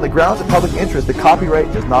ruled that on the grounds of public interest, the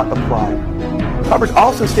copyright does not apply. Hubbard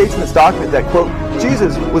also states in this document that, quote,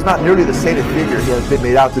 Jesus was not nearly the sainted figure he has been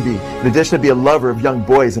made out to be. In addition to be a lover of young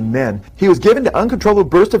boys and men, he was given to uncontrollable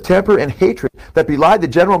bursts of temper and hatred that belied the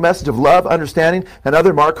general message of love, understanding, and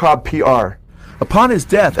other Markov PR. Upon his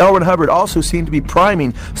death, L. Ron Hubbard also seemed to be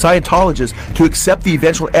priming Scientologists to accept the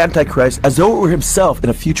eventual Antichrist as though it were himself in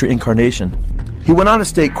a future incarnation. He went on to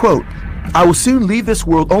state, quote, I will soon leave this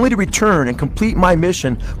world only to return and complete my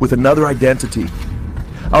mission with another identity.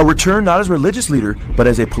 I'll return not as a religious leader, but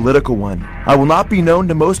as a political one. I will not be known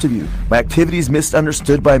to most of you, my activities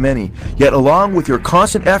misunderstood by many, yet along with your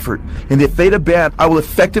constant effort in the theta band, I will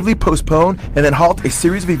effectively postpone and then halt a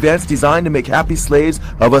series of events designed to make happy slaves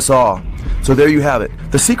of us all. So there you have it,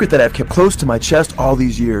 the secret that I've kept close to my chest all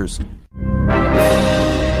these years.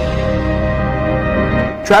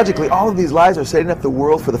 Tragically, all of these lies are setting up the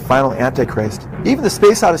world for the final Antichrist. Even the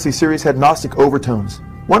Space Odyssey series had Gnostic overtones.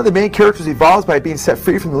 One of the main characters evolves by being set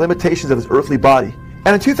free from the limitations of his earthly body.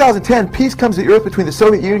 And in 2010, peace comes to the earth between the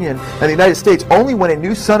Soviet Union and the United States only when a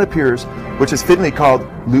new sun appears, which is fittingly called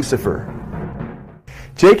Lucifer.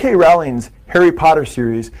 J.K. Rowling's Harry Potter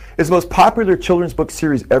series is the most popular children's book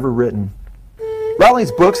series ever written.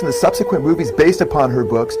 Rowling's books and the subsequent movies based upon her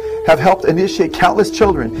books have helped initiate countless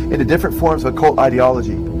children into different forms of occult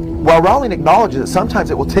ideology. While Rowling acknowledges that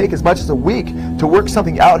sometimes it will take as much as a week to work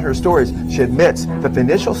something out in her stories, she admits that the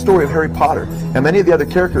initial story of Harry Potter and many of the other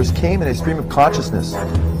characters came in a stream of consciousness.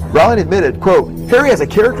 Rowling admitted, quote, Harry as a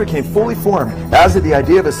character came fully formed, as did the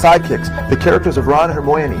idea of his sidekicks, the characters of Ron and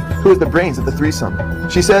Hermione, who was the brains of the threesome.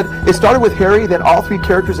 She said, it started with Harry, then all three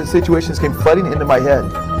characters and situations came flooding into my head.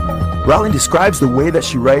 Rowling describes the way that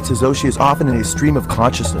she writes as though she is often in a stream of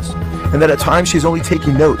consciousness, and that at times she is only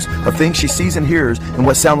taking notes of things she sees and hears in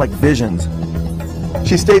what sound like visions.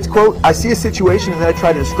 She states, quote, I see a situation and then I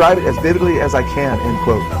try to describe it as vividly as I can, end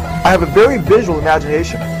quote. I have a very visual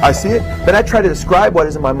imagination. I see it, then I try to describe what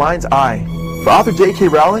is in my mind's eye. For author J.K.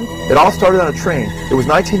 Rowling, it all started on a train. It was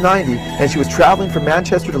 1990, and she was traveling from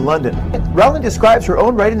Manchester to London. Rowling describes her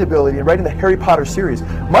own writing ability in writing the Harry Potter series,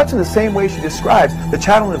 much in the same way she describes the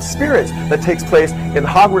channeling of spirits that takes place in the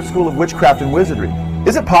Hogwarts School of Witchcraft and Wizardry.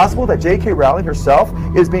 Is it possible that J.K. Rowling herself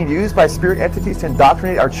is being used by spirit entities to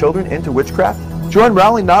indoctrinate our children into witchcraft? Joanne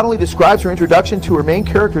Rowling not only describes her introduction to her main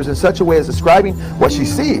characters in such a way as describing what she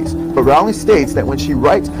sees, but Rowling states that when she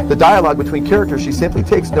writes the dialogue between characters, she simply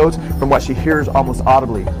takes notes from what she hears almost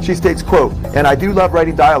audibly. She states, quote, "And I do love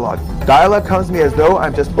writing dialogue. Dialogue comes to me as though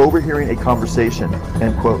I'm just overhearing a conversation,"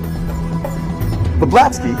 end quote.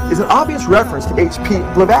 Blavatsky is an obvious reference to H.P.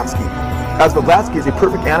 Blavatsky, as Blavatsky is a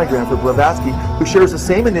perfect anagram for Blavatsky, who shares the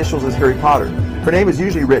same initials as Harry Potter. Her name is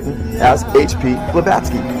usually written as H.P.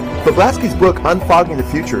 Blavatsky. Blavatsky's book, Unfogging the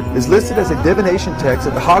Future, is listed as a divination text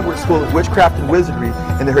at the Hogwarts School of Witchcraft and Wizardry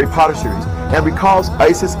in the Harry Potter series, and recalls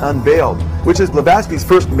Isis Unveiled, which is Blavatsky's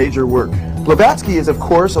first major work. Blavatsky is, of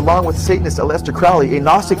course, along with Satanist Aleister Crowley, a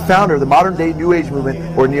Gnostic founder of the modern-day New Age movement,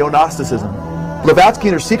 or Neo-Gnosticism. Blavatsky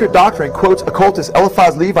in her Secret Doctrine quotes occultist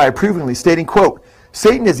Eliphaz Levi approvingly, stating, quote,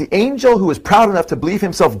 "Satan is the angel who is proud enough to believe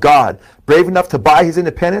himself God, brave enough to buy his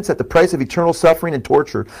independence at the price of eternal suffering and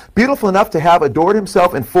torture, beautiful enough to have adored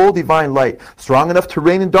himself in full divine light, strong enough to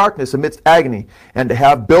reign in darkness amidst agony, and to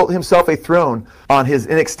have built himself a throne on his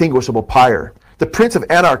inextinguishable pyre. The prince of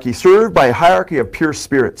anarchy, served by a hierarchy of pure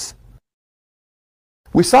spirits."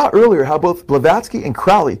 We saw earlier how both Blavatsky and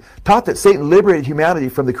Crowley taught that Satan liberated humanity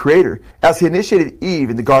from the Creator as he initiated Eve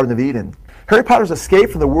in the Garden of Eden. Harry Potter's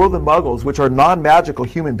escape from the world of Muggles, which are non-magical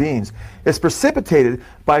human beings, is precipitated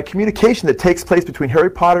by a communication that takes place between Harry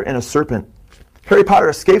Potter and a serpent. Harry Potter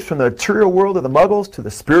escapes from the material world of the Muggles to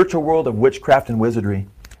the spiritual world of witchcraft and wizardry.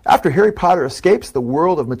 After Harry Potter escapes the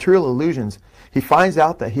world of material illusions, he finds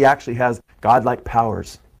out that he actually has godlike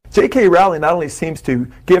powers. J.K. Rowling not only seems to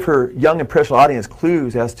give her young impressionable audience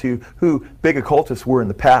clues as to who big occultists were in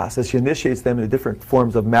the past, as she initiates them into different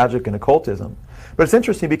forms of magic and occultism, but it's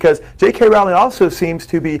interesting because J.K. Rowling also seems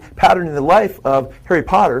to be patterning the life of Harry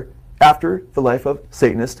Potter after the life of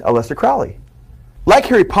Satanist Aleister Crowley. Like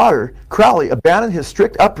Harry Potter, Crowley abandoned his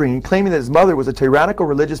strict upbringing, claiming that his mother was a tyrannical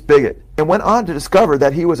religious bigot, and went on to discover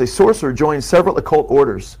that he was a sorcerer joining several occult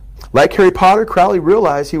orders. Like Harry Potter, Crowley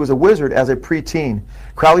realized he was a wizard as a preteen.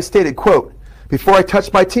 Crowley stated, quote, "Before I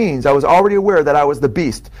touched my teens, I was already aware that I was the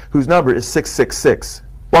beast, whose number is 666.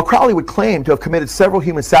 While Crowley would claim to have committed several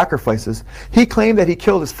human sacrifices, he claimed that he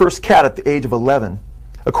killed his first cat at the age of 11.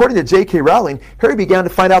 According to J.K. Rowling, Harry began to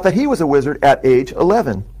find out that he was a wizard at age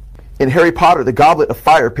 11. In Harry Potter, the Goblet of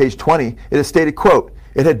Fire, page 20, it is stated, quote,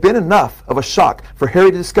 "It had been enough of a shock for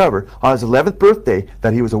Harry to discover on his 11th birthday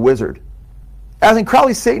that he was a wizard." As in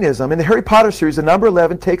Crowley's Satanism, in the Harry Potter series, the number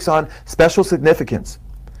 11 takes on special significance.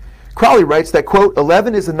 Crowley writes that, quote,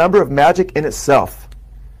 11 is the number of magic in itself.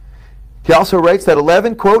 He also writes that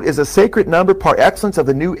 11, quote, is a sacred number par excellence of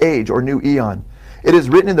the new age or new eon. It is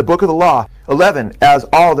written in the book of the law, 11 as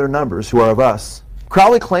all their numbers who are of us.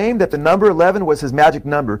 Crowley claimed that the number 11 was his magic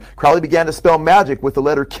number. Crowley began to spell magic with the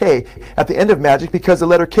letter K at the end of magic because the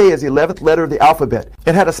letter K is the 11th letter of the alphabet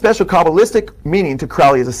and had a special Kabbalistic meaning to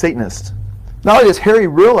Crowley as a Satanist. Not only does Harry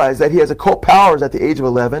realize that he has occult powers at the age of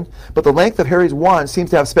 11, but the length of Harry's wand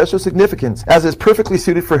seems to have special significance, as is perfectly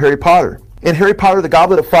suited for Harry Potter. In Harry Potter, the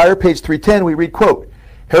Goblet of Fire, page 310, we read, quote,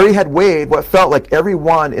 "Harry had weighed what felt like every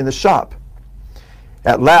wand in the shop.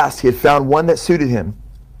 At last he had found one that suited him.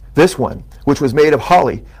 This one, which was made of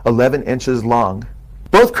holly, 11 inches long."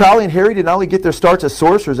 Both Crowley and Harry did not only get their starts as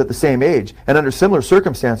sorcerers at the same age and under similar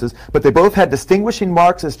circumstances, but they both had distinguishing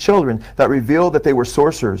marks as children that revealed that they were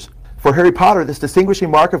sorcerers. For Harry Potter, this distinguishing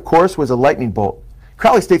mark, of course, was a lightning bolt.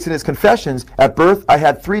 Crowley states in his Confessions, "At birth I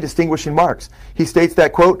had 3 distinguishing marks." He states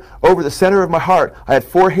that, quote, "Over the center of my heart I had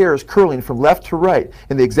 4 hairs curling from left to right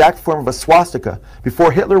in the exact form of a swastika.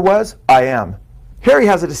 Before Hitler was, I am." Harry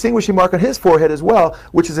has a distinguishing mark on his forehead as well,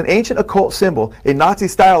 which is an ancient occult symbol, a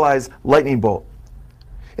Nazi-stylized lightning bolt.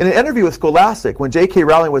 In an interview with Scholastic, when J.K.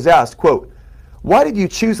 Rowling was asked, quote, "Why did you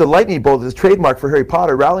choose the lightning bolt as a trademark for Harry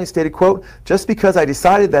Potter?" Rowling stated, quote, "Just because I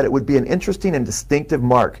decided that it would be an interesting and distinctive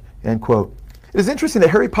mark," end quote. It is interesting that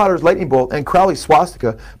Harry Potter's lightning bolt and Crowley's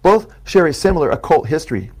swastika both share a similar occult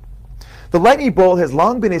history. The lightning bolt has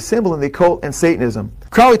long been a symbol in the occult and Satanism.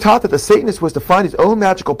 Crowley taught that the Satanist was to find his own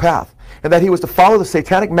magical path, and that he was to follow the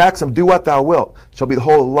satanic maxim, "Do what thou wilt, shall be the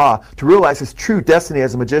whole of the law," to realize his true destiny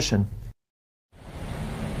as a magician.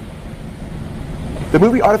 The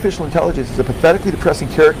movie Artificial Intelligence is a pathetically depressing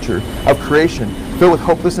caricature of creation filled with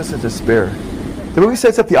hopelessness and despair. The movie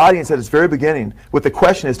sets up the audience at its very beginning with the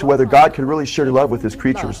question as to whether God could really share love with his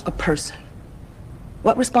creatures. A person.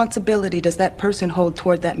 What responsibility does that person hold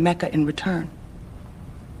toward that Mecca in return?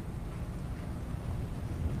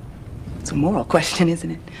 It's a moral question,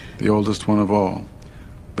 isn't it? The oldest one of all.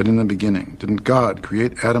 But in the beginning, didn't God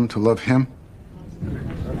create Adam to love him?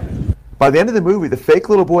 By the end of the movie, the fake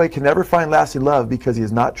little boy can never find lasting love because he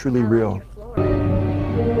is not truly real.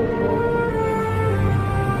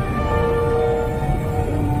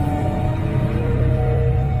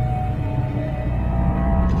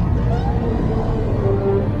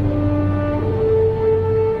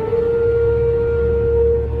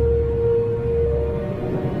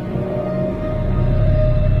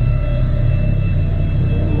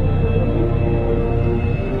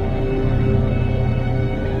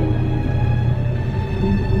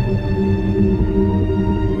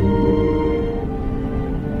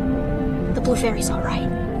 Blue Fairy's all right.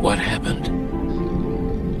 What happened?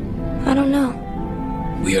 I don't know.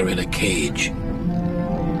 We are in a cage.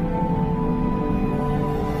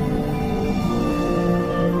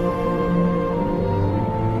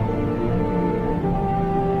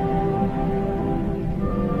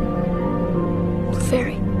 Blue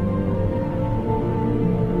Fairy.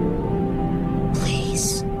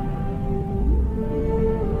 Please.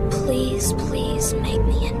 Please, please make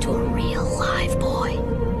me into a real live boy.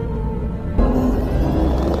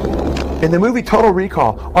 In the movie Total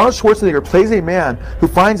Recall, Arnold Schwarzenegger plays a man who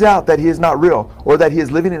finds out that he is not real or that he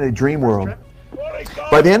is living in a dream world.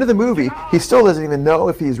 By the end of the movie, he still doesn't even know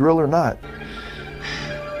if he is real or not.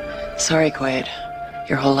 Sorry, Quaid.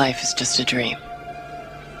 Your whole life is just a dream.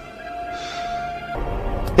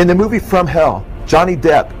 In the movie From Hell, Johnny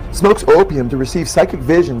Depp smokes opium to receive psychic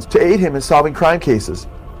visions to aid him in solving crime cases.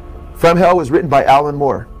 From Hell was written by Alan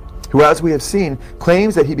Moore, who, as we have seen,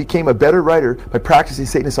 claims that he became a better writer by practicing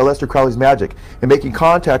Satanist Aleister Crowley's magic and making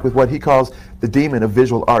contact with what he calls the demon of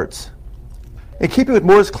visual arts. In keeping with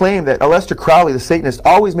Moore's claim that Aleister Crowley, the Satanist,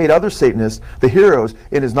 always made other Satanists the heroes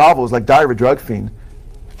in his novels like Diary of a Drug Fiend,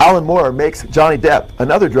 Alan Moore makes Johnny Depp,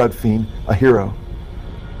 another drug fiend, a hero.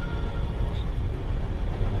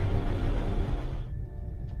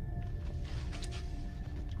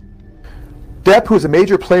 Depp, who is a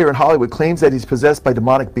major player in Hollywood, claims that he's possessed by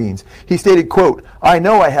demonic beings. He stated, quote, "I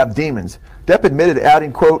know I have demons." Depp admitted,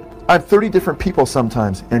 adding, quote, "I'm 30 different people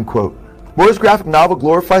sometimes," end quote. Moore's graphic novel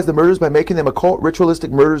glorifies the murders by making them occult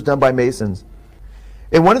ritualistic murders done by Masons.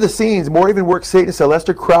 In one of the scenes, Moore even works Satanist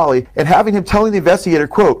Aleister Crowley and having him telling the investigator,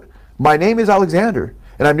 quote, "My name is Alexander,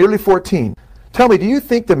 and I'm nearly 14. Tell me, do you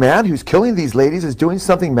think the man who's killing these ladies is doing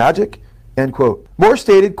something magic?" End quote. Moore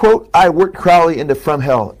stated, quote, "I worked Crowley into From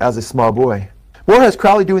Hell as a small boy." Moore has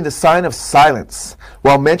Crowley doing the sign of silence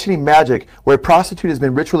while mentioning magic where a prostitute has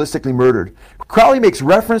been ritualistically murdered. Crowley makes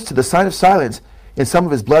reference to the sign of silence in some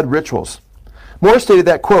of his blood rituals. Moore stated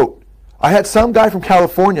that, quote, "I had some guy from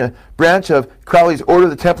California, branch of Crowley's Order of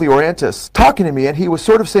the Templi Orientis, talking to me, and he was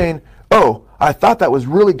sort of saying, 'Oh, I thought that was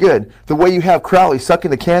really good, the way you have Crowley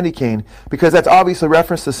sucking the candy cane, because that's obviously a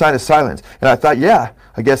reference to the sign of silence.' And I thought, yeah,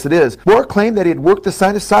 I guess it is." Moore claimed that he had worked the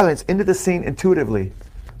sign of silence into the scene intuitively.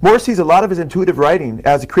 Moore sees a lot of his intuitive writing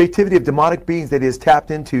as the creativity of demonic beings that he has tapped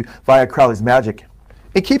into via Crowley's magic.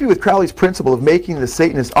 In keeping with Crowley's principle of making the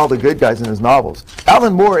Satanists all the good guys in his novels,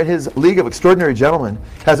 Alan Moore in his League of Extraordinary Gentlemen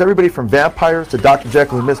has everybody from vampires to Dr.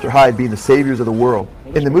 Jekyll and Mr. Hyde being the saviors of the world.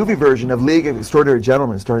 In the movie version of League of Extraordinary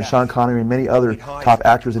Gentlemen, starring Sean Connery and many other top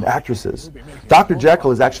actors and actresses, Dr. Jekyll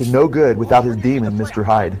is actually no good without his demon, Mr.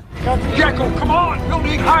 Hyde. Dr. Jekyll, come on! No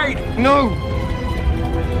need Hyde! No!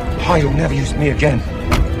 Hyde will never use me again.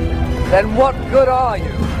 Then what good are you?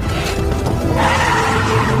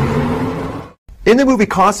 In the movie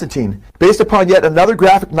Constantine, based upon yet another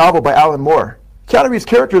graphic novel by Alan Moore, Keanu Reeves'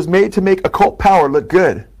 character is made to make occult power look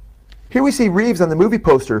good. Here we see Reeves on the movie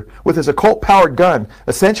poster with his occult-powered gun,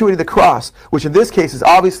 accentuating the cross, which in this case is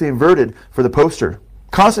obviously inverted for the poster.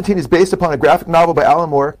 Constantine is based upon a graphic novel by Alan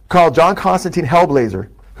Moore called John Constantine Hellblazer,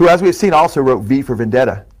 who, as we have seen, also wrote V for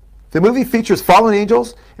Vendetta. The movie features fallen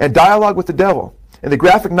angels and dialogue with the devil. In the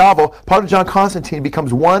graphic novel, part of John Constantine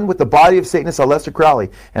becomes one with the body of Satanist Aleister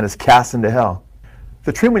Crowley and is cast into hell.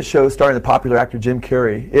 The Truman Show, starring the popular actor Jim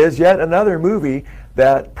Carrey, is yet another movie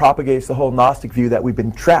that propagates the whole Gnostic view that we've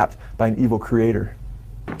been trapped by an evil creator.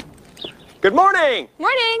 Good morning!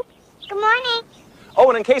 Morning. Good morning. Oh,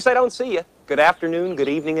 and in case I don't see you, good afternoon, good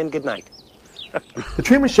evening, and good night. The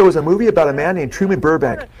Truman Show is a movie about a man named Truman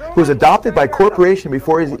Burbank who was adopted by a corporation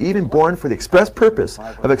before he was even born for the express purpose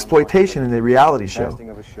of exploitation in a reality show.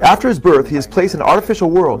 After his birth, he is placed in an artificial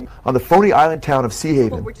world on the phony island town of Sea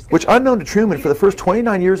Haven, which, unknown to Truman for the first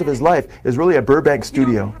 29 years of his life, is really a Burbank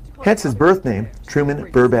studio. Hence his birth name, Truman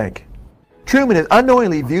Burbank. Truman is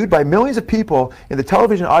unknowingly viewed by millions of people in the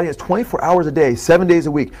television audience 24 hours a day, 7 days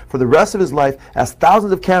a week, for the rest of his life, as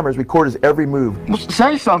thousands of cameras record his every move.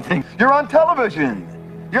 Say something. You're on television.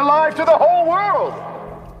 You're live to the whole world.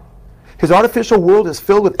 His artificial world is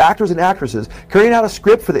filled with actors and actresses carrying out a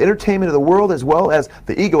script for the entertainment of the world, as well as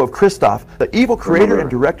the ego of Christoph, the evil creator and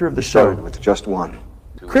director of the show. With just one.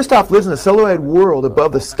 Christoph lives in a silhouetted world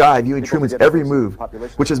above the sky, viewing Truman's every move,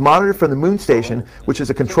 which is monitored from the moon station, which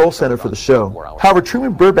is a control center for the show. However,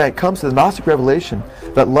 Truman Burbank comes to the Gnostic revelation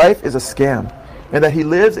that life is a scam, and that he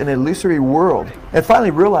lives in an illusory world, and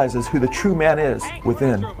finally realizes who the true man is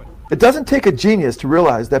within. It doesn't take a genius to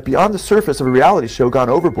realize that beyond the surface of a reality show gone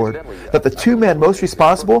overboard, that the two men most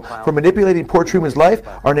responsible for manipulating poor Truman's life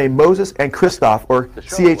are named Moses and Christoph, or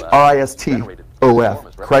Christof,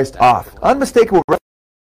 Christ off. Unmistakable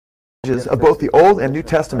of both the Old and New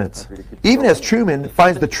Testaments. Even as Truman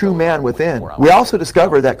finds the true man within, we also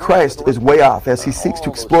discover that Christ is way off as he seeks to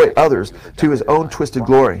exploit others to his own twisted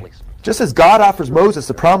glory. Just as God offers Moses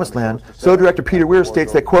the promised land, so director Peter Weir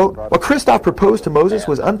states that, quote, what Christoph proposed to Moses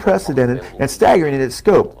was unprecedented and staggering in its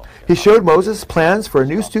scope. He showed Moses plans for a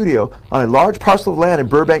new studio on a large parcel of land in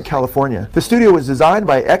Burbank, California. The studio was designed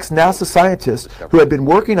by ex-NASA scientists who had been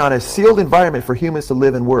working on a sealed environment for humans to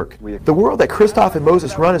live and work. The world that Christoph and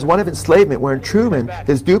Moses run is one of enslavement, wherein Truman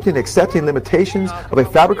is duped in accepting limitations of a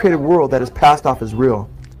fabricated world that is passed off as real.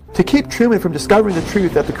 To keep Truman from discovering the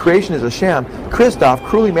truth that the creation is a sham, Christoph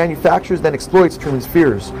cruelly manufactures then exploits Truman's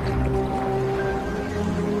fears.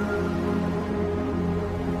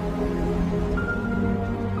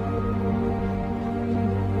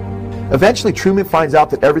 Eventually, Truman finds out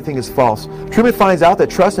that everything is false. Truman finds out that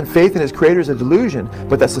trust and faith in his creator is a delusion,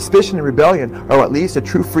 but that suspicion and rebellion are at least a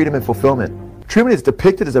true freedom and fulfillment. Truman is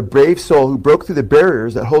depicted as a brave soul who broke through the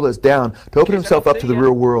barriers that hold us down to open himself up to the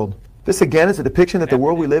real world. This again is a depiction that the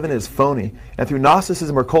world we live in is phony, and through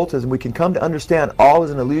Gnosticism or cultism we can come to understand all is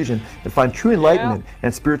an illusion and find true enlightenment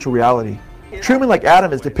and spiritual reality. Truman, like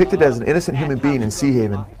Adam, is depicted as an innocent human being in Sea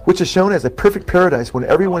Haven, which is shown as a perfect paradise when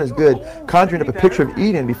everyone is good, conjuring up a picture of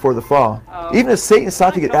Eden before the fall. Even as Satan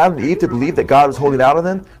sought to get Adam and Eve to believe that God was holding out on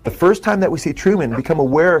them, the first time that we see Truman become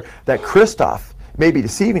aware that Christoph may be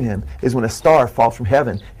deceiving him is when a star falls from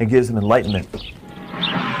heaven and gives him enlightenment.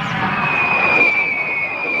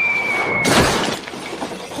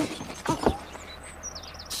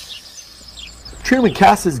 Truman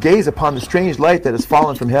casts his gaze upon the strange light that has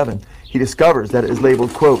fallen from heaven. He discovers that it is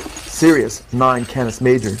labeled, quote, Sirius 9 Canis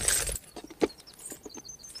Major.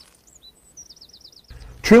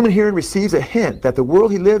 Truman herein receives a hint that the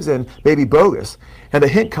world he lives in may be bogus, and the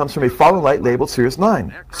hint comes from a fallen light labeled Sirius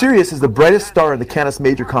 9. Sirius is the brightest star in the Canis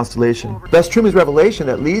Major constellation. Thus Truman's revelation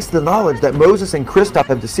that leads to the knowledge that Moses and Christoph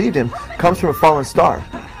have deceived him comes from a fallen star.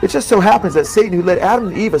 It just so happens that Satan, who led Adam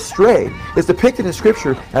and Eve astray, is depicted in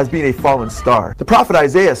Scripture as being a fallen star. The prophet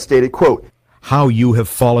Isaiah stated, quote, How you have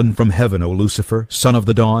fallen from heaven, O Lucifer, son of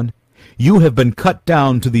the dawn! You have been cut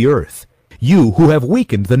down to the earth, you who have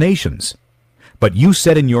weakened the nations. But you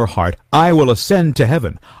said in your heart, I will ascend to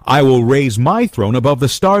heaven. I will raise my throne above the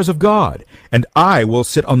stars of God, and I will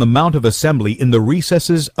sit on the mount of assembly in the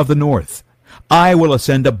recesses of the north. I will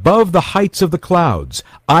ascend above the heights of the clouds.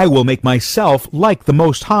 I will make myself like the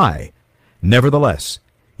Most High. Nevertheless,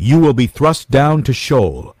 you will be thrust down to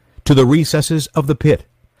Sheol, to the recesses of the pit.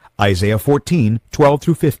 Isaiah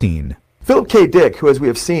 14:12-15. Philip K. Dick, who as we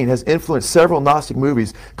have seen has influenced several Gnostic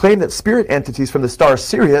movies, claimed that spirit entities from the star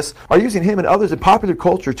Sirius are using him and others in popular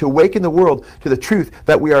culture to awaken the world to the truth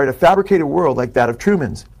that we are in a fabricated world like that of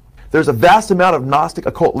Truman's. There's a vast amount of Gnostic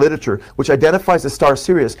occult literature which identifies the star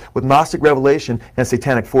Sirius with Gnostic revelation and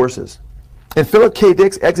satanic forces. In Philip K.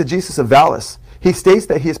 Dick's exegesis of Valis, he states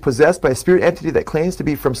that he is possessed by a spirit entity that claims to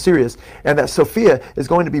be from Sirius, and that Sophia is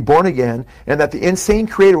going to be born again, and that the insane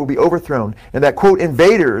creator will be overthrown, and that, quote,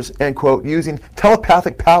 invaders, end quote, using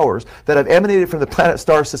telepathic powers that have emanated from the planet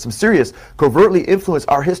star system Sirius covertly influence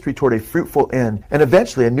our history toward a fruitful end, and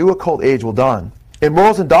eventually a new occult age will dawn. In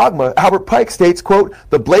Morals and Dogma, Albert Pike states, quote,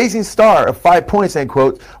 the blazing star of 5 points, end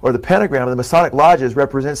quote, or the pentagram of the Masonic lodges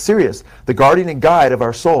represents Sirius, the guardian and guide of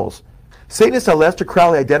our souls. Satanist Aleister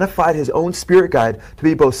Crowley identified his own spirit guide to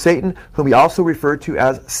be both Satan, whom he also referred to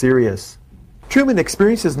as Sirius. Truman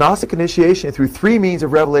experiences Gnostic initiation through 3 means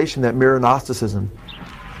of revelation that mirror Gnosticism.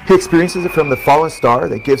 He experiences it from the fallen star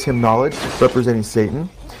that gives him knowledge, representing Satan.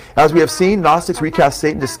 As we have seen, Gnostics recast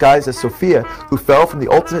Satan disguised as Sophia, who fell from the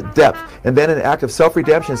ultimate depth, and then in an act of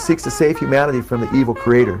self-redemption seeks to save humanity from the evil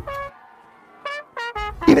creator.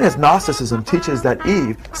 Even as Gnosticism teaches that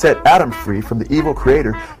Eve set Adam free from the evil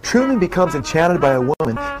creator, Truman becomes enchanted by a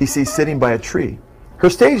woman he sees sitting by a tree. Her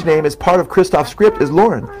stage name as part of Christoph's script is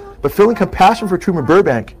Lauren, but feeling compassion for Truman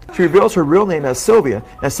Burbank, she reveals her real name as Sylvia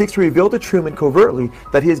and seeks to reveal to Truman covertly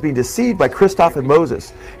that he is being deceived by Christoph and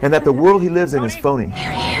Moses, and that the world he lives in is phony.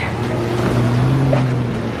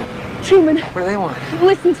 Truman. What do they want?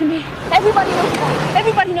 Listen to me. Everybody knows that.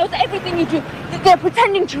 Everybody knows everything you do. They're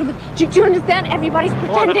pretending, Truman. Do you understand? Everybody's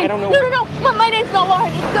pretending. I don't know. No. My name's not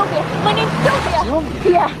Lauren. It's Sylvia. My name's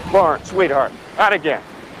Sylvia. Yeah. Lauren, sweetheart. Not again.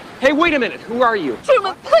 Hey, wait a minute. Who are you?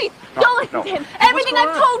 Truman, please. Don't listen to him. Everything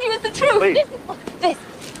I've told you is the truth. This.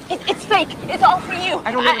 It's fake. It's all for you.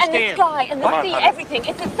 I don't understand. And the sky and the sea, everything.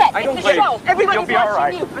 It's a set. It's a show. Everybody's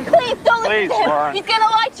watching you. Please, don't listen to him. Lauren. He's gonna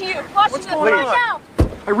lie to you. Watch this right now.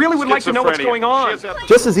 I really would like to know what's going on.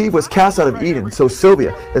 Just as Eve was cast out of Eden, so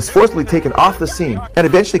Sylvia is forcibly taken off the scene and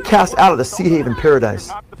eventually cast out of the Sea Haven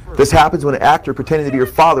paradise. This happens when an actor pretending to be her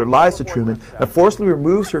father lies to Truman and forcibly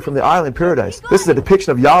removes her from the island paradise. This is a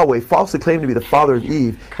depiction of Yahweh falsely claiming to be the father of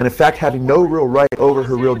Eve and in fact having no real right over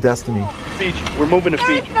her real destiny. Fiji. We're moving to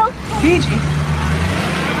Fiji. Fiji?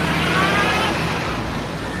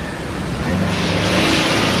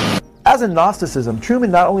 As in Gnosticism,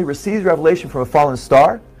 Truman not only receives revelation from a fallen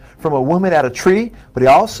star, from a woman at a tree, but he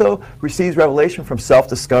also receives revelation from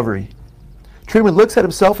self-discovery. Truman looks at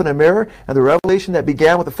himself in a mirror, and the revelation that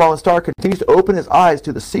began with the fallen star continues to open his eyes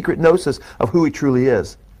to the secret gnosis of who he truly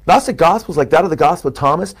is. Gnostic Gospels, like that of the Gospel of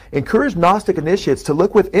Thomas, encourage Gnostic initiates to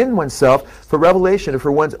look within oneself for revelation and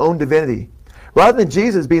for one's own divinity. Rather than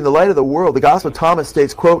Jesus being the light of the world, the Gospel of Thomas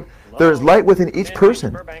states, quote, "There is light within each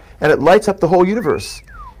person, and it lights up the whole universe.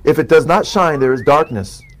 If it does not shine, there is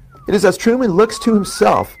darkness." It is as Truman looks to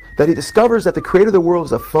himself that he discovers that the creator of the world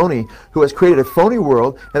is a phony who has created a phony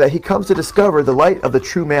world, and that he comes to discover the light of the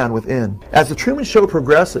true man within. As the Truman Show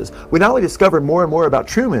progresses, we not only discover more and more about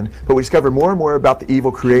Truman, but we discover more and more about the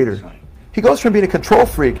evil creator. He goes from being a control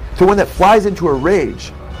freak to one that flies into a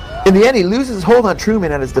rage. In the end, he loses his hold on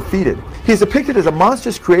Truman and is defeated. He is depicted as a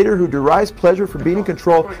monstrous creator who derives pleasure from being in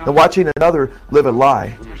control and watching another live a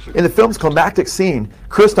lie. In the film's climactic scene,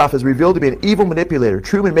 Christoph is revealed to be an evil manipulator.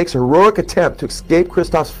 Truman makes a heroic attempt to escape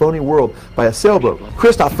Christoph's phony world by a sailboat.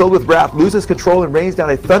 Christoph, filled with wrath, loses control and rains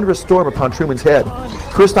down a thunderous storm upon Truman's head.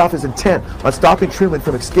 Christoph is intent on stopping Truman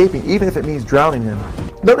from escaping, even if it means drowning him.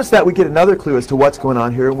 Notice that we get another clue as to what's going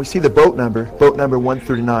on here, and we see the boat number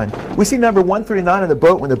 139. We see number 139 on the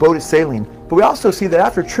boat when the boat is sailing, but we also see that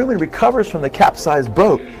after Truman recovers from the capsized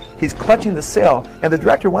boat, he's clutching the sail, and the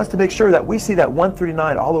director wants to make sure that we see that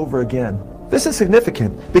 139 all over again. This is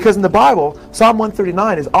significant because in the Bible, Psalm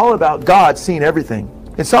 139 is all about God seeing everything.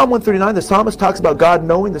 In Psalm 139, the psalmist talks about God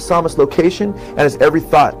knowing the psalmist's location and his every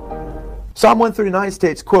thought. Psalm 139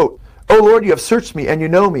 states, quote, "O Lord, you have searched me, and you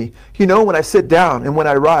know me. You know when I sit down and when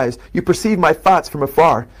I rise. You perceive my thoughts from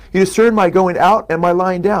afar. You discern my going out and my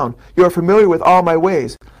lying down. You are familiar with all my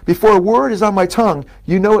ways. Before a word is on my tongue,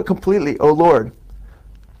 you know it completely, O Lord.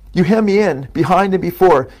 You hem me in, behind and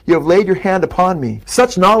before. You have laid your hand upon me.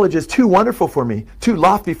 Such knowledge is too wonderful for me, too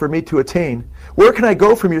lofty for me to attain. Where can I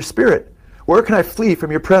go from your spirit? Where can I flee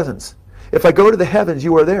from your presence? If I go to the heavens,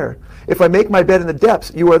 you are there. If I make my bed in the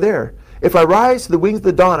depths, you are there. If I rise to the wings of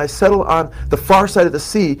the dawn, I settle on the far side of the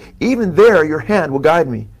sea. Even there your hand will guide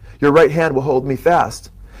me. Your right hand will hold me fast.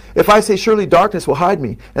 If I say surely darkness will hide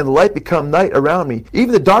me, and the light become night around me,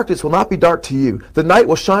 even the darkness will not be dark to you. The night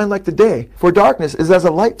will shine like the day, for darkness is as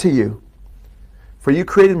a light to you. For you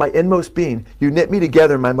created my inmost being. You knit me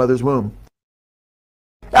together in my mother's womb."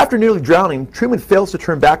 After nearly drowning, Truman fails to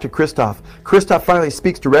turn back to Christoph. Christoph finally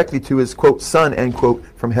speaks directly to his, quote, son, end quote,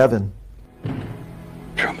 from heaven.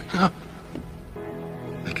 Truman.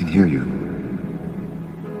 I can hear you.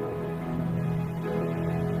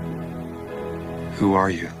 Who are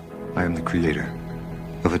you? I am the creator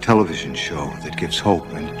of a television show that gives hope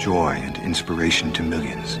and joy and inspiration to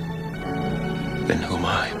millions. Then who am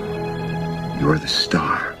I? You're the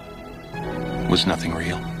star. Was nothing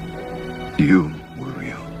real? You were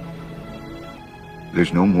real.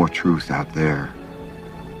 There's no more truth out there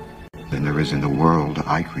than there is in the world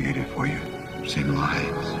I created for you. Same lies.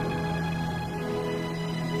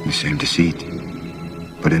 The same deceit.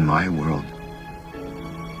 But in my world,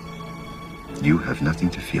 you have nothing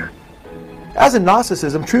to fear. As in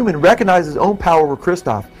Gnosticism, Truman recognizes his own power over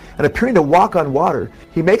Christoph, and appearing to walk on water,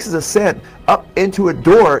 he makes his ascent up into a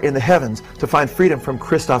door in the heavens to find freedom from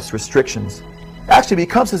Christoph's restrictions. Actually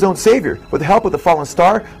becomes his own savior with the help of the fallen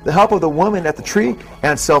star, the help of the woman at the tree,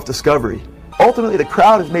 and self-discovery. Ultimately, the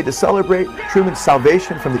crowd is made to celebrate Truman's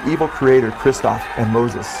salvation from the evil creator, Christoph and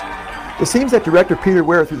Moses. It seems that director Peter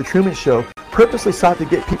Weir, through The Truman Show, purposely sought to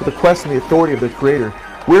get people to question the authority of their creator.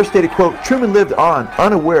 Weir stated, quote, "Truman lived on,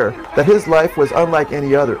 unaware that his life was unlike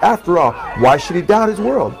any other. After all, why should he doubt his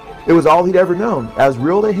world? It was all he'd ever known, as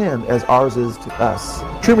real to him as ours is to us."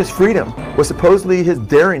 Truman's freedom was supposedly his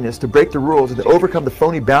daringness to break the rules and to overcome the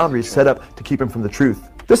phony boundaries set up to keep him from the truth.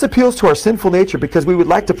 This appeals to our sinful nature because we would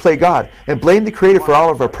like to play God and blame the Creator for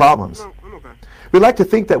all of our problems. We like to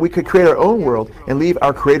think that we could create our own world and leave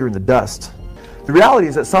our Creator in the dust. The reality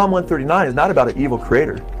is that Psalm 139 is not about an evil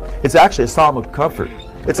Creator. It's actually a psalm of comfort.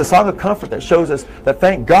 It's a song of comfort that shows us that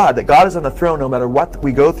thank God that God is on the throne no matter what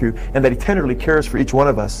we go through, and that He tenderly cares for each one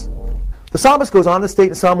of us. The psalmist goes on to state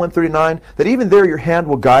in Psalm 139 that even there your hand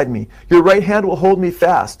will guide me, your right hand will hold me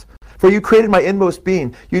fast. For you created my inmost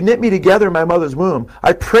being, you knit me together in my mother's womb.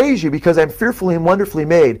 I praise you because I am fearfully and wonderfully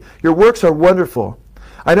made. Your works are wonderful.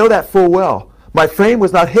 I know that full well. My frame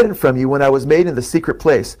was not hidden from you when I was made in the secret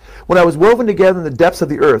place, when I was woven together in the depths of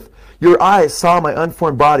the earth. Your eyes saw my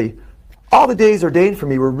unformed body. All the days ordained for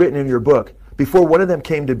me were written in your book, before one of them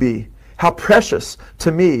came to be. How precious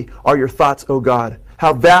to me are your thoughts, O God.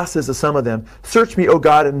 How vast is the sum of them. Search me, O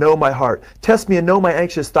God, and know my heart. Test me and know my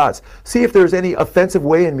anxious thoughts. See if there is any offensive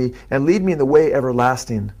way in me, and lead me in the way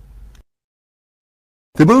everlasting.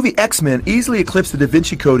 The movie X-Men easily eclipsed the Da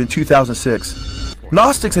Vinci Code in 2006.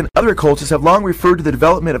 Gnostics and other occultists have long referred to the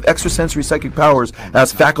development of extrasensory psychic powers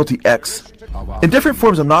as Faculty X. In different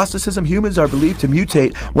forms of Gnosticism, humans are believed to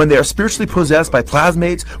mutate when they are spiritually possessed by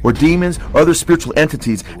plasmates or demons or other spiritual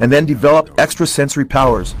entities and then develop extrasensory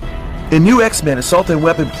powers. In New X-Men Assault and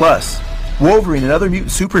Weapon Plus, Wolverine and other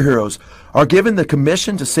mutant superheroes are given the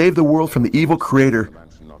commission to save the world from the evil creator.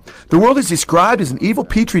 The world is described as an evil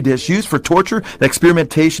petri dish used for torture and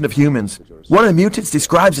experimentation of humans. One of the mutants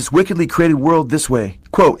describes this wickedly created world this way,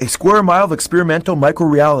 quote, a square mile of experimental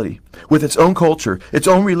micro-reality, with its own culture, its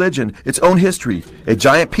own religion, its own history, a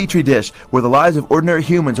giant petri dish where the lives of ordinary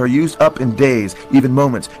humans are used up in days, even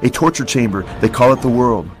moments, a torture chamber, they call it the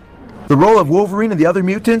world. The role of Wolverine and the other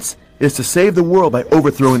mutants is to save the world by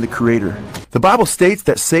overthrowing the Creator. The Bible states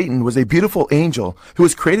that Satan was a beautiful angel who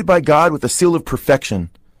was created by God with the seal of perfection.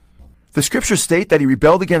 The scriptures state that he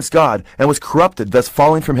rebelled against God and was corrupted, thus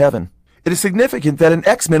falling from heaven. It is significant that in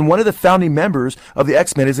X-Men, one of the founding members of the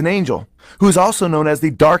X-Men is an angel, who is also known as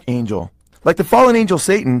the Dark Angel. Like the fallen angel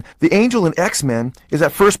Satan, the angel in X-Men is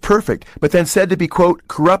at first perfect, but then said to be, quote,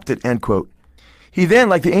 corrupted, end quote. He then,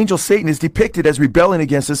 like the angel Satan, is depicted as rebelling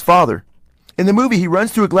against his father. In the movie, he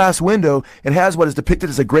runs through a glass window and has what is depicted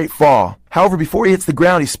as a great fall. However, before he hits the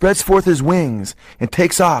ground, he spreads forth his wings and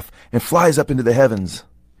takes off and flies up into the heavens.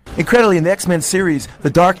 Incredibly, in the X-Men series, the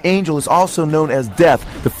Dark Angel is also known as Death,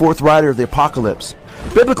 the fourth rider of the Apocalypse.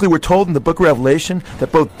 Biblically, we're told in the book of Revelation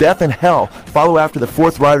that both death and hell follow after the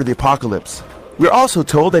fourth rider of the Apocalypse. We're also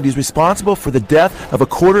told that he's responsible for the death of a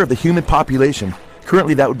quarter of the human population.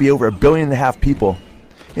 Currently, that would be over 1.5 billion people.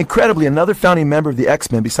 Incredibly, another founding member of the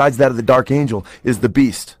X-Men, besides that of the Dark Angel, is the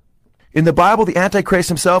Beast. In the Bible, the Antichrist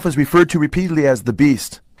himself is referred to repeatedly as the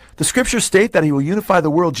Beast. The scriptures state that he will unify the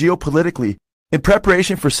world geopolitically in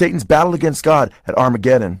preparation for Satan's battle against God at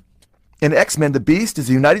Armageddon. In X-Men, the Beast is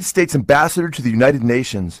the United States ambassador to the United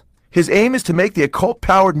Nations. His aim is to make the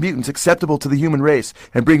occult-powered mutants acceptable to the human race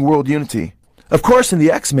and bring world unity. Of course, in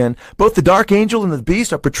the X-Men, both the Dark Angel and the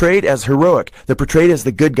Beast are portrayed as heroic. They're portrayed as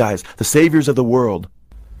the good guys, the saviors of the world.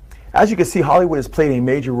 As you can see, Hollywood has played a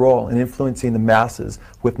major role in influencing the masses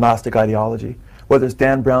with Gnostic ideology. Whether it's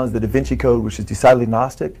Dan Brown's The Da Vinci Code, which is decidedly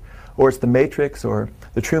Gnostic, or it's The Matrix, or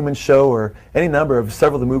The Truman Show, or any number of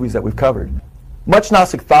several of the movies that we've covered. Much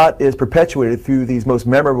Gnostic thought is perpetuated through these most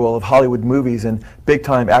memorable of Hollywood movies and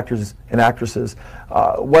big-time actors and actresses.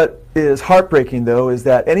 What is heartbreaking, though, is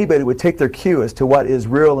that anybody would take their cue as to what is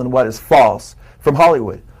real and what is false from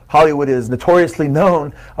Hollywood. Hollywood is notoriously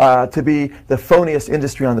known to be the phoniest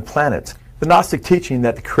industry on the planet. The Gnostic teaching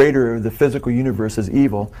that the creator of the physical universe is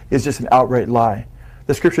evil is just an outright lie.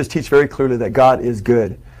 The scriptures teach very clearly that God is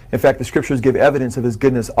good. In fact, the scriptures give evidence of his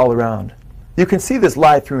goodness all around. You can see this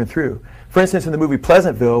lie through and through. For instance, in the movie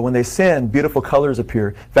Pleasantville, when they sin, beautiful colors appear.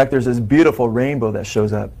 In fact, there's this beautiful rainbow that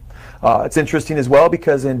shows up. It's interesting as well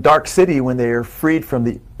because in Dark City, when they are freed from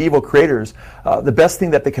the evil creators, the best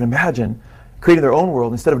thing that they can imagine creating their own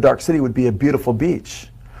world instead of Dark City would be a beautiful beach.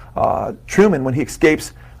 Truman, when he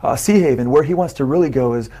escapes Sea Haven, where he wants to really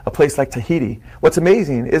go is a place like Tahiti. What's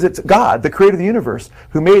amazing is it's God, the creator of the universe,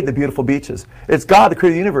 who made the beautiful beaches. It's God, the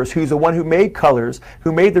creator of the universe, who's the one who made colors,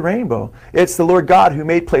 who made the rainbow. It's the Lord God who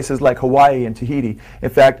made places like Hawaii and Tahiti. In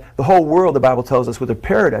fact, the whole world, the Bible tells us, was a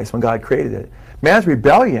paradise when God created it. Man's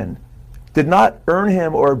rebellion did not earn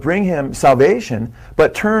him or bring him salvation,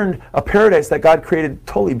 but turned a paradise that God created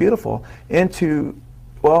totally beautiful into,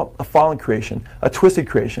 well, a fallen creation, a twisted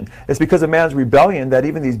creation. It's because of man's rebellion that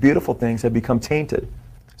even these beautiful things have become tainted.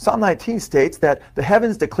 Psalm 19 states that the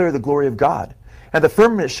heavens declare the glory of God, and the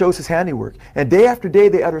firmament shows his handiwork, and day after day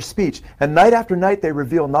they utter speech, and night after night they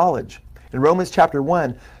reveal knowledge. In Romans chapter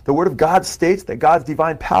 1, the word of God states that God's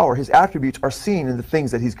divine power, his attributes, are seen in the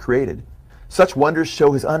things that he's created. Such wonders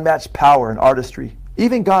show his unmatched power and artistry.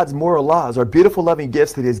 Even God's moral laws are beautiful, loving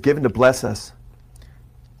gifts that he has given to bless us.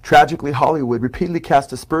 Tragically, Hollywood repeatedly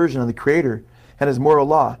casts aspersion on the Creator and his moral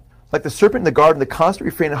law. Like the serpent in the garden, the constant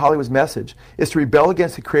refrain in Hollywood's message is to rebel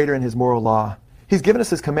against the Creator and his moral law. He's given us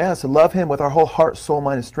his commands to love him with our whole heart, soul,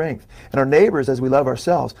 mind, and strength, and our neighbors as we love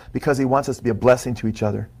ourselves, because he wants us to be a blessing to each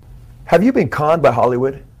other. Have you been conned by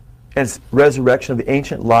Hollywood and its resurrection of the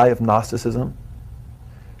ancient lie of Gnosticism?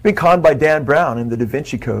 You've been conned by Dan Brown in the Da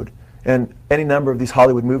Vinci Code and any number of these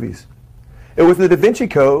Hollywood movies. It was the Da Vinci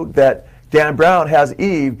Code that Dan Brown has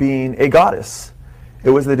Eve being a goddess. It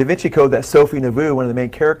was the Da Vinci Code that Sophie Nauvoo, one of the main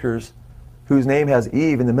characters, whose name has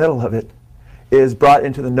Eve in the middle of it, is brought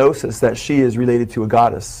into the gnosis that she is related to a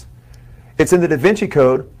goddess. It's in the Da Vinci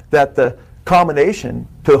Code that the combination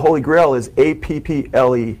to the Holy Grail is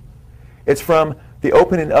APPLE. It's from the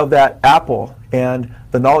opening of that apple and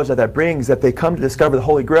the knowledge that that brings that they come to discover the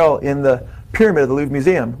Holy Grail in the pyramid of the Louvre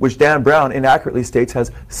Museum, which Dan Brown inaccurately states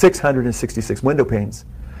has 666 window panes.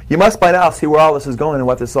 You must by now see where all this is going and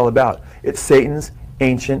what this is all about. It's Satan's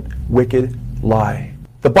ancient, wicked lie.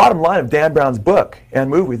 The bottom line of Dan Brown's book and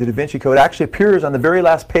movie, The Da Vinci Code, actually appears on the very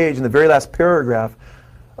last page in the very last paragraph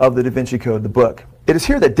of the Da Vinci Code, the book. It is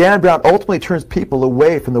here that Dan Brown ultimately turns people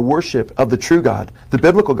away from the worship of the true God, the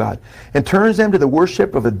biblical God, and turns them to the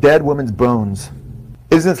worship of a dead woman's bones.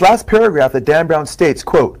 It is in this last paragraph that Dan Brown states,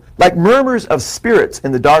 quote, "Like murmurs of spirits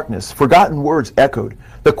in the darkness, forgotten words echoed.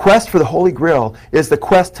 The quest for the Holy Grail is the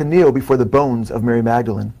quest to kneel before the bones of Mary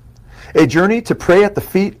Magdalene. A journey to pray at the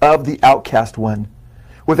feet of the outcast one.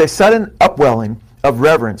 With a sudden upwelling of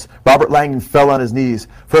reverence, Robert Langdon fell on his knees.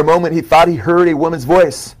 For a moment he thought he heard a woman's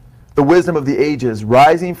voice, the wisdom of the ages,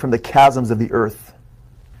 rising from the chasms of the earth."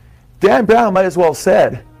 Dan Brown might as well have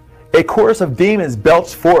said, a chorus of demons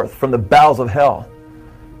belched forth from the bowels of hell,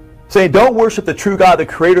 saying, don't worship the true God, the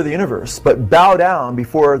creator of the universe, but bow down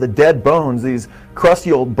before the dead bones, these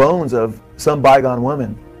crusty old bones of some bygone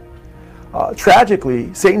woman. Tragically,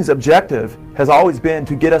 Satan's objective has always been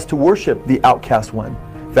to get us to worship the outcast one.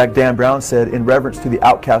 In fact, Dan Brown said, in reverence to the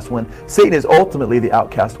outcast one, Satan is ultimately the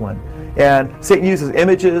outcast one. And Satan uses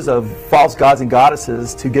images of false gods and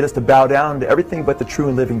goddesses to get us to bow down to everything but the true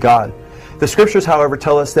and living God. The scriptures, however,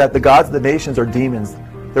 tell us that the gods of the nations are demons.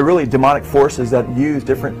 They're really demonic forces that use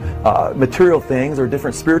different material things or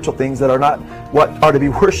different spiritual things that are not what are to be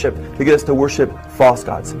worshipped to get us to worship false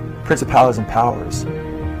gods, principalities and powers,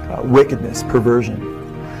 wickedness, perversion.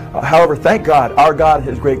 However, thank God, our God,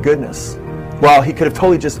 His great goodness, while He could have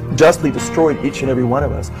totally justly destroyed each and every one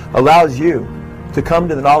of us, allows you to come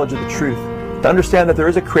to the knowledge of the truth, to understand that there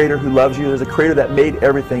is a Creator who loves you, there's a Creator that made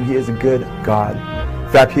everything. He is a good God. In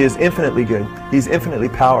fact, He is infinitely good. He's infinitely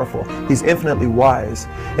powerful. He's infinitely wise.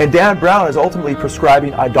 And Dan Brown is ultimately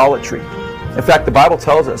prescribing idolatry. In fact, the Bible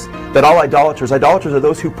tells us that all idolaters are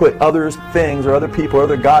those who put others, things, or other people, or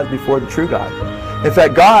other gods before the true God. In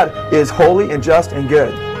fact, God is holy and just and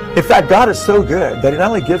good. In fact, God is so good that He not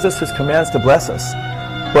only gives us His commands to bless us,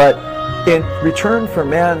 but in return for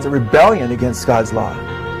man's rebellion against God's law,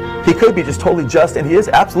 He could be just totally just, and He is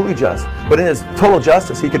absolutely just, but in His total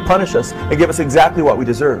justice, He could punish us and give us exactly what we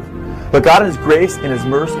deserve. But God in His grace, in His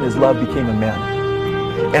mercy, and His love became a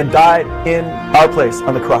man and died in our place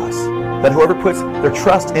on the cross. That whoever puts their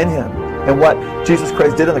trust in Him and what Jesus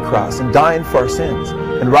Christ did on the cross and dying for our sins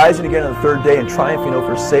and rising again on the third day and triumphing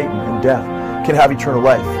over Satan and death can have eternal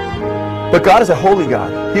life. But God is a holy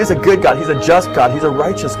God. He is a good God. He's a just God. He's a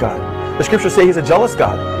righteous God. The scriptures say He's a jealous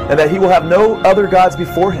God and that He will have no other gods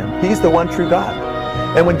before Him. He's the one true God.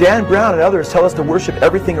 And when Dan Brown and others tell us to worship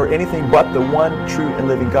everything or anything but the one true and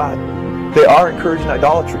living God, they are encouraging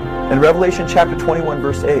idolatry. And Revelation chapter 21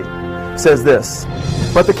 verse 8 says this,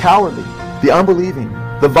 "But the cowardly, the unbelieving,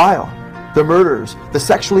 the vile, the murderers, the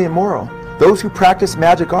sexually immoral, those who practice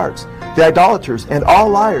magic arts, the idolaters, and all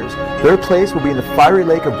liars, their place will be in the fiery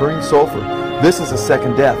lake of burning sulfur. This is the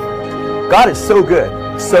second death." God is so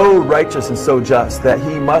good, so righteous, and so just that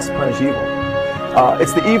He must punish evil.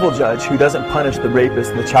 It's the evil judge who doesn't punish the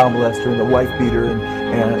rapist and the child molester and the wife beater and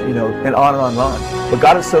on and on and on. But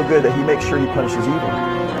God is so good that He makes sure He punishes evil.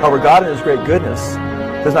 However, God in His great goodness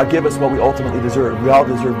does not give us what we ultimately deserve. We all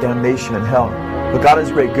deserve damnation and hell. But God in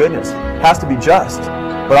His great goodness has to be just,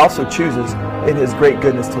 but also chooses in His great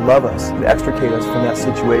goodness to love us and extricate us from that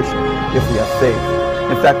situation if we have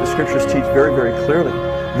faith. In fact, the scriptures teach very, very clearly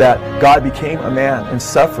that God became a man and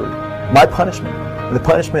suffered my punishment, the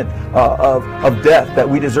punishment of death that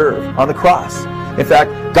we deserve on the cross. In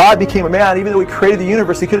fact, God became a man. Even though He created the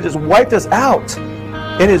universe, He could have just wiped us out.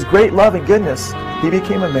 In His great love and goodness, He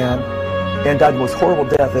became a man and died the most horrible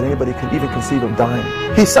death that anybody could even conceive of dying.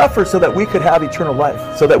 He suffered so that we could have eternal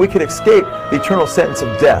life, so that we could escape the eternal sentence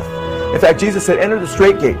of death. In fact, Jesus said, "Enter the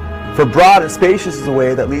straight gate, for broad and spacious is the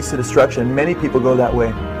way that leads to destruction, and many people go that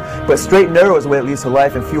way. But straight and narrow is the way that leads to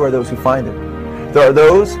life, and few are those who find it." There are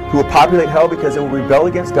those who will populate hell because they will rebel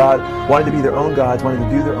against God, wanting to be their own gods, wanting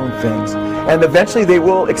to do their own things. And eventually they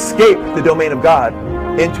will escape the domain of God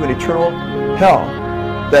into an eternal hell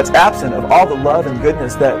that's absent of all the love and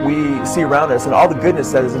goodness that we see around us and all the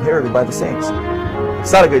goodness that is inherited by the saints.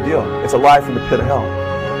 It's not a good deal. It's a lie from the pit of hell.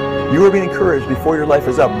 You are being encouraged before your life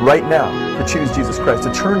is up right now to choose Jesus Christ,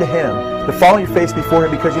 to turn to Him, to fall on your face before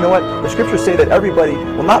Him, because you know what? The Scriptures say that everybody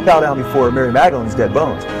will not bow down before Mary Magdalene's dead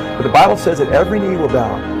bones. But the Bible says that every knee will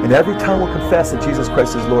bow and every tongue will confess that Jesus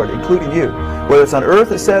Christ is Lord, including you. Whether it's on earth,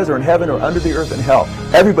 it says, or in heaven, or under the earth in hell,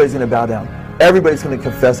 everybody's going to bow down. Everybody's going to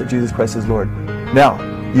confess that Jesus Christ is Lord. Now,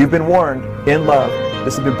 you've been warned in love.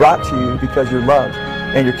 This has been brought to you because you're loved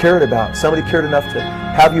and you're cared about. Somebody cared enough to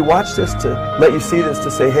have you watch this, to let you see this,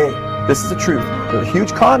 to say, hey, this is the truth. There's a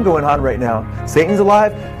huge con going on right now. Satan's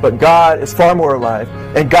alive, but God is far more alive,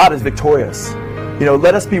 and God is victorious. You know,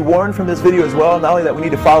 let us be warned from this video as well, not only that we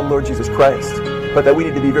need to follow the Lord Jesus Christ, but that we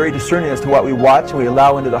need to be very discerning as to what we watch and we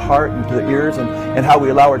allow into the heart and to the ears, and how we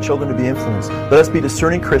allow our children to be influenced. Let us be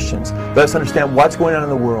discerning Christians. Let us understand what's going on in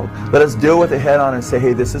the world. Let us deal with it head on and say,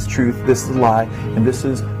 hey, this is truth, this is a lie, and this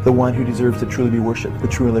is the one who deserves to truly be worshipped, the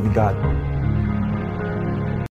true and living God.